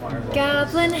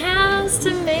 Goblin House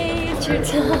to Major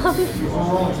Tom.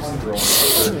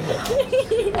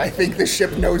 I think the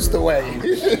ship knows the way.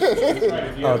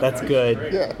 Oh, that's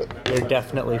good. Yeah. You're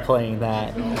definitely playing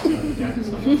that.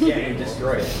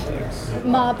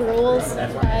 Mob Rules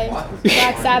by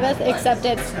Black Sabbath, except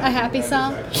it's a happy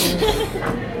song.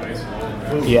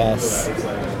 Yes.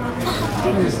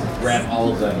 Grab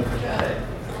all of them.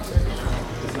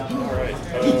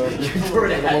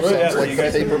 Sounds like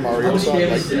the Paper Mario song.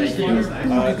 Like, so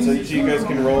each of you guys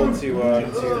can roll to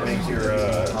make your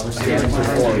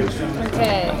perform.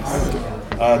 Okay.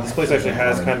 This place actually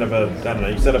has kind of a, I don't know,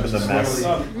 you set up in the mess.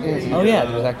 Oh yeah,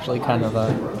 there's actually kind of a...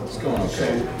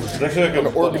 It's actually like an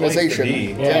organization.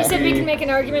 Yeah. You said we can make an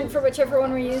argument for whichever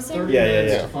one we're using?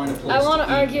 Yeah. I want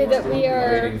to argue that we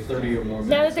are,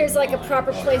 now that there's like a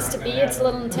proper place to be, it's a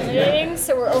little intimidating,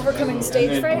 so we're overcoming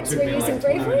stage fright, so we're using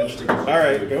bravery.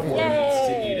 Alright, go for it.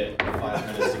 Yay!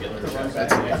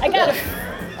 I got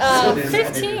a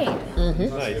 15.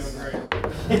 Nice.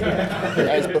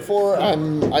 as before,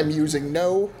 I'm using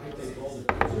no.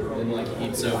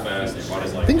 Eat so fast.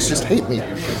 Things just hate me.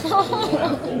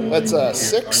 That's a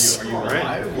 6.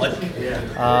 Alright.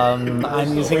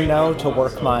 I'm using no to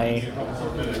work my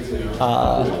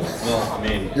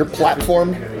Your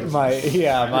platform. my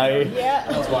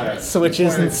Yeah.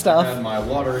 switches and stuff. My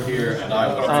water here, and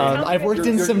I've worked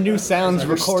in some new sounds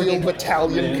Your Steel recorded,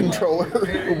 Battalion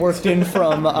controller. worked in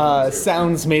from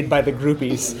sounds made by the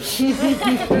groupies.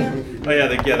 Oh yeah,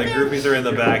 the groupies are in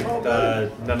the back.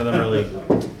 None of them really.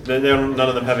 None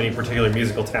of them have any particular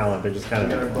musical talent. They're just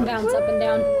kind of. Bounce up and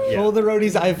down. Yeah. Well, the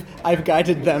roadies, I've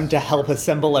guided them to help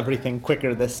assemble everything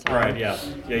quicker this time. Right. Yeah.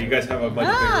 Yeah. You guys have a bunch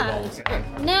of bigger balls.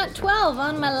 Nat 12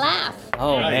 on my laugh.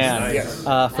 Oh Nice, man. nice.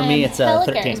 For me, it's a hella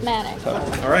 13.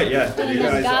 charismatic. All right. Yeah.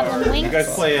 Goblin You winks. guys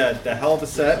play the hell of a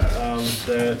set.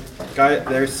 The guy,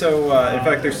 they're so. In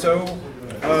fact, they're so.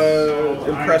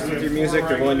 Impressed with your music,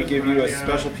 they're willing to give you a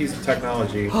special piece of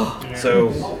technology.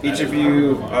 So each of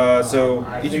you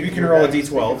can roll a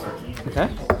d12. Okay.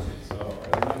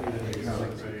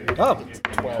 Oh,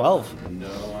 12.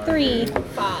 3,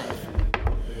 5.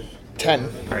 10. All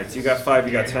right, so you got 5,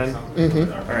 you got 10.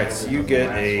 Mm-hmm. All right, so you get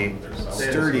a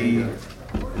sturdy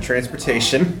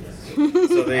transportation.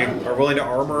 So they are willing to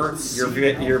armor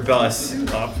your bus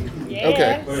up. Yeah.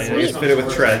 Okay. And it's fitted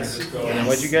with treads. And then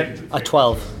what'd you get? A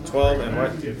 12. 12 and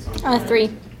what? 3.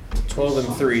 12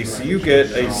 and 3. So you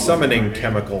get a summoning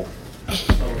chemical.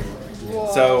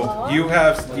 So you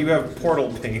have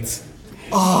portal paints.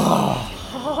 Oh.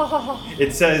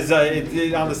 It says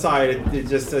on the side. It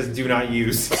just says "Do not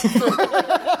use."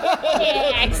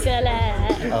 Excellent.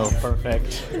 Oh,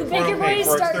 perfect. The Baker Boys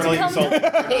start to come. Do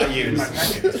not use.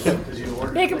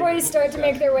 Baker Boys start to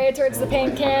make their way towards the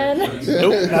paint can.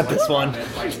 Nope, not this one. I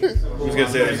was gonna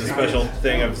say there's a special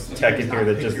thing of tech in here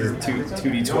that just is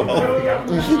 2d12.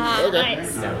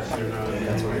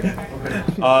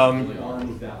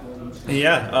 Nice.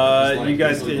 Yeah, you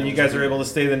guys are able to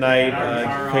stay the night,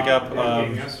 pick up,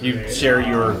 you share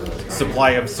your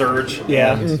supply of Surge,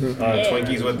 Yeah.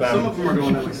 Twinkies with them.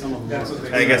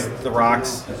 I guess the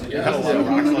rocks. You had a lot of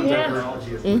rocks left over.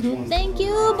 Thank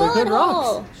you, They're good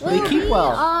Butthole. rocks. They keep We'll be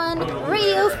well. on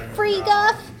Radio Free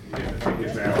Guff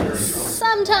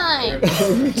sometime.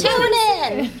 Tune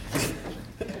in.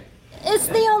 It's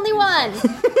the only one.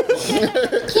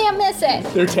 Can't miss it.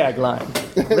 Their tagline.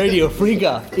 Radio Free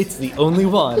Guff. It's the only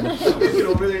one. Yeah,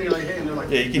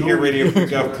 you can hear Radio Free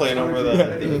Guff playing over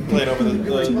the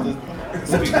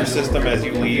speaker system as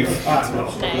you leave.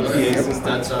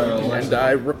 And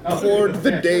I record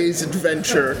the day's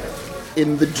adventure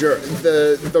in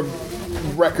the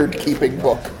record-keeping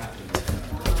book.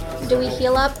 Do we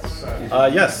heal up?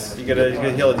 Yes, you get a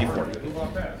heal a d4.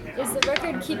 Is the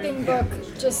record-keeping book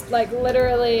just like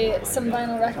literally some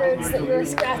vinyl records that you're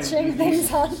scratching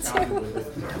things onto?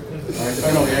 It's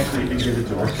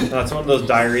one of those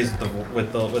diaries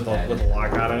with the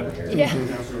lock on it. Yeah.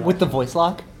 With the voice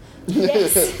lock?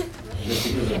 Yes.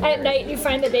 At night you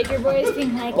find the Baker Boys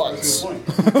being like, Butts.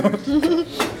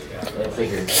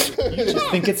 You just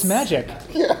think it's magic.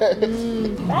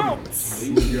 bats. I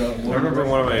remember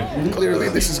one of my Clearly,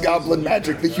 this is goblin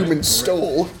magic the humans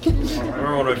stole. I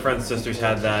remember one of my friend's sisters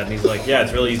had that, and he's like, "Yeah,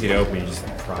 it's really easy to open. You just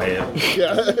pry it.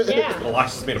 Yeah. The Yeah.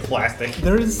 lock's just made of plastic."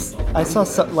 I saw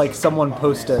someone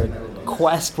post a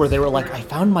quest where they were like, I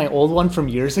found my old one from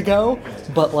years ago,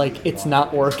 but like it's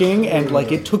not working, and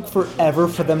like it took forever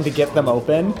for them to get them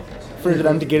open. For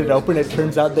them to get it open, it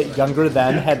turns out that Younger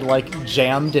Then had like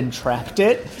jammed and trapped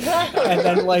it, and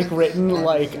then like written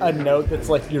like a note that's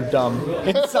like "You're dumb"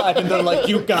 inside, and they're like,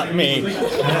 "You got me,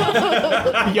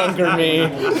 Younger me."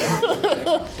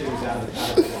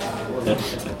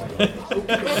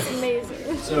 That's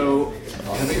amazing. So,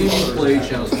 have any of you played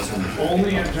Shadows of the Sun?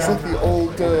 It's like the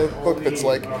old book that's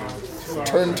like,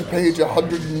 turn to page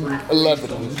 111.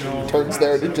 Turns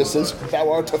there and it just says, "Thou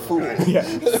art a fool." Yeah.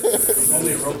 Reminds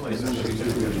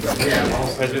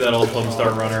me of that old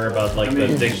Homestar Runner about like the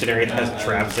dictionary that has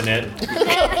traps in it.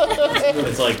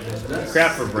 It's like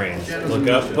crap for brains. Look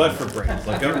up butt for brains.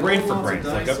 Look up brain for brains.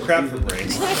 Look up crap for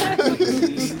brains.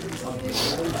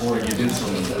 Or you did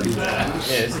something like that.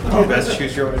 Yeah, it's the best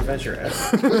choose your own adventure app.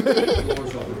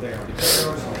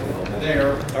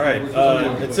 All right,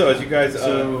 and so as you guys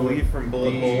leave from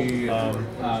Bullet Hole,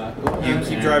 you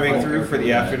keep driving through for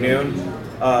the afternoon,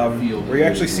 where you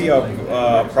actually see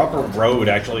a proper road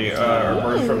actually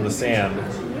emerge from the sand.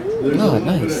 Oh,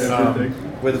 nice.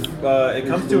 It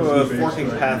comes to a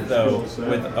forking path though,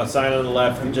 with a sign on the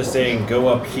left just saying "Go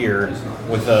up here"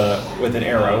 with an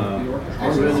arrow.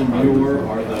 And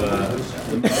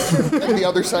the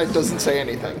other side doesn't say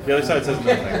anything. The other side says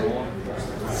nothing.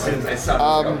 Should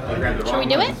we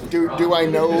do it? Do I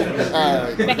know?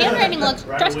 The handwriting looks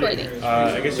trustworthy.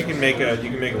 I guess you can make a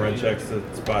run checks to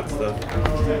spot stuff.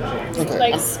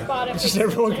 Like spot if Just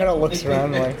everyone kind of looks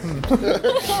around like,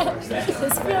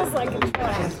 this feels like a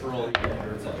trap.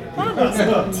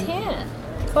 That is a 10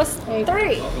 plus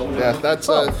 3. Yeah, that's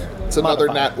it's another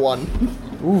nat 1.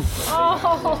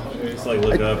 Oh, Just like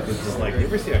look up. It's just like you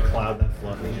ever see a cloud that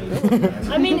fluffy?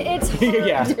 I mean it's hard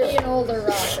Yeah. to be an older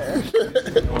rocker.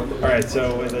 All right,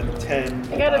 so with a 10.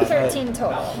 I got a 13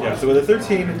 total. Yeah, so with a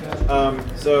 13,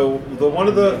 so the one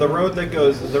of the road that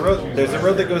goes there's a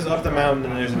road that goes up the mountain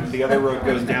and there's the other road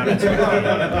goes down into the canyon.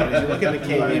 And as you look in the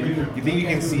canyon, you think you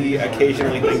can see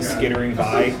occasionally things skittering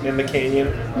by in the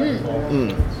canyon.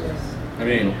 I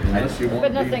mean,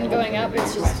 But nothing going up,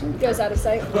 it's just goes out of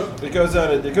sight. It goes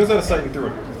out of sight and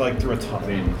through a tunnel.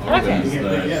 Okay.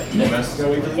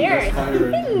 the There are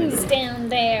things down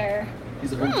there.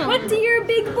 What do your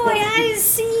big boy eyes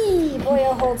see?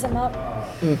 Boyle holds him up.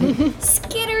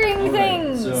 Skittering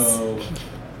things.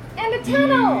 And a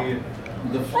tunnel.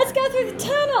 Let's go through the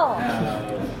tunnel.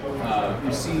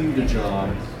 Received a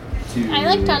job to I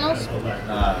like tunnels.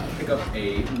 pick up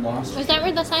a lost. Is that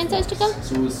where the sign says to go?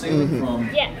 So it was sailing from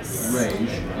Yes. Rage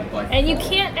by And you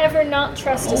can't ever not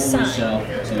trust a all the sign. south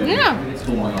to Yeah.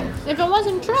 Toronto. If it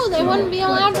wasn't true, they wouldn't be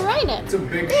allowed to write it. It's a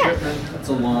big shipment. It's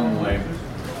a long way.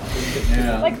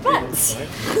 Yeah. Like butts.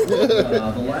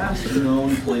 The last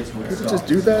known place where it's Just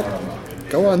do that?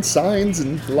 Go on signs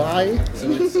and lie? So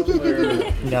it's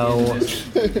somewhere. no.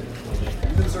 We've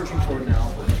been searching for it now.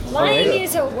 Lying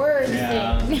is a word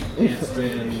Yeah. thing. It's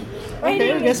been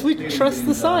Okay, I guess we trust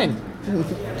the sign. with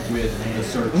the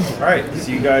search. All right,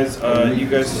 so you guys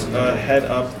head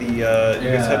up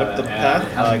the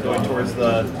path, going towards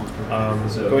the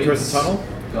tunnel.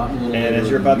 Gotten a little And as bit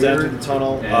you're about to enter weird. the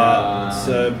tunnel,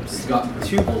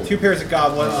 two pairs of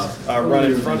goblins run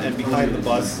in front and behind the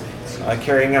bus,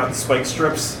 carrying out spike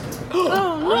strips.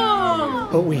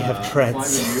 But we have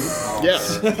treads.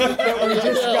 Yes. That we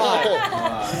just got.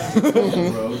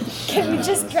 Can we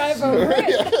just drive over it?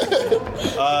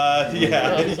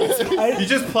 Yeah. You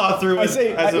just plow through as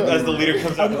the leader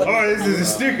comes up. Oh, this is a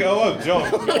stick. Oh,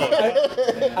 jump.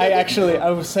 I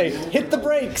will say, hit the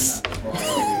brakes.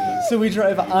 So we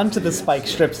drive onto the spike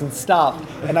strips and stop,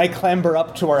 and I clamber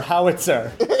up to our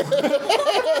howitzer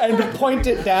and point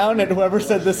it down at whoever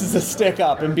said this is a stick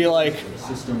up and be like,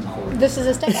 This is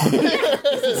a stick.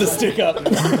 this is a stick up.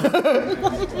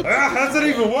 How's it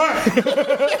even work?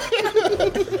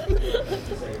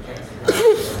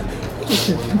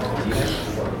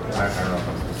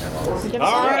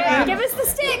 All right. Give us the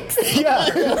sticks. Yeah,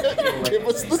 Give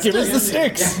us the give us the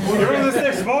sticks. Give me the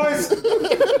sticks, boys.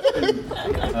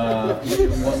 It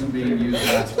wasn't being used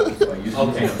last time, so I used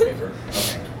paper.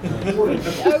 Would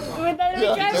that be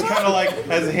Just drive kind of like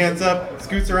has his hands up,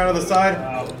 scoots around to the side.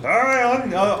 All right, on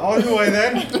your way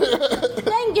then.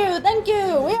 Thank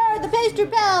you. We are the pastry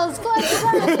pals. Collect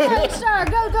the Black Star.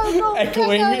 Go.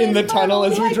 Echoing in the tunnel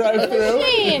as we drive through.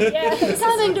 Yeah.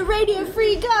 Coming to Radio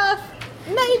Free Guff.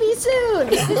 Maybe soon.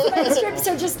 The strips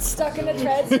are just stuck in the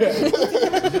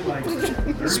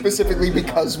treads. Specifically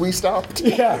because we stopped.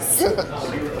 Yes.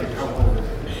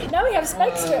 Now we have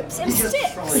spike strips and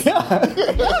sticks. Yeah.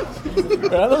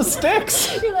 Where are those sticks?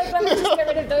 You're like, let me just get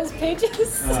rid of those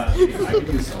pages.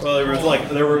 Well, there were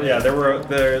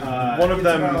one of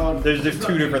them. There's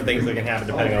two different things that can happen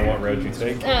depending on what road you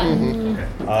take.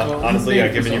 Honestly, yeah,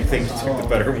 given you think you took the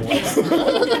better one.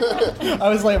 I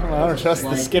was like, I don't trust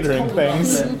the skittering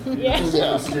things.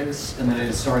 Yeah. Sticks, and then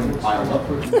it's starting to pile up.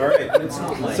 All right.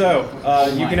 So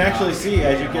you can actually see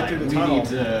as you get through the tunnel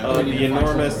the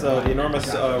enormous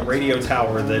radio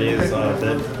tower that is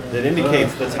that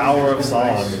indicates the Tower of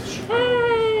Song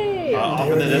Hey! off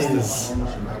in the distance.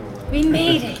 We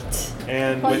made it.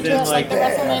 And Point to within us like the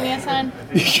WrestleMania sign.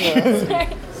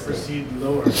 Proceed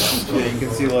lower. yeah, you can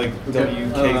see like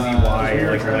WKZY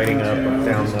like lighting up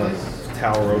down the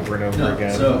tower over and over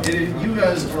again. So you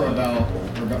guys are about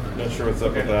Not sure what's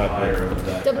up with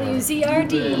that.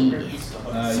 WZRD.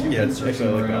 Yeah, it's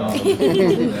actually like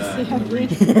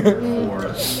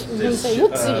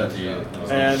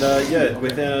And yeah,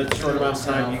 within a short amount of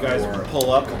time, you guys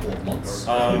pull up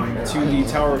to the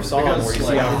Tower of Solomon, where you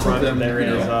see out front there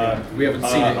is a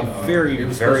very,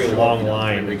 very long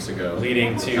line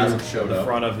leading to the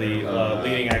front of the,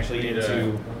 leading actually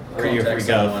into where you go.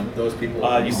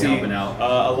 You see a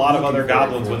lot of other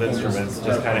goblins with instruments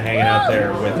just kind of hanging out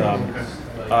there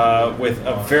with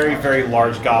a very, very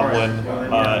large goblin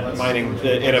minding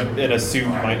in a suit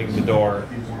minding the door.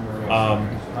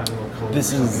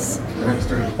 This is,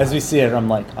 as we see it, I'm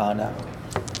like, oh no,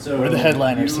 we're the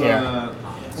headliners here.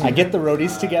 I get the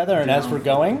roadies together, and as we're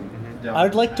going, I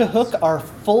would like to hook our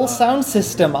full sound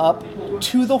system up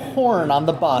to the horn on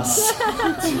the bus.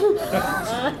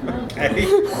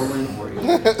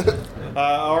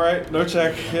 All right, no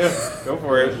check. Yeah, go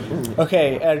for it.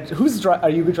 Okay, are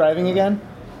you driving again?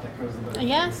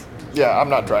 Yes. Yeah, I'm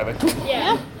not driving.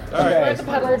 Yeah. All right. We're the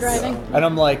peddler driving. And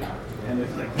I'm like,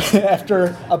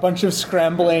 after a bunch of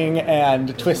scrambling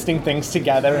and twisting things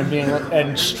together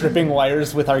and stripping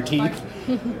wires with our teeth,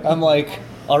 I'm like,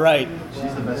 all right,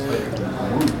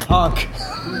 honk.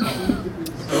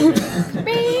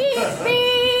 Beep,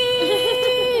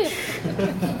 beep.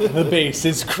 The bass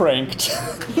is cranked.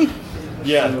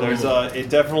 Yeah, there's it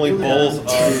definitely pulls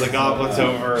the goblins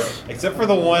over, except for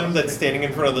the one that's standing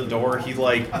in front of the door. He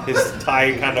like his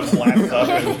tie kind of flaps up,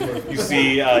 and you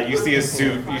see his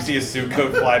suit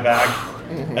coat fly back,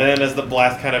 and then as the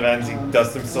blast kind of ends, he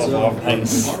dusts himself off.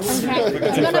 Nice. Okay. I'm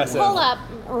gonna impressive. pull up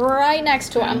right next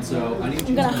to him.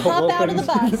 I'm gonna hop out of the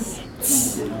bus.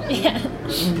 Yeah.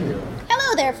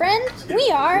 Hello there, friend. We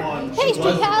are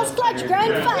Pastry Pals, Clutch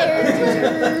Grind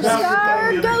Fire,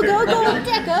 Star, Go Go Go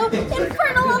Deco,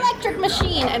 Infernal Electric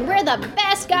Machine, and we're the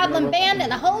best goblin band in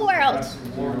the whole world.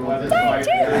 Thank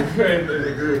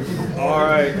you. All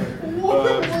right,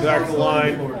 back to the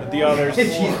line with the others.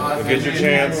 You'll get your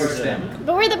chance.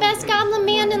 But we're the best goblin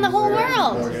band in the whole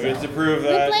world. Good to prove We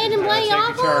that. played and play Take your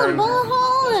awful turn. and bullet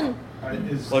hole and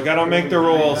Look, I don't make the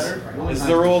rules. This is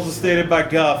the rules as stated by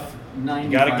Guff. You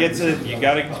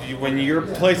gotta when your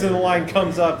place in the line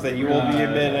comes up, then you will be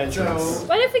admitted entrance.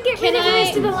 What if we get rid of the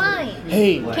rest of the line?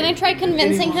 Hey, Can I try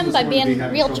convincing him by being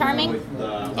real charming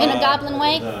in a goblin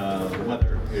way?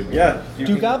 Yeah.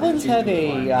 do goblins have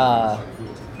a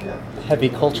heavy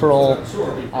cultural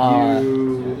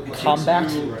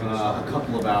combat?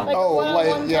 Like Oh,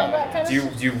 one-on-one like, yeah. combat kind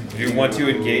of? Do you want to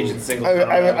engage in single I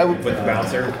combat would- with the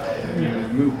bouncer?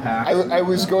 I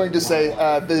was going to say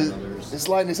this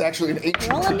line is actually an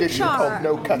ancient Roll a tradition char. called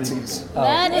no cutsies.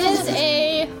 That is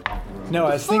a No,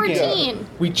 I was 14. thinking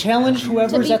we challenge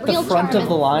whoever's To be at the real front of charming.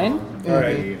 the line All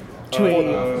right.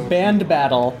 to a band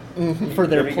battle for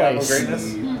their Any goblin place.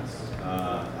 greatness?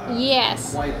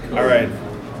 yes. All right.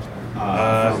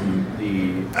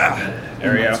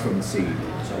 There we go.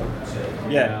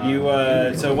 Yeah.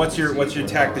 You. So what's your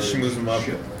tact to schmooze them up?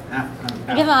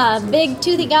 I give a big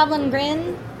toothy goblin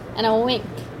grin and a wink.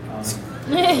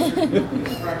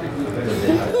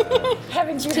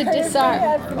 Haven't you To heard disarm.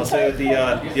 that? I'll say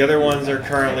that the other ones are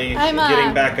currently I'm,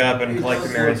 getting back up and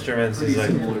collecting their instruments. He's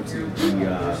like,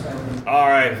 all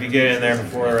right, if you get in there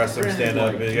before the rest of them stand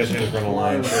up, you guys should just run a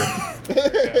line. Sure.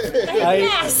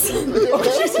 Gas! I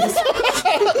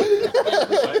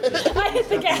hit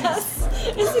the gas.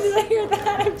 As soon as I hear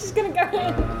that, I'm just gonna go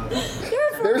in.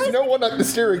 There's no one at the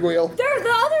steering wheel. The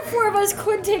other four of us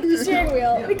could take the steering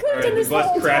wheel. We could have done The this the bus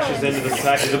whole crashes time. into the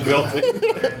side of the building.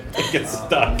 It gets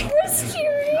stuck. We're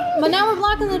steering. But now we're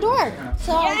blocking the door.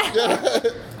 So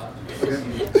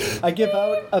I give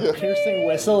out a piercing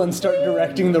whistle and start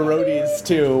directing the roadies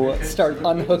to start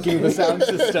unhooking the sound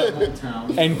system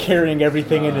and carrying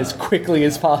everything in as quickly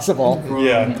as possible.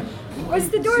 Yeah. Was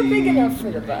the door big enough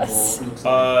for the bus?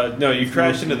 No, you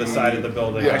crashed into the side of the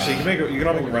building. Actually, you can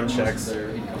all make run checks.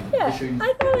 Yeah, I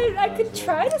thought I could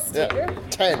try to steer.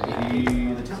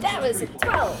 10. That was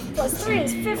 12 plus 3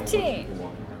 is 15.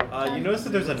 You notice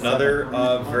that there's another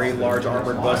very large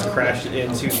armored bus crashed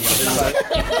into the other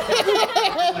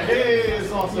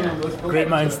side. Great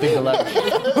minds think alike.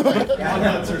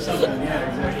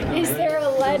 Is there a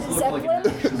Led Zeppelin?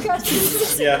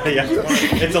 Yeah.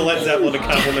 It's a Led Zeppelin to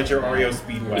compliment your Oreo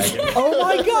Speedwagon. Oh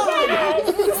my god!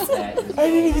 I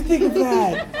didn't even think of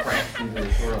that.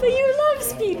 But you love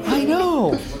speed. I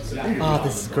know. Oh,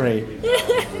 this is great.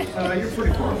 You're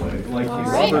pretty far away. Like all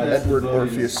right. Edward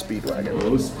Orpheus Speedwagon.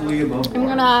 mostly above. I'm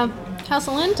gonna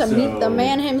hustle in to meet the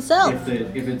man himself.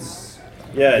 If it's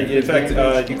Yeah, in fact,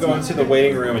 you go into the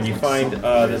waiting room and you find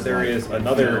that there is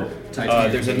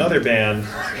there's another band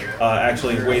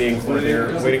actually waiting for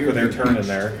their turn in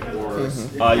there.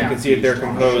 You can see that they're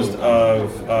composed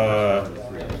of.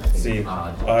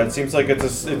 It seems like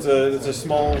there's a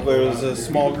small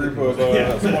group of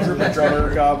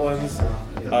drummer goblins.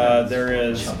 There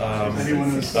is a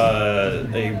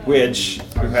witch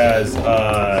who has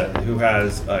a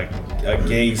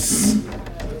Gaze,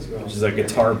 which is a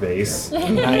guitar bass.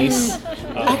 Nice.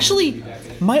 Actually,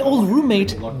 my old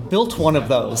roommate built one of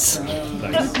those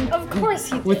Of course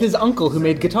he did. with his uncle who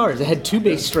made guitars. It had 2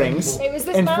 bass strings Hey, was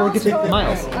this and 4 Miles? guitar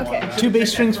Miles. Okay. 2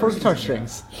 bass strings, 4 guitar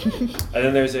strings. And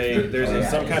then there's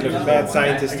some kind of mad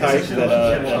scientist type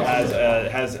that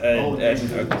has an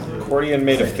accordion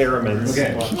made of theremins.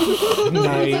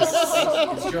 Nice.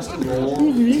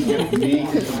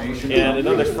 And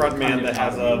another frontman that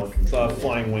has a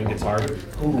flying wind guitar.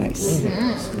 Nice.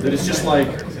 That is just like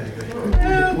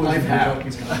life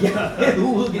happens. We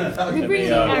bring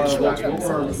the actual drum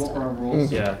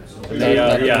soloist. Yeah.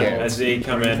 As they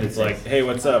come in, it's like, hey,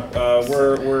 what's up?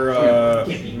 We're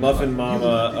Muffin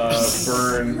Mama,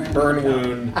 Burn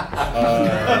Wound,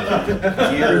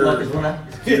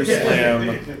 Gear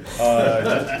Slam,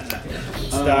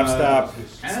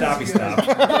 Stoppy Stop.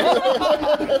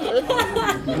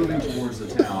 Moving towards the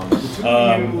town.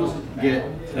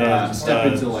 Step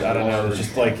into like I don't know, it's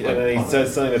just like, and then he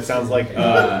says something that sounds like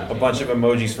a bunch of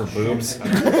emojis for boobs.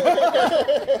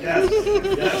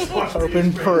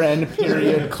 Open paren,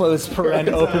 period, close paren,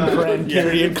 open paren,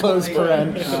 period, close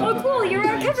paren. Oh, cool! You're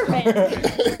our cover band.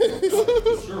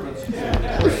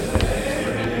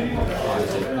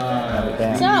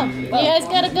 So, you guys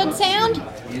got a good sound?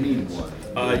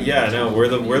 We're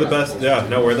the best. Yeah,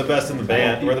 no, we're the best in the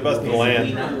band. We're the best in the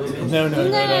land. No.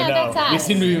 That's us. We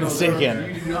seem to be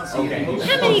mistaken. How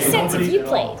many sets have you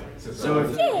played? So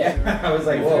if Yeah. I was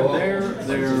like, they're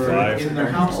in their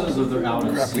houses or they're out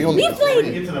in the We only We played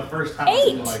 8.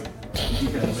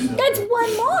 That's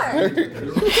one more.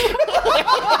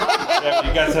 Yeah,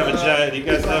 you guys have a giant. You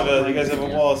guys have a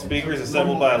wall of speakers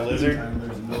assembled by a lizard.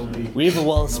 We have a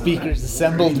wall of speakers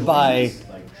assembled by...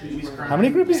 How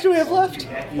many groupies do we have left?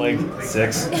 Like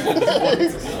 6. 6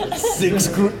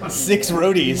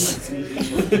 roadies.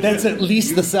 That's at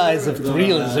least the size of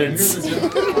 3 lizards.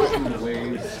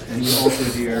 And you also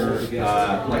hear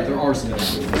like there are some.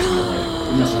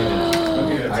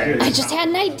 I just had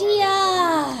an idea.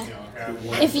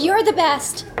 If you're the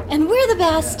best and we're the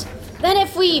best, then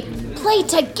if we play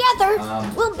together,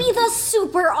 we'll be the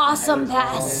super awesome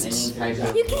best.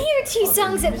 You can hear 2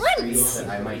 songs at once.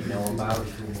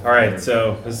 All right,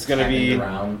 so this is gonna be.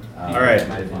 All right,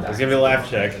 it's gonna be a laugh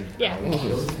check. Yeah.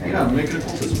 Yeah, make it a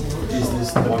cultism. Is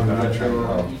this the one that for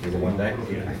the one day?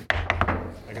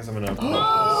 I guess I'm gonna.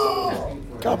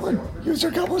 Goblin, use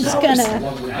your goblin Just powers.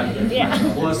 gonna. Yeah.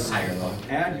 Plus,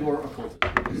 add your occultism.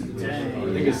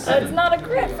 So it's not a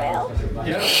crit fail.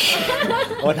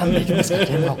 What I'm making this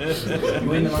game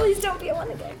Please don't be a 1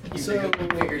 again. So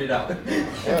figured it out.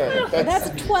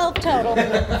 That's 12 total.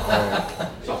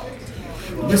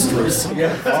 Mistress.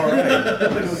 Yeah. All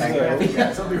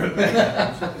right.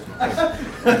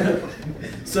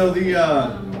 So the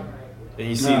And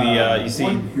you see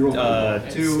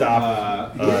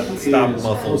stop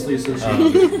muffles, closely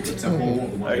associated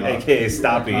temple, aka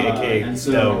Stoppy, aka and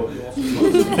Snow. so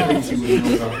most of the things you would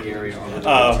know about the area are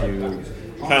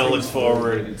Kind of looks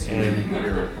forward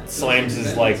and slams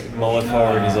his like mullet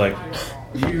forward. And he's like,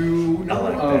 you know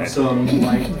like of that. some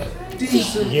like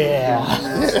decent Yeah.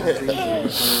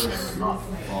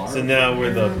 so now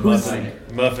we're the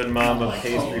muffin mama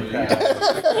pastry pal,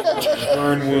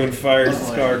 burn wound, fire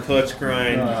scar, clutch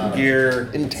grind, gear,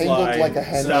 Entangled slide, like a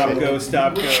hen stop go,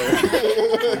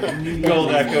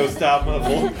 gold echo, stop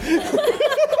muffle,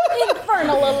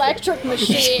 Infernal electric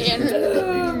machine.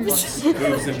 Boobs.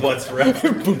 boobs and butts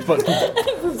forever.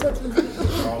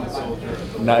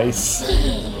 Nice.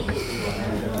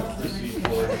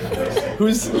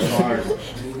 Who's?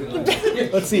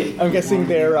 Let's see. I'm guessing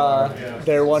their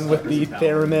one with the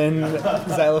theremin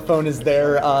xylophone is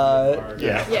their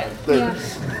Yeah.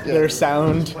 their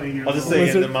sound. I'll just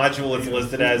say in the module it's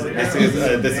listed as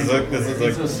this is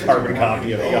a carbon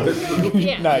copy of the other.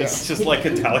 Yeah. Nice. It's just like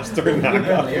a dollar store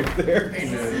knockoff of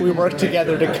theirs. We work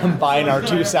together to combine our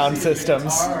 2 sound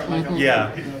systems.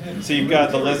 Yeah. So you've got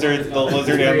the lizard and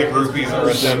the groupies are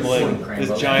assembling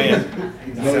this giant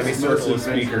semicircle of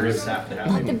speakers.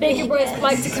 The Baker Boys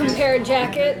like to compare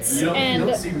jackets and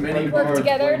work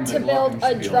together to build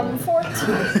a drum fort.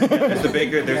 There's the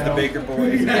Baker Boys, and there's the Baker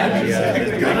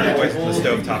Boys and the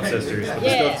Stovetop Sisters. But the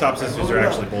Stovetop Sisters are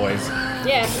actually boys.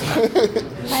 Yeah.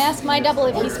 I asked my double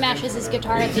if he smashes his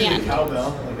guitar at the end.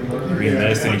 You mean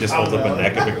this, and he just holds up a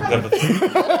neck of a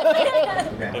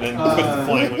and then puts the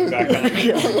flying wing back on.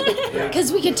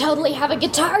 Because we could totally have a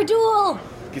guitar duel.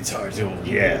 Guitar duel,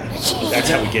 yeah. That's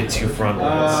how we get two front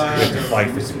runners. We have to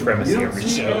fight for supremacy every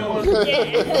show.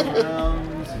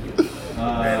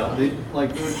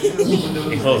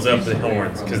 He holds up the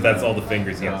horns, because that's all the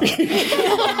fingers he has.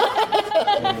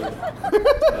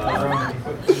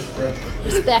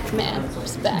 Respect, man.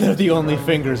 Respect. They're the only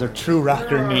fingers a true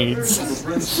rocker needs.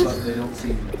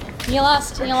 You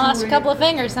lost a couple of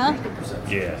fingers, huh?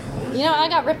 Yeah. You know, I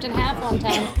got ripped in half one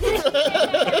time.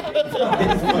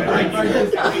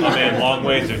 Oh man, long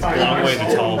ways or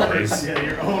tall ways.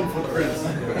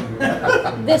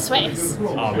 This ways.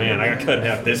 Oh man, I got cut in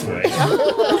half this way.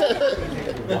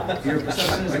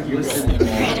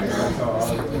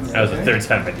 That was the third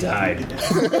time I died.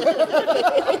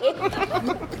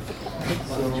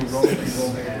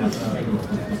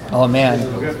 Oh man,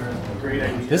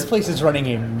 this place is running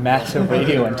a massive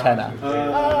radio antenna.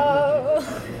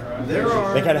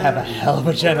 They gotta have a hell of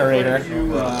a generator.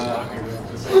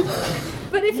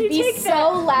 But if you Be take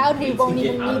so loud we won't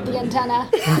even need the antenna.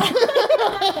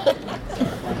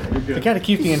 They gotta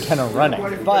keep the antenna running,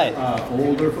 but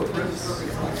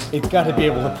it's gotta be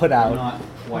able to put out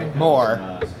more.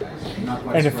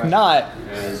 And if not,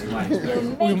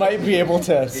 we might be able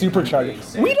to supercharge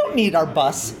it. We don't need our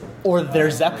bus or their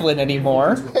Zeppelin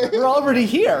anymore. We're already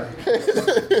here.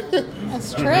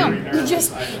 That's true. you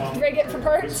just rig it for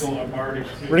parts.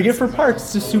 Rig it for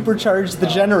parts to supercharge the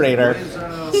generator,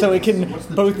 so it can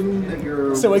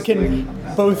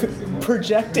both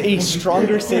project a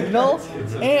stronger signal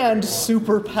and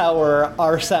superpower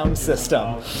our sound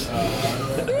system.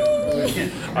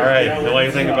 All right. The only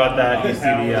thing about that, you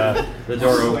see the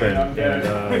door open,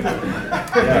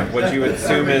 and what you would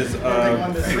assume is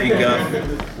Free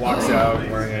Guff walks out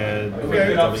wearing a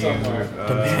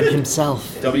The man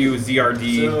himself. WZRD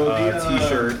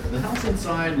T-shirt. The house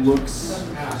inside looks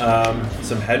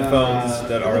Some headphones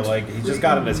that are like he just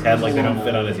got in his head, like they don't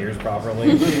fit on his ears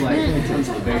properly. like in terms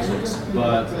of the basics,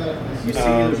 but you see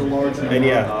there's a large number And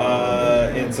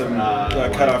and some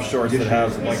cut-off shorts that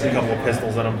have like a couple of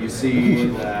pistols in them. You see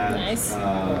that Nice.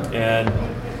 And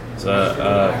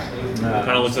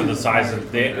kind of looks at the size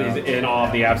of he's in awe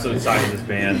of the absolute size of this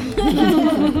band.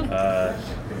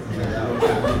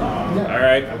 All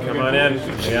right, come on in.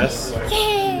 Yes.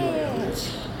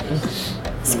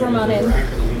 Squirm on in.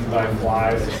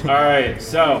 All right.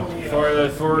 So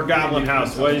for Gobblin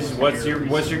House, what's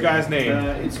your guy's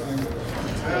name?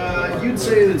 you'd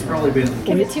say that it's probably been.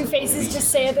 Can the two faces just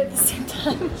say it at the same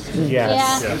time?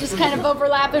 Yes. Yeah, just kind of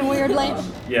overlapping weirdly.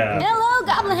 Yeah. Hello,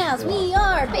 Gobblin House. We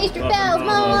are pastry pals,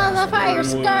 mama on the fire,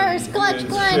 scars, clutch,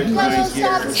 climb, climb,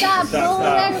 stop,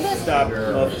 Stop.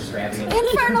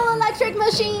 infernal electric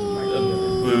machine.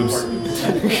 Boobs.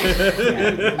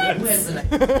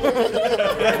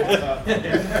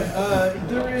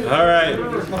 All right.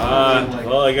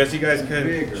 Well, I guess you guys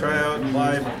can try out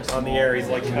live on the air. He's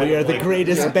like, We are the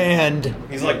greatest band.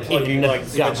 He's like plugging in like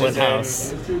Gobblin switches in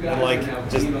House. and like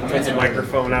just puts a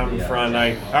microphone out in front.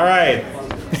 All right.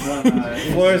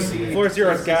 Floor's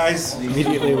yours, guys.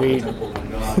 Immediately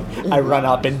I run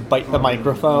up and bite the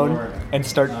microphone and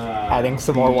start adding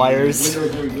some more wires.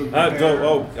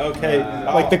 Go. Oh, okay.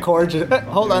 Like the cord just,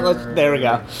 hold on, there we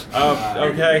go. Oh,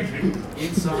 okay.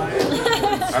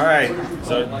 All right.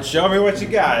 So show me what you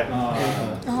got.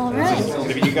 All right.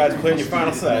 Maybe you guys playing your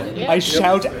final set. I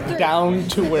shout down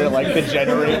to where like the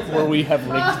generator, where we have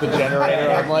rigged the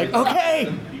generator. I'm like, okay,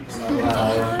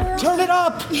 turn it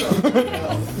up.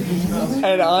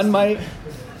 And on my,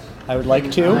 I would like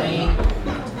to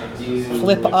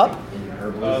flip up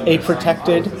a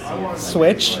protected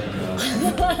switch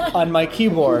on my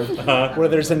keyboard where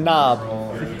there's a knob,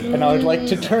 and I would like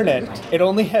to turn it. It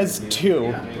only has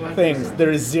two things.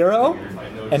 There is 0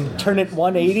 and turn it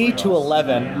 180 to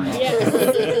 11. I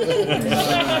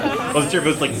wasn't sure if it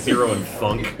was like 0 and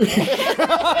funk.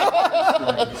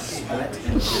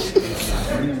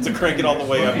 To crank it all the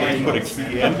way up, you just put a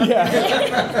key in.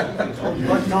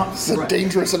 It's a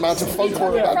dangerous amount of funk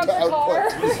we're about to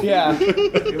output. Yeah.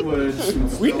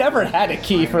 We never had a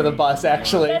key for the bus,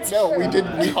 actually. No, we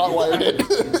didn't. We hotwired it.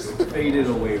 Faded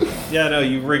away. Yeah, no,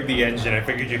 you rigged the engine. I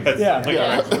figured you had Yeah.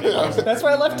 something around. That's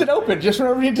why I left it open. Just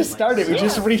whenever we need to start it, we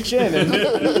just reach in and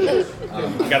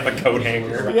Got the coat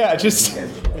hanger. yeah, just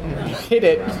hit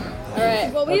it.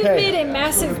 Alright, well, we've Okay. made a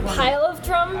massive pile of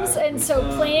drums, and so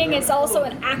playing is also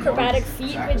an acrobatic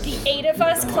feat with the 8 of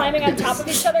us climbing on top of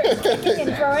each other and kicking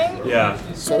and throwing. Yeah.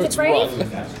 So Is it's it brave?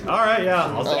 run. All right. Yeah.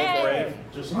 I'll say Yay.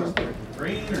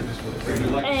 brave. And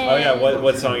Oh yeah.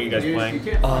 What song are you guys playing?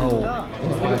 Oh.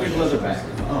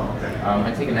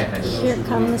 I take a knife. Here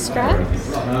come the scraps.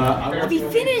 we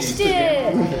finished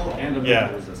it!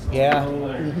 Yeah. Yeah.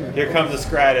 Here comes the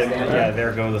scrat, and yeah,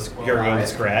 there goes the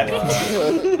scrat.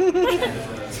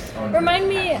 Remind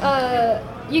me,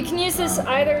 you can use this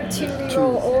either to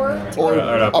reroll or Or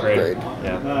an upgrade. upgrade.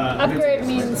 Yeah. upgrade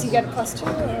means you get +2.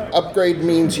 Upgrade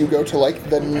means you go to like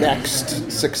the next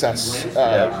success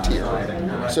tier.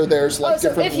 So there's Oh, like so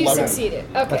different if you levels. succeeded.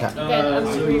 Okay, then I'm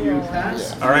going to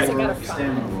reroll. All right. I got a 5.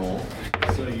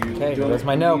 Okay, there's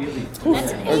my note.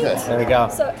 That's an 8. Okay. There we go.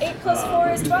 So 8 + 4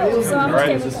 is 12, so I'm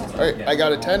okay with that. All right, I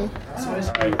got a 10,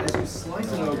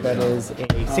 That is a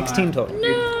 16 total.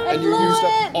 and you used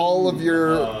up all of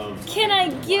your. Can I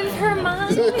give her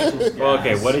mine? Well,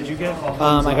 okay. What did you get?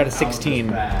 I got a 16.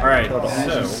 All right.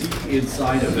 So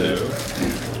Inside of it,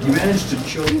 you managed to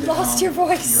choke You lost your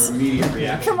voice immediate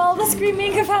reaction. from all the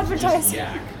screaming of advertising.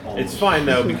 it's fine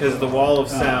though because the wall of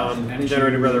sound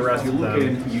generated by the rest of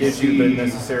them gives you the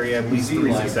necessary at least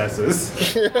 3 successes.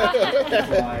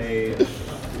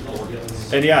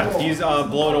 And yeah, he's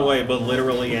blown away, but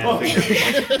literally and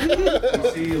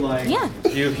figuratively. Yeah.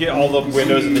 You hear all the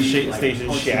windows in the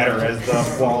station shatter as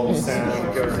the wall of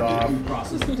sound goes off.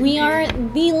 We are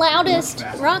the loudest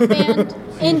rock band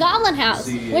in Gobblin House,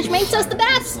 which makes us the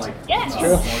best. Yes.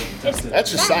 It's That's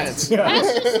just science.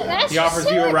 That's He offers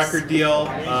you a record deal.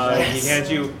 He hands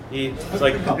you. He's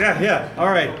like, yeah. All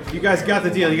right, you guys got the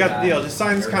deal. You got the deal. Just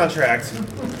sign this contract.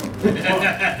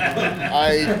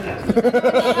 I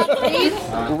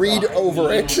read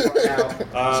over it.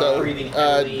 So,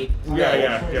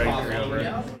 Yeah.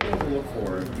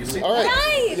 all right.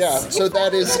 Nice! Yeah, so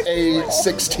that is a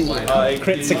 16.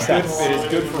 Crit success. It is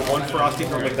good for 1 Frosty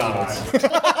from McDonald's.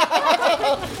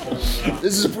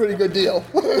 This is a pretty good deal.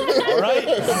 All right.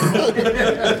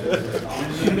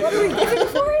 What are we giving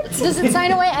for it? Does it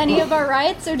sign away any of our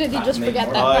rights, or did you just forget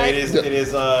that part? It is.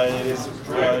 Is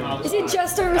it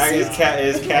just a receipt?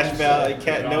 Cash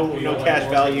value. No cash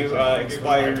value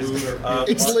expires.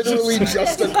 It's literally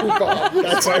just a coupon.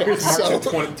 That's how it's so.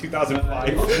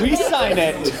 2005. We sign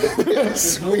it.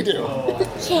 Yes, we do.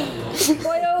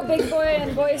 Boyo, Big Boy,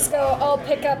 and Boy Scout all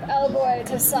pick up L Boy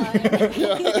to sign.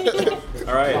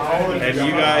 All right, and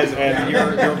you guys and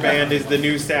your band is the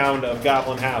new sound of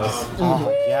Gobblin House. Oh,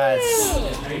 yes.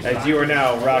 As you are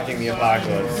now rocking the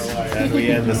apocalypse, and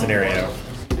we end the scenario.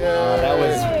 That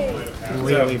was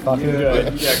really fucking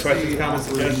good. Yeah, questions, comments,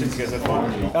 suggestions. You guys have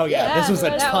fun. Oh yeah, this was a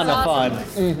that ton was of fun.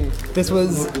 This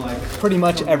was pretty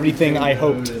much everything I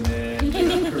hoped.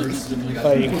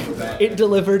 Like, it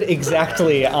delivered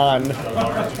exactly on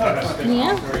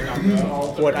Yeah.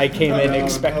 what I came in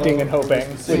expecting and hoping,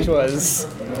 which was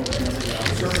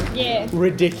Yeah.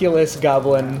 ridiculous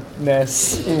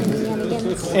goblinness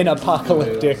and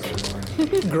apocalyptic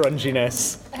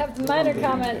grunginess. I have the minor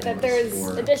comment that there's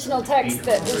additional text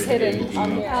that is hidden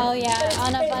on here. Oh yeah,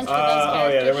 on a bunch of those Oh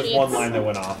yeah, there was character one sheets. line that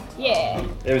went off. Yeah.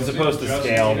 It was supposed to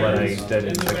scale, but I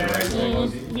didn't fix it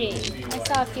right. Yeah. I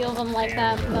saw a few of them like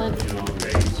that, but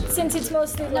Since it's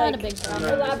mostly Not like a big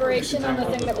problem. elaboration on the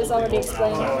thing that was already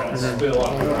explained. Okay,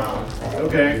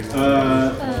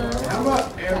 how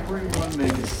about everyone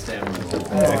make a stem roll?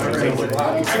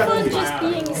 But it's fun just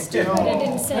being stupid and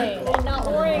insane and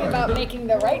not worrying about making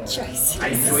the right choices.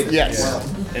 Yes.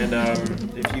 And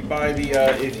if you buy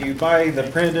the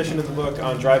print edition of the book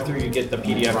on drive-thru, you get the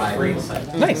PDF for free.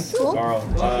 Nice. Tomorrow,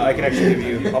 I can actually give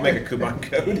you. I'll make a coupon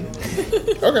code.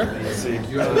 Okay. Let's see.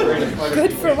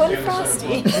 Good for one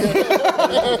frosty.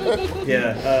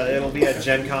 Yeah, it'll be at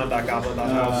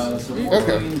gencon.goblin.house.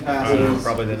 Okay.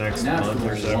 Probably the next month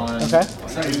or so. Okay. I'll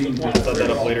set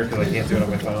that up later because I can't do it on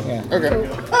my phone. Yeah. Okay.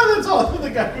 That's all the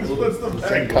guy who puts the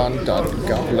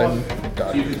Con.goblin.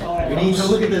 We need to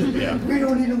look at this. Yeah. We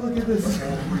don't need to look at this.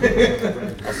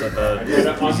 I'll set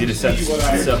the easy to set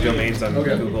subdomains on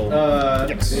Google.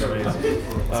 Domains.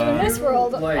 So in this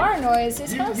world, our noise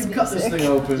is house You cut this music. thing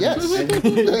open. Yes.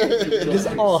 It is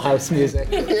all house music.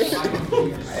 I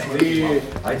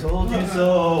told you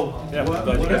so. Yeah,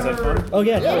 glad you guys had fun. Oh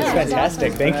yeah, that was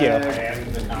fantastic. Thank you.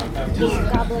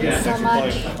 goblins so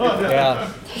much. Yeah.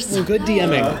 Good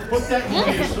DMing. Put that in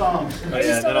your song. Oh,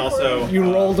 yeah, and then also, You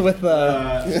rolled with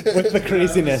the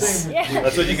craziness Yeah.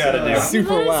 that's what you gotta do.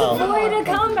 super Let's well. avoid a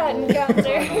combat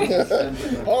encounter.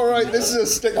 All right, this is a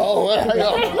stick. Oh, hang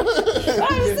on.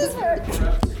 How does this work?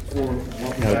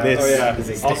 No, this. Oh yeah. is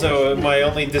a stick. Also, my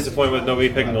only disappointment with nobody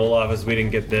picking Olaf is we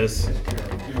didn't get this.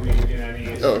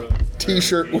 Oh,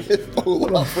 T-shirt with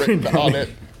Olaf written on it.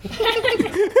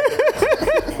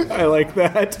 I like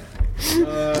that.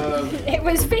 It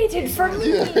was fated for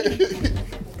me.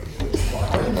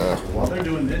 While they're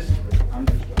doing this, I'm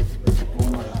just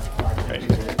going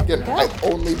like Again, I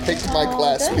only picked my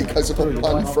class because of a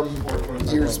pun from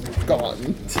years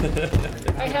gone.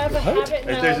 I have a habit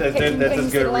now There's- of picking that's as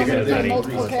things good a that allow me reason to as play any.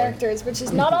 multiple characters, which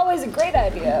is not always a great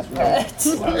idea, but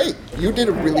Hey, you did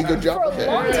a really good for job a with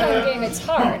long it. time game it's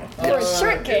hard. For a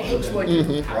short game,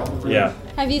 Yeah.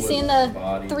 Have you seen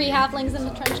the 3 halflings in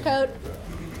the trench coat?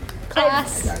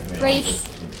 Class, race.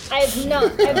 I have not.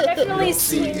 I've definitely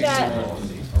seen that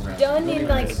done in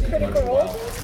like Critical Role.